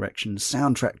beautiful art direction,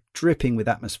 soundtrack dripping with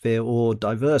atmosphere, or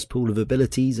diverse pool of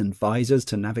abilities and visors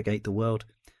to navigate the world.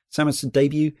 Samus'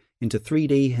 debut into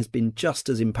 3D has been just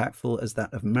as impactful as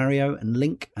that of Mario and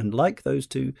Link, and like those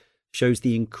two, shows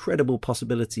the incredible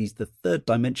possibilities the third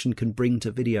dimension can bring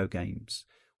to video games.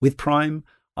 With Prime,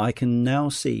 I can now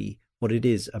see what it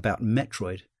is about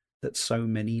Metroid that so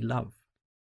many love.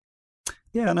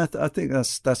 Yeah, and I think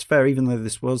that's fair, even though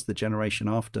this was the generation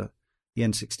after the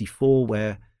N64,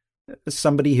 where as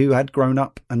somebody who had grown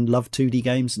up and loved 2D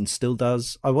games and still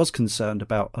does, I was concerned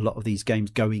about a lot of these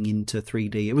games going into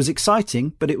 3D. It was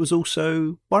exciting, but it was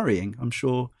also worrying. I'm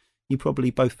sure you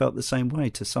probably both felt the same way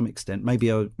to some extent.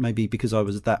 Maybe because I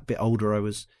was that bit older, I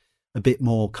was a bit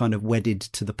more kind of wedded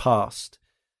to the past.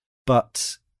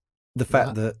 But the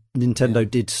fact that Nintendo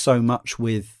did so much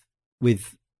with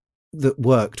that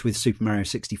worked with Super Mario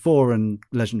 64 and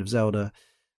Legend of Zelda,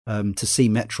 to see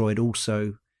Metroid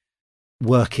also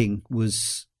working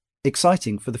was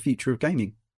exciting for the future of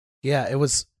gaming. Yeah,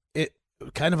 it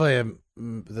kind of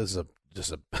there's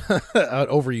just an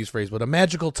overused phrase, but a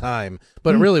magical time.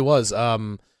 But it really was,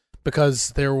 because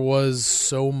there was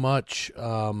so much,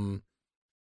 and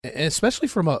especially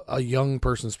from a young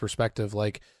person's perspective,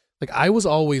 like I was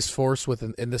always forced with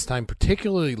in this time,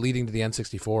 particularly leading to the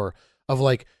N64, of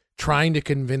like trying to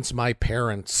convince my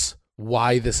parents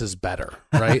why this is better,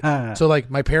 right? So like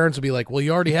my parents would be like, well,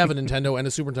 you already have a Nintendo and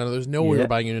a Super Nintendo. There's no way you're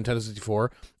buying a Nintendo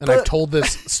 64. And I've told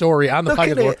this story on the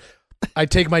podcast before. I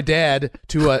take my dad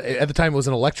to at the time it was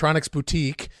an electronics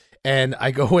boutique, and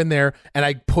I go in there and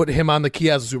I put him on the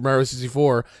kiosk of Super Mario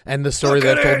 64, and the story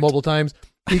that I've told multiple times.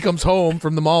 He comes home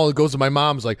from the mall and goes to my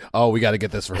mom's like, oh, we got to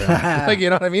get this for him. Like, you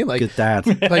know what I mean? Like, good dad.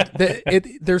 Like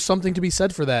there's something to be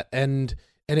said for that. And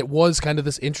it was kind of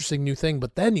this interesting new thing.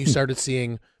 But then you started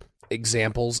seeing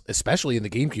examples, especially in the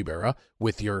GameCube era,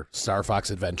 with your Star Fox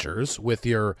Adventures, with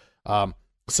your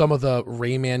some of the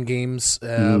Rayman games,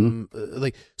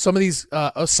 like some of these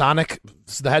Sonic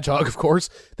the Hedgehog, of course,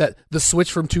 that the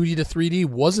switch from 2D to 3D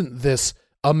wasn't this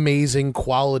amazing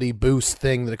quality boost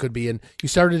thing that it could be, and you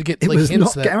started to get it like was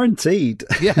hints not that guaranteed.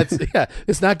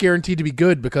 It's not guaranteed to be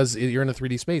good because you're in a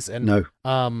 3D space, and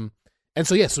and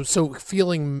so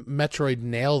feeling Metroid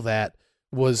nail that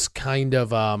was kind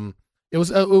of it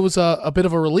was a bit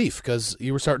of a relief, because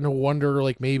you were starting to wonder,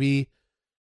 like, maybe,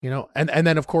 you know, and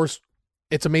then of course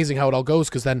it's amazing how it all goes,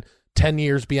 because then 10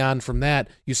 years beyond from that,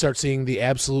 you start seeing the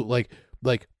absolute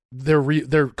like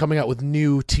they're coming out with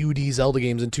new 2D Zelda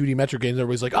games and 2D Metroid games.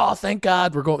 Everybody's like, oh, thank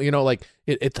God we're going. Like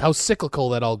it's how cyclical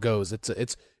that all goes.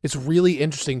 It's really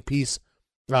interesting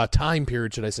time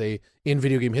period, should I say, in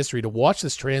video game history to watch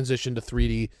this transition to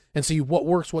 3D and see what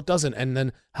works, what doesn't, and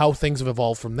then how things have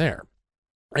evolved from there.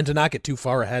 And to not get too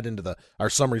far ahead into our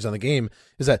summaries on the game,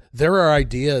 is that there are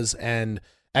ideas and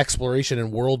exploration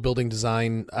and world building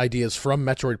design ideas from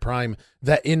Metroid Prime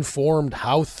that informed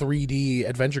how 3D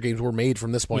adventure games were made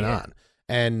from this point on.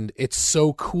 And it's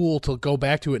so cool to go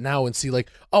back to it now and see like,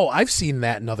 oh, I've seen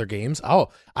that in other games. Oh,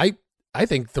 I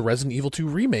think the Resident Evil 2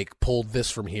 remake pulled this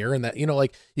from here, and that,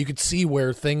 like, you could see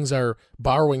where things are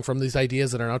borrowing from these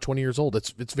ideas that are now 20 years old.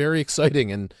 It's very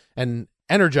exciting and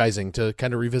energizing to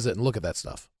kind of revisit and look at that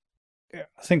stuff. I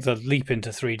think the leap into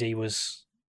 3D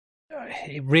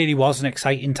it really was an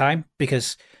exciting time,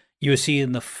 because you were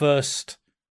seeing the first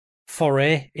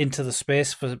foray into the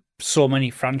space for so many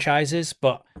franchises,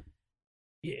 but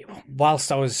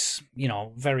whilst I was,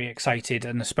 very excited,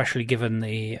 and especially given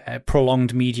the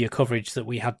prolonged media coverage that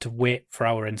we had to wait for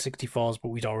our N64s, but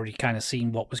we'd already kind of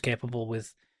seen what was capable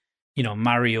with,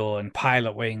 Mario and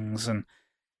Pilot Wings, and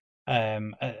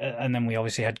then we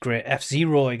obviously had great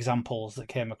F-Zero examples that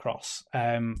came across.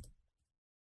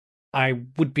 I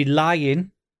would be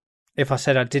lying if I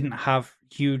said I didn't have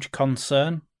huge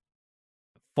concern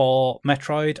for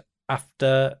Metroid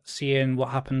after seeing what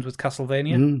happened with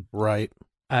Castlevania. Right.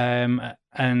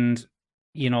 And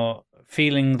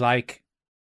feeling like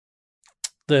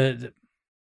the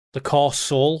core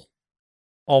soul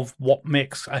of what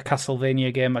makes a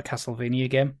Castlevania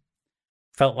game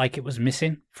felt like it was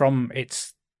missing from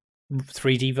its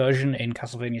 3D version in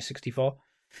Castlevania 64.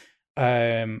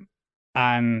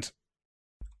 And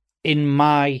in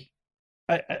my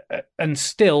and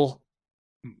still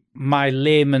my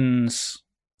layman's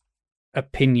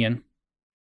opinion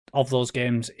of those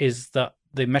games is that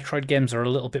the Metroid games are a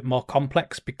little bit more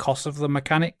complex because of the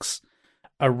mechanics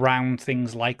around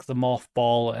things like the morph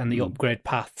ball and the upgrade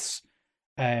paths,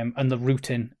 and the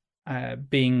routing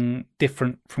being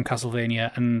different from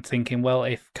Castlevania, and thinking, well,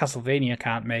 if Castlevania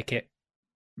can't make it,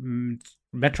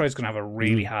 Metroid's going to have a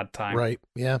really hard time. Right,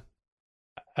 yeah.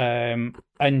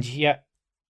 And yet,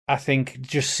 I think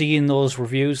just seeing those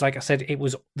reviews, like I said, it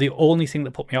was the only thing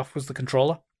that put me off was the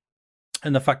controller.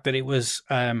 And the fact that it was,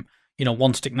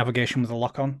 one stick navigation with a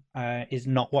lock on is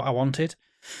not what I wanted.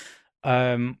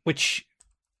 Which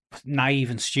was naive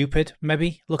and stupid,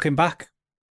 maybe, looking back.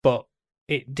 But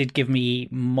it did give me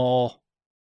more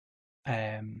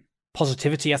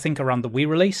positivity, I think, around the Wii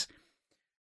release.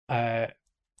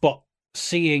 But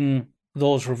seeing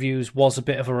those reviews was a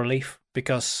bit of a relief,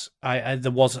 because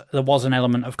there was an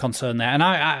element of concern there. And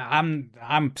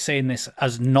I'm saying this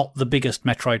as not the biggest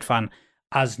Metroid fan,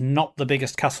 as not the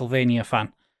biggest Castlevania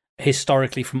fan,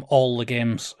 historically, from all the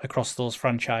games across those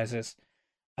franchises,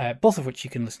 both of which you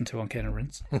can listen to on Kane and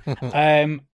Rinse.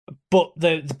 But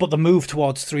the move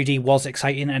towards 3D was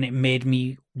exciting, and it made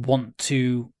me want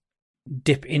to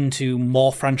dip into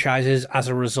more franchises as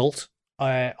a result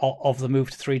of the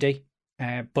move to 3D.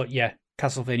 But yeah,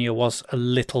 Castlevania was a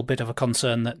little bit of a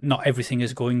concern that not everything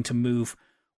is going to move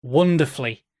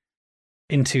wonderfully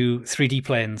into 3D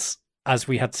planes, as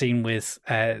we had seen with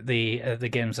the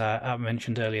games I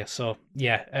mentioned earlier. So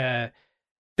yeah,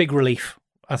 big relief,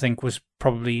 I think, was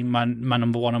probably my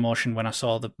number one emotion when I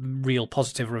saw the real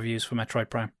positive reviews for Metroid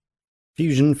Prime.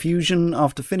 Fusion,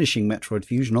 after finishing Metroid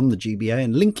Fusion on the GBA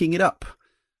and linking it up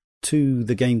to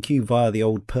the GameCube via the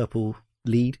old purple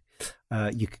lead,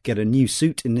 you could get a new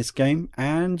suit in this game,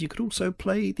 and you could also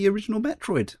play the original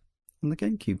Metroid on the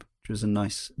GameCube, which was a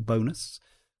nice bonus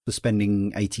for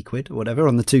spending 80 quid or whatever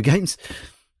on the two games.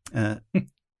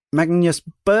 Magnus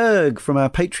Berg from our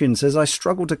Patreon says, I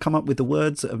struggle to come up with the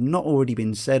words that have not already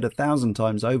been said 1,000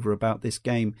 times over about this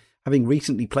game. Having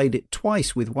recently played it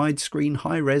twice with widescreen,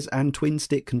 high-res and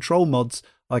twin-stick control mods,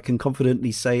 I can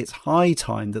confidently say it's high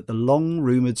time that the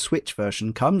long-rumoured Switch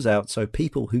version comes out so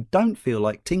people who don't feel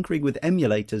like tinkering with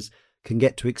emulators can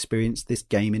get to experience this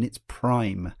game in its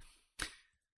prime.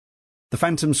 The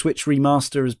Phantom Switch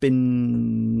remaster has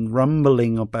been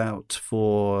rumbling about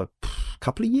for a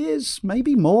couple of years,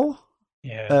 maybe more.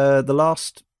 Yeah. The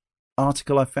last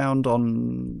article I found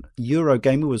on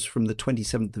Eurogamer was from the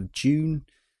 27th of June,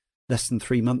 less than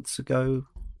 3 months ago.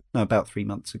 No, about 3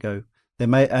 months ago.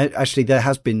 There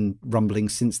has been rumbling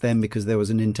since then, because there was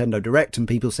a Nintendo Direct and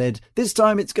people said, this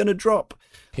time it's going to drop.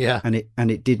 Yeah. And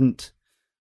it didn't.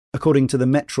 According to the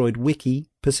Metroid Wiki,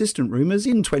 persistent rumours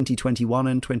in 2021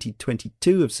 and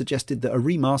 2022 have suggested that a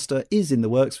remaster is in the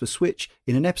works for Switch.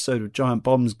 In an episode of Giant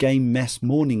Bomb's Game Mess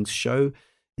Mornings show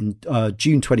In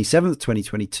June 27th,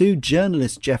 2022,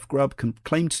 journalist Jeff Grubb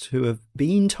claimed to have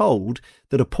been told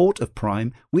that a port of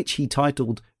Prime, which he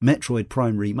titled Metroid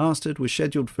Prime Remastered, was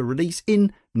scheduled for release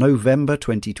in November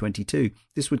 2022.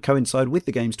 This would coincide with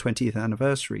the game's 20th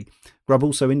anniversary. Grubb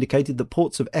also indicated that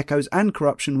ports of Echoes and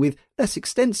Corruption with less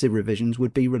extensive revisions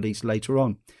would be released later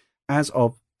on. As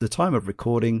of the time of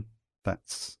recording,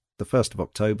 that's the 1st of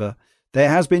October, there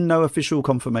has been no official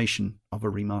confirmation of a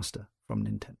remaster from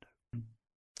Nintendo.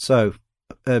 So,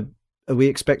 are we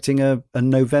expecting a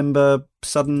November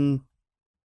sudden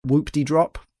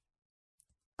whoop-de-drop?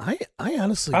 I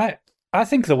honestly... I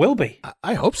think there will be.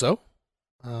 I hope so.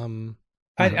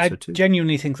 I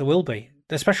genuinely think there will be.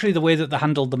 Especially the way that they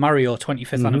handled the Mario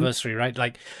 25th anniversary, right?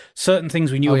 Like, certain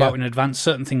things we knew about in advance,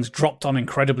 certain things dropped on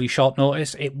incredibly short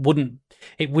notice. It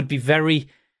would be very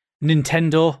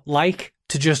Nintendo-like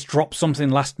to just drop something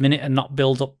last minute and not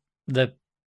build up the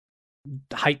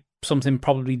hype something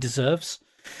probably deserves.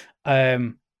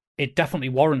 It definitely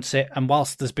warrants it, and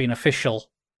whilst there's been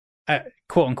official,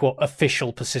 quote-unquote,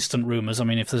 official persistent rumours, I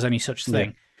mean, if there's any such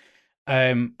thing,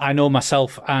 I know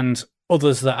myself and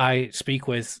others that I speak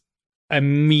with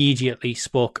immediately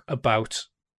spoke about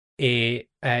a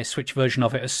Switch version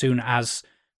of it as soon as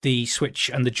the Switch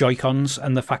and the Joy-Cons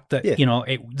and the fact that,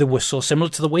 they were so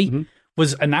similar to the Wii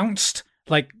was announced.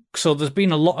 Like, so there's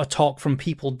been a lot of talk from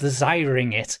people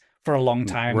desiring it for a long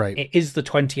time. Right. It is the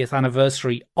 20th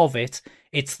anniversary of it.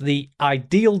 It's the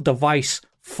ideal device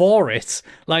for it.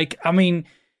 Like, I mean,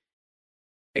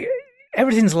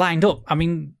 everything's lined up. I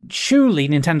mean, surely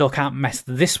Nintendo can't mess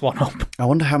this one up. I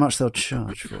wonder how much they'll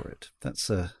charge for it. That's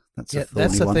the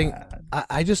thing.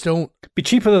 I just don't... Be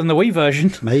cheaper than the Wii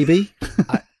version. Maybe.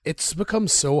 It's become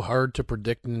so hard to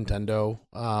predict Nintendo.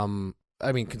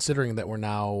 I mean, considering that we're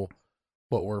now...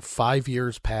 we're 5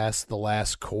 years past the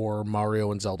last core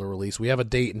Mario and Zelda release. We have a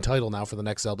date and title now for the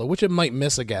next Zelda, which it might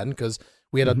miss again because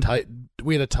we had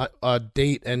a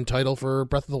date and title for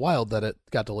Breath of the Wild that it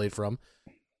got delayed from.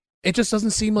 It just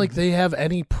doesn't seem like they have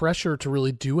any pressure to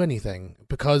really do anything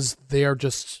because they are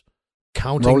just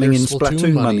counting rolling their in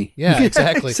Splatoon money. Yeah,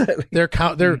 exactly. Exactly.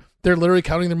 They're literally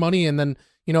counting their money, and then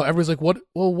everybody's like,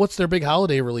 what's their big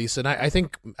holiday release? And I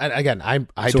think, again, I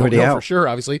don't know for sure,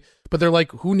 obviously, but they're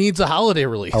like, who needs a holiday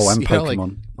release? Oh, and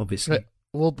Pokemon, obviously.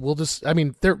 We'll just, I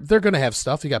mean, they're going to have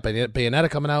stuff. You got Bayonetta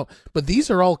coming out, but these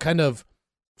are all kind of,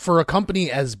 for a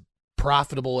company as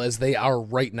profitable as they are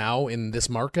right now in this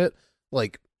market,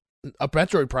 like a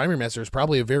Metroid Prime Remaster is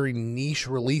probably a very niche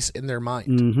release in their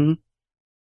mind.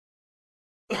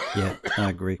 Yeah, I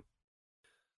agree.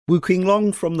 Wu King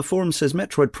Long from the forum says,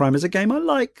 Metroid Prime is a game I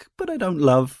like, but I don't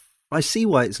love. I see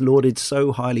why it's lauded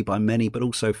so highly by many, but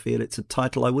also feel it's a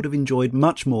title I would have enjoyed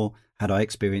much more had I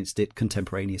experienced it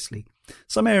contemporaneously.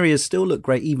 Some areas still look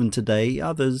great even today,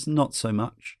 others not so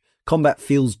much. Combat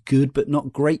feels good but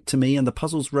not great to me, and the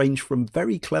puzzles range from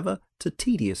very clever to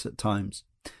tedious at times.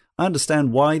 I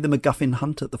understand why the MacGuffin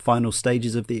hunt at the final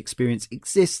stages of the experience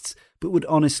exists, but would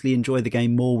honestly enjoy the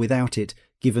game more without it,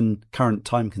 given current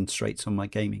time constraints on my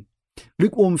gaming.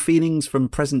 Lukewarm feelings from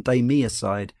present-day me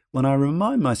aside, when I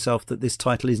remind myself that this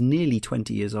title is nearly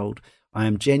 20 years old, I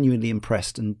am genuinely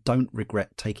impressed and don't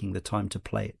regret taking the time to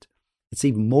play it. It's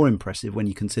even more impressive when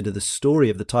you consider the story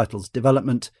of the title's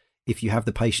development. If you have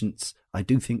the patience, I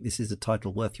do think this is a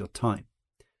title worth your time.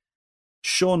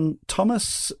 Sean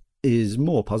Thomas is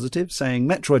more positive, saying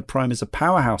Metroid Prime is a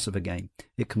powerhouse of a game.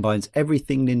 It combines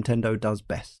everything Nintendo does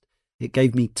best. It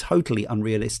gave me totally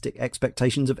unrealistic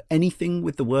expectations of anything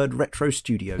with the word Retro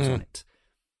Studios on it.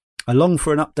 I long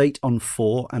for an update on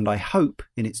 4, and I hope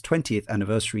in its 20th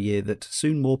anniversary year that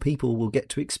soon more people will get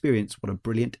to experience what a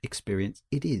brilliant experience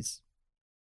it is.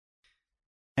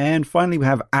 And finally we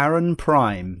have Aaron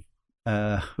Prime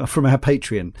from our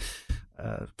Patreon.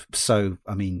 So,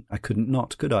 I mean, I couldn't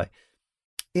not, could I?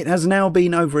 It has now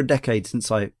been over a decade since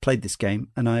I played this game,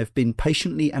 and I have been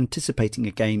patiently anticipating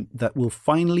a game that will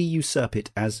finally usurp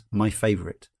it as my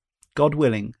favourite. God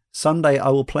willing, someday I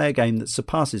will play a game that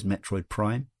surpasses Metroid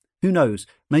Prime. Who knows,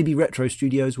 maybe Retro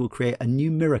Studios will create a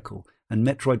new miracle and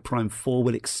Metroid Prime 4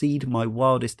 will exceed my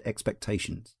wildest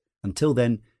expectations. Until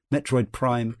then, Metroid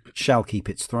Prime shall keep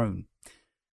its throne.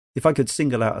 If I could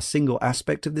single out a single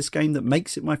aspect of this game that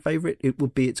makes it my favourite, it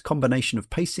would be its combination of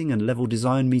pacing and level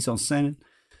design mise-en-scène.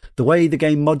 The way the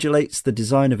game modulates the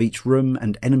design of each room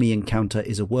and enemy encounter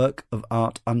is a work of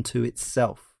art unto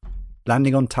itself.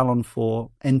 Landing on Talon 4,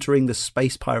 entering the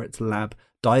Space Pirates lab,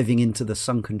 diving into the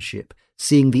sunken ship,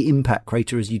 seeing the impact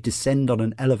crater as you descend on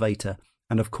an elevator,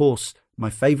 and of course, my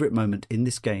favourite moment in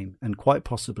this game, and quite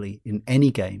possibly in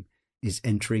any game, is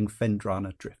entering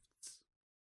Phendrana Drifts.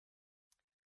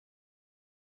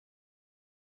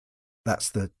 that's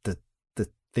the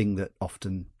thing that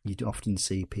you'd often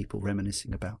see people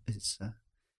reminiscing about is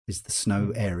the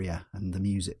snow area and the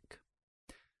music.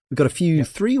 We've got a few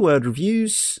 3-word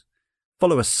reviews.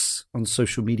 Follow us on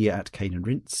social media at Kane and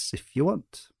Rince if you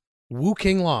want. Wu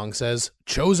King Long says,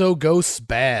 Chozo Ghosts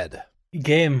bad.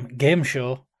 Game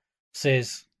Show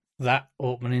says that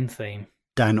opening theme.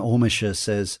 Dan Ormisher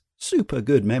says, super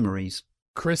good memories.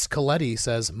 Chris Coletti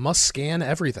says, must scan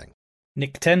everything.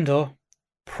 Nintendo,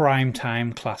 prime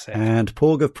time classic. And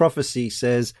Porg of Prophecy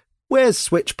says, where's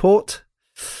Switchport?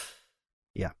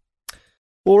 Yeah.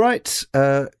 All right.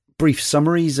 Brief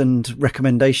summaries and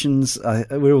recommendations.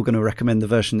 We're all going to recommend the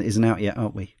version that isn't out yet,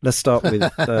 aren't we? Let's start with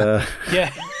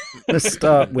yeah. Let's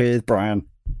start with Brian.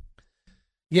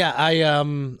 Yeah,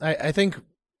 I think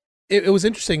it was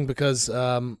interesting because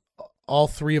all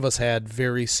three of us had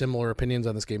very similar opinions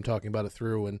on this game, talking about it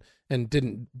through, and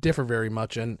didn't differ very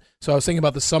much. And so I was thinking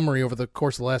about the summary over the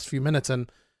course of the last few minutes,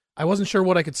 and I wasn't sure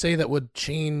what I could say that would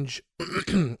change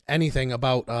anything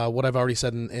about what I've already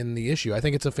said in the issue. I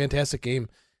think it's a fantastic game.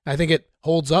 I think it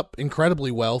holds up incredibly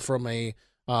well from a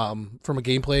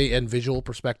gameplay and visual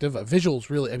perspective. Visuals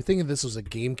really, I'm thinking this was a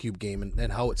GameCube game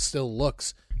and how it still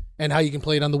looks, and how you can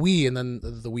play it on the Wii and then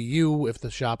the Wii U if the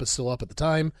shop is still up at the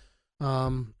time.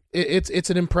 It's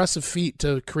an impressive feat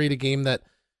to create a game that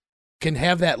can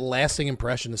have that lasting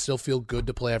impression and still feel good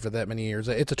to play after that many years.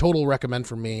 It's a total recommend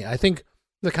for me. I think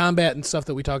the combat and stuff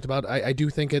that we talked about, I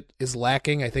do think it is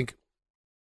lacking. I think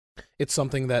it's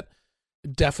something that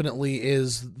definitely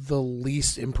is the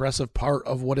least impressive part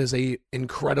of what is a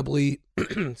incredibly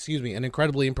an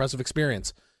incredibly impressive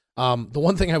experience. The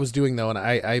one thing I was doing though, and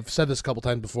I've said this a couple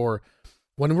times before,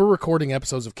 when we're recording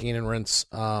episodes of Kane and Rince,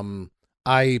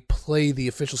 I play the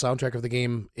official soundtrack of the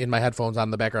game in my headphones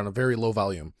on the background at very low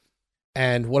volume.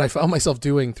 And what I found myself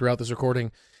doing throughout this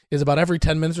recording is about every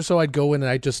 10 minutes or so, I'd go in and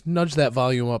I'd just nudge that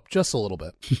volume up just a little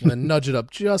bit and then nudge it up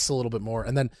just a little bit more.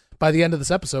 And then by the end of this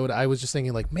episode, I was just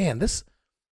thinking like, man, this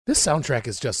soundtrack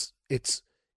is just,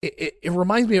 it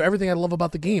reminds me of everything I love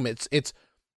about the game. It's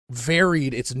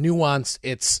varied, it's nuanced,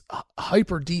 it's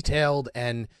hyper detailed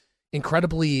and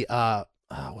incredibly,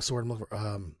 what's the word I'm looking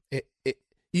for?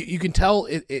 You can tell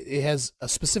it has a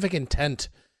specific intent.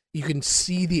 You can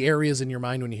see the areas in your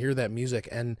mind when you hear that music,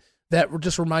 and that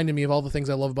just reminded me of all the things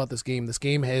I love about this game. This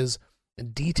game has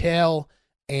detail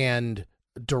and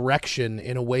direction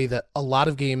in a way that a lot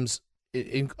of games,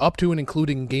 up to and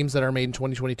including games that are made in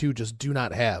 2022, just do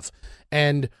not have.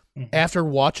 And after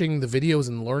watching the videos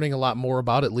and learning a lot more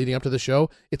about it leading up to the show,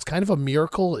 it's kind of a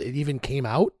miracle it even came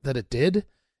out, that it did,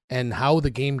 and how the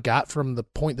game got from the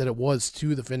point that it was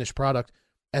to the finished product.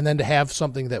 And then to have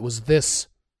something that was this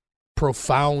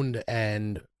profound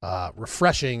and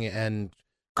refreshing and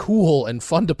cool and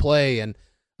fun to play. And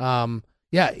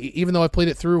even though I played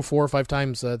it through 4 or 5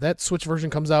 times, that Switch version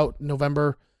comes out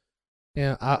November.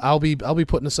 Yeah, I'll be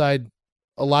putting aside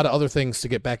a lot of other things to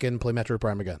get back in and play Metroid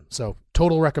Prime again. So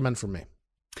total recommend from me.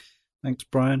 Thanks,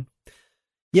 Brian.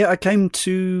 Yeah, I came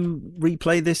to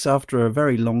replay this after a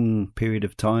very long period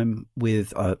of time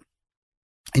with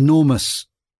enormous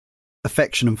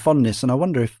affection and fondness, and I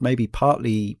wonder if maybe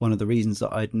partly one of the reasons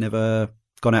that I'd never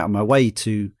gone out of my way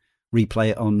to replay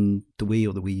it on the Wii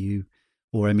or the Wii U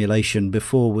or emulation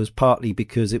before was partly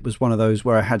because it was one of those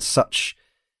where I had such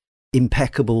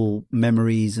impeccable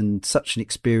memories and such an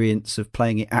experience of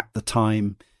playing it at the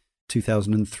time,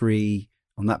 2003,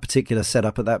 on that particular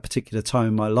setup at that particular time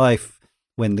in my life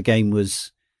when the game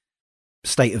was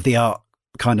state of the art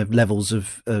kind of levels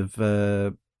of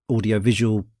audio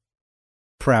visual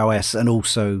prowess, and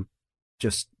also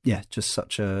just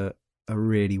such a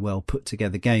really well put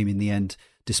together game in the end,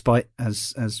 despite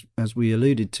as we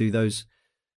alluded to those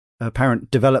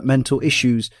apparent developmental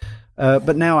issues.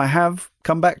 But now I have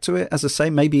come back to it, as I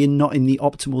say, maybe not in the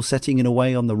optimal setting, in a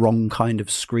way, on the wrong kind of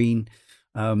screen,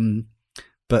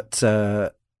 but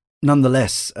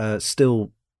nonetheless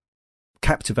still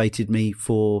captivated me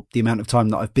for the amount of time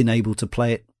that I've been able to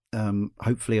play it.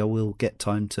 Hopefully I will get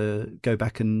time to go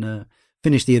back and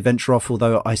finish the adventure off,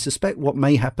 although I suspect what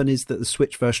may happen is that the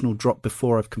Switch version will drop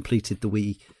before I've completed the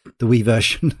Wii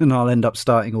version, and I'll end up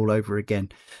starting all over again.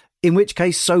 In which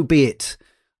case, so be it,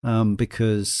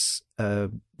 because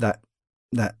that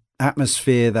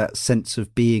atmosphere, that sense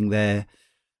of being there,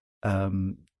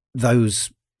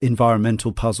 those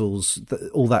environmental puzzles,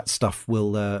 all that stuff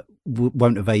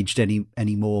won't have aged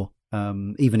anymore.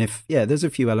 Even if, there's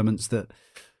a few elements that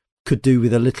could do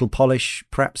with a little polish,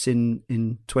 perhaps in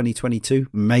 2022.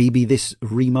 Maybe this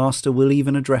remaster will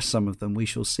even address some of them. We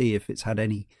shall see if it's had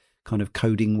any kind of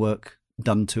coding work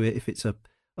done to it, if it's a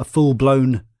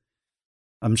full-blown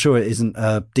I'm sure it isn't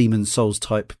a Demon Souls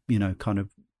type, kind of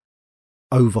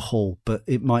overhaul, but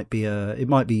it might be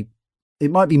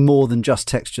more than just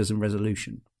textures and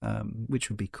resolution, which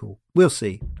would be cool. We'll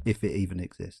see if it even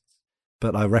exists,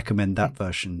 but I recommend that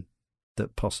version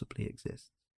that possibly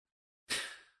exists.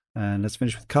 And let's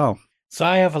finish with Carl. So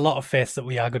I have a lot of faith that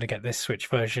we are going to get this Switch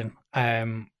version.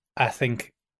 I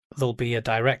think there'll be a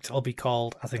direct, it'll be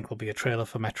called. I think there'll be a trailer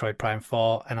for Metroid Prime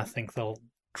 4, and I think they'll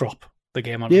drop the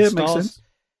game onto the stores. Makes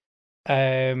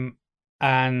sense.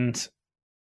 And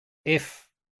if,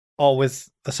 or with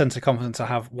the sense of confidence I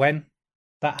have when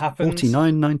that happens,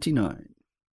 $49.99.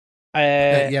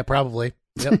 Yeah, probably.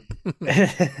 Yep.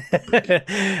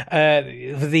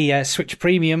 The Switch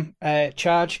Premium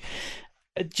charge.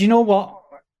 Do you know what?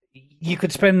 You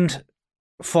could spend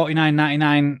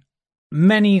 $49.99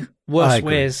 many worse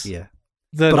ways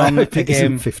than on a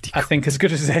game I think as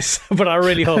good as this, but I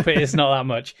really hope it is not that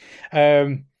much.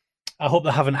 I hope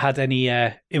they haven't had any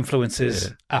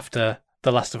influences after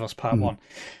The Last of Us Part 1.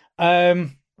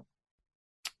 I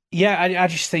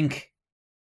just think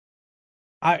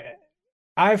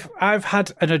I've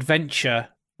had an adventure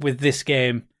with this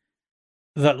game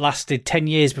that lasted 10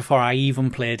 years before I even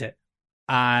played it,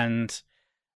 and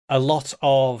a lot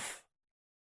of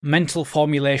mental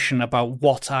formulation about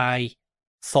what I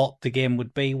thought the game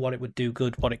would be, what it would do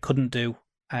good, what it couldn't do,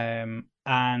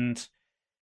 and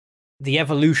the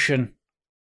evolution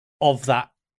of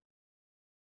that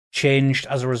changed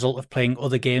as a result of playing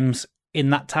other games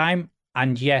in that time.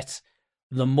 And yet,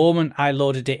 the moment I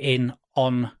loaded it in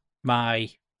on my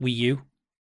Wii U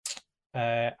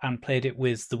and played it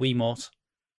with the Wiimote,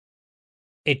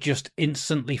 it just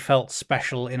instantly felt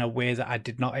special in a way that I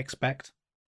did not expect.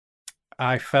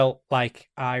 I felt like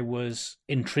I was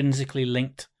intrinsically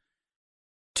linked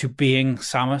to being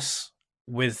Samus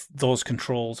with those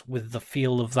controls, with the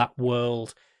feel of that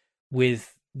world,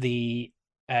 with the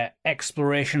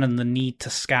exploration and the need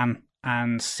to scan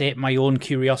and sate my own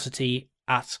curiosity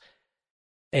at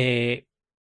a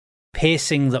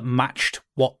pacing that matched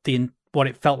what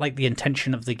it felt like the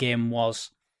intention of the game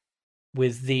was,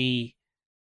 with the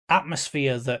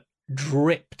atmosphere that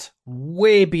dripped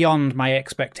way beyond my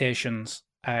expectations,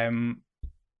 and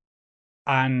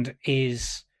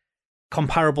is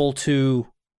comparable to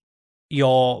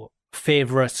your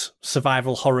favorite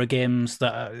survival horror games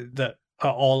that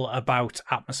are all about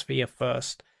atmosphere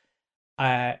first.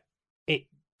 It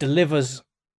delivers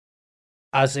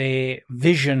as a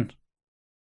vision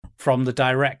from the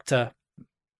director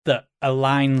that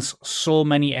aligns so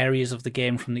many areas of the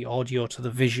game, from the audio to the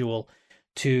visual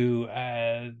to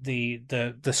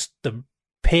the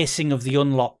pacing of the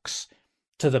unlocks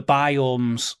to the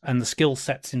biomes and the skill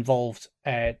sets involved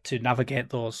to navigate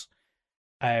those.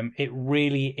 It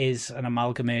really is an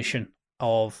amalgamation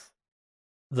of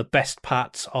the best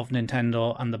parts of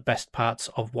Nintendo and the best parts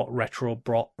of what Retro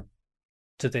brought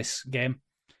to this game.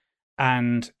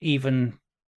 And even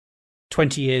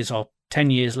 20 years or 10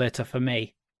 years later for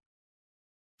me,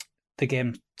 the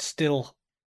game still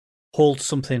holds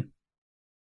something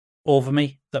over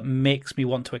me that makes me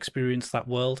want to experience that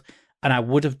world. And I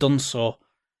would have done so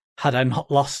had I not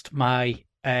lost my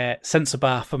sensor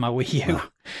bar for my Wii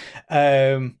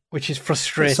U, which is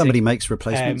frustrating. Somebody makes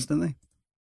replacements, don't they?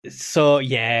 So,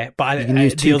 yeah, but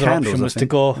the other option was to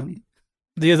go...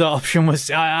 The other option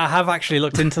was... I have actually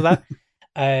looked into that.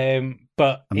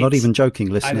 But I'm not even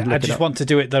joking, listener. I just want to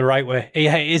do it the right way.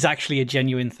 Yeah, it is actually a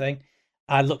genuine thing.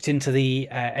 I looked into the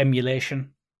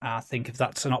emulation. I think if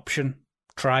that's an option,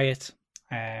 try it.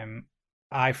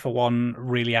 I, for one,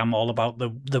 really am all about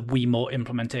the Wiimote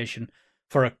implementation.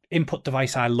 For an input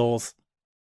device I loathe,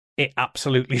 it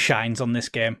absolutely shines on this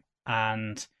game.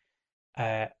 And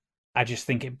I just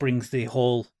think it brings the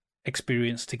whole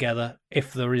experience together.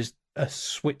 If there is a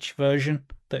Switch version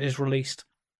that is released,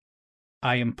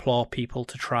 I implore people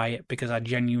to try it, because I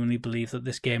genuinely believe that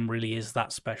this game really is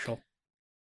that special.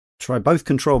 Try both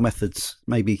control methods,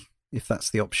 maybe, if that's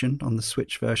the option on the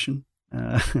Switch version.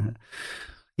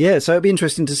 Yeah, so it'd be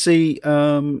interesting to see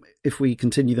if we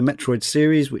continue the Metroid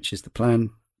series, which is the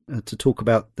plan, to talk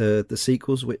about the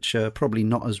sequels, which are probably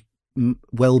not as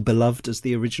well beloved as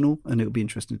the original, and it'll be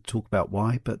interesting to talk about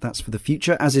why, but that's for the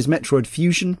future, as is Metroid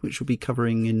Fusion, which we'll be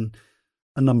covering in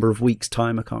a number of weeks'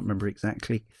 time. I can't remember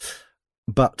exactly.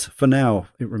 But for now,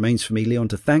 it remains for me, Leon,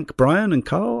 to thank Brian and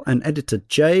Carl and editor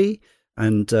Jay.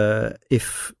 And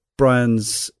if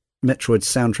Brian's Metroid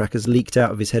soundtrack has leaked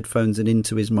out of his headphones and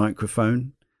into his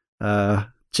microphone,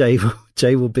 Jay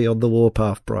will be on the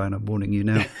warpath, Brian. I'm warning you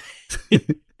now.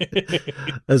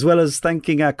 As well as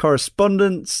thanking our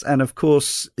correspondents and, of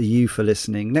course, you for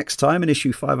listening. Next time in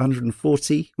issue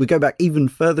 540, we go back even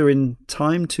further in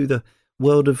time to the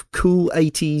world of cool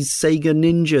 80s Sega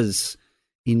ninjas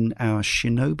in our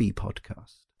Shinobi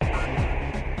podcast.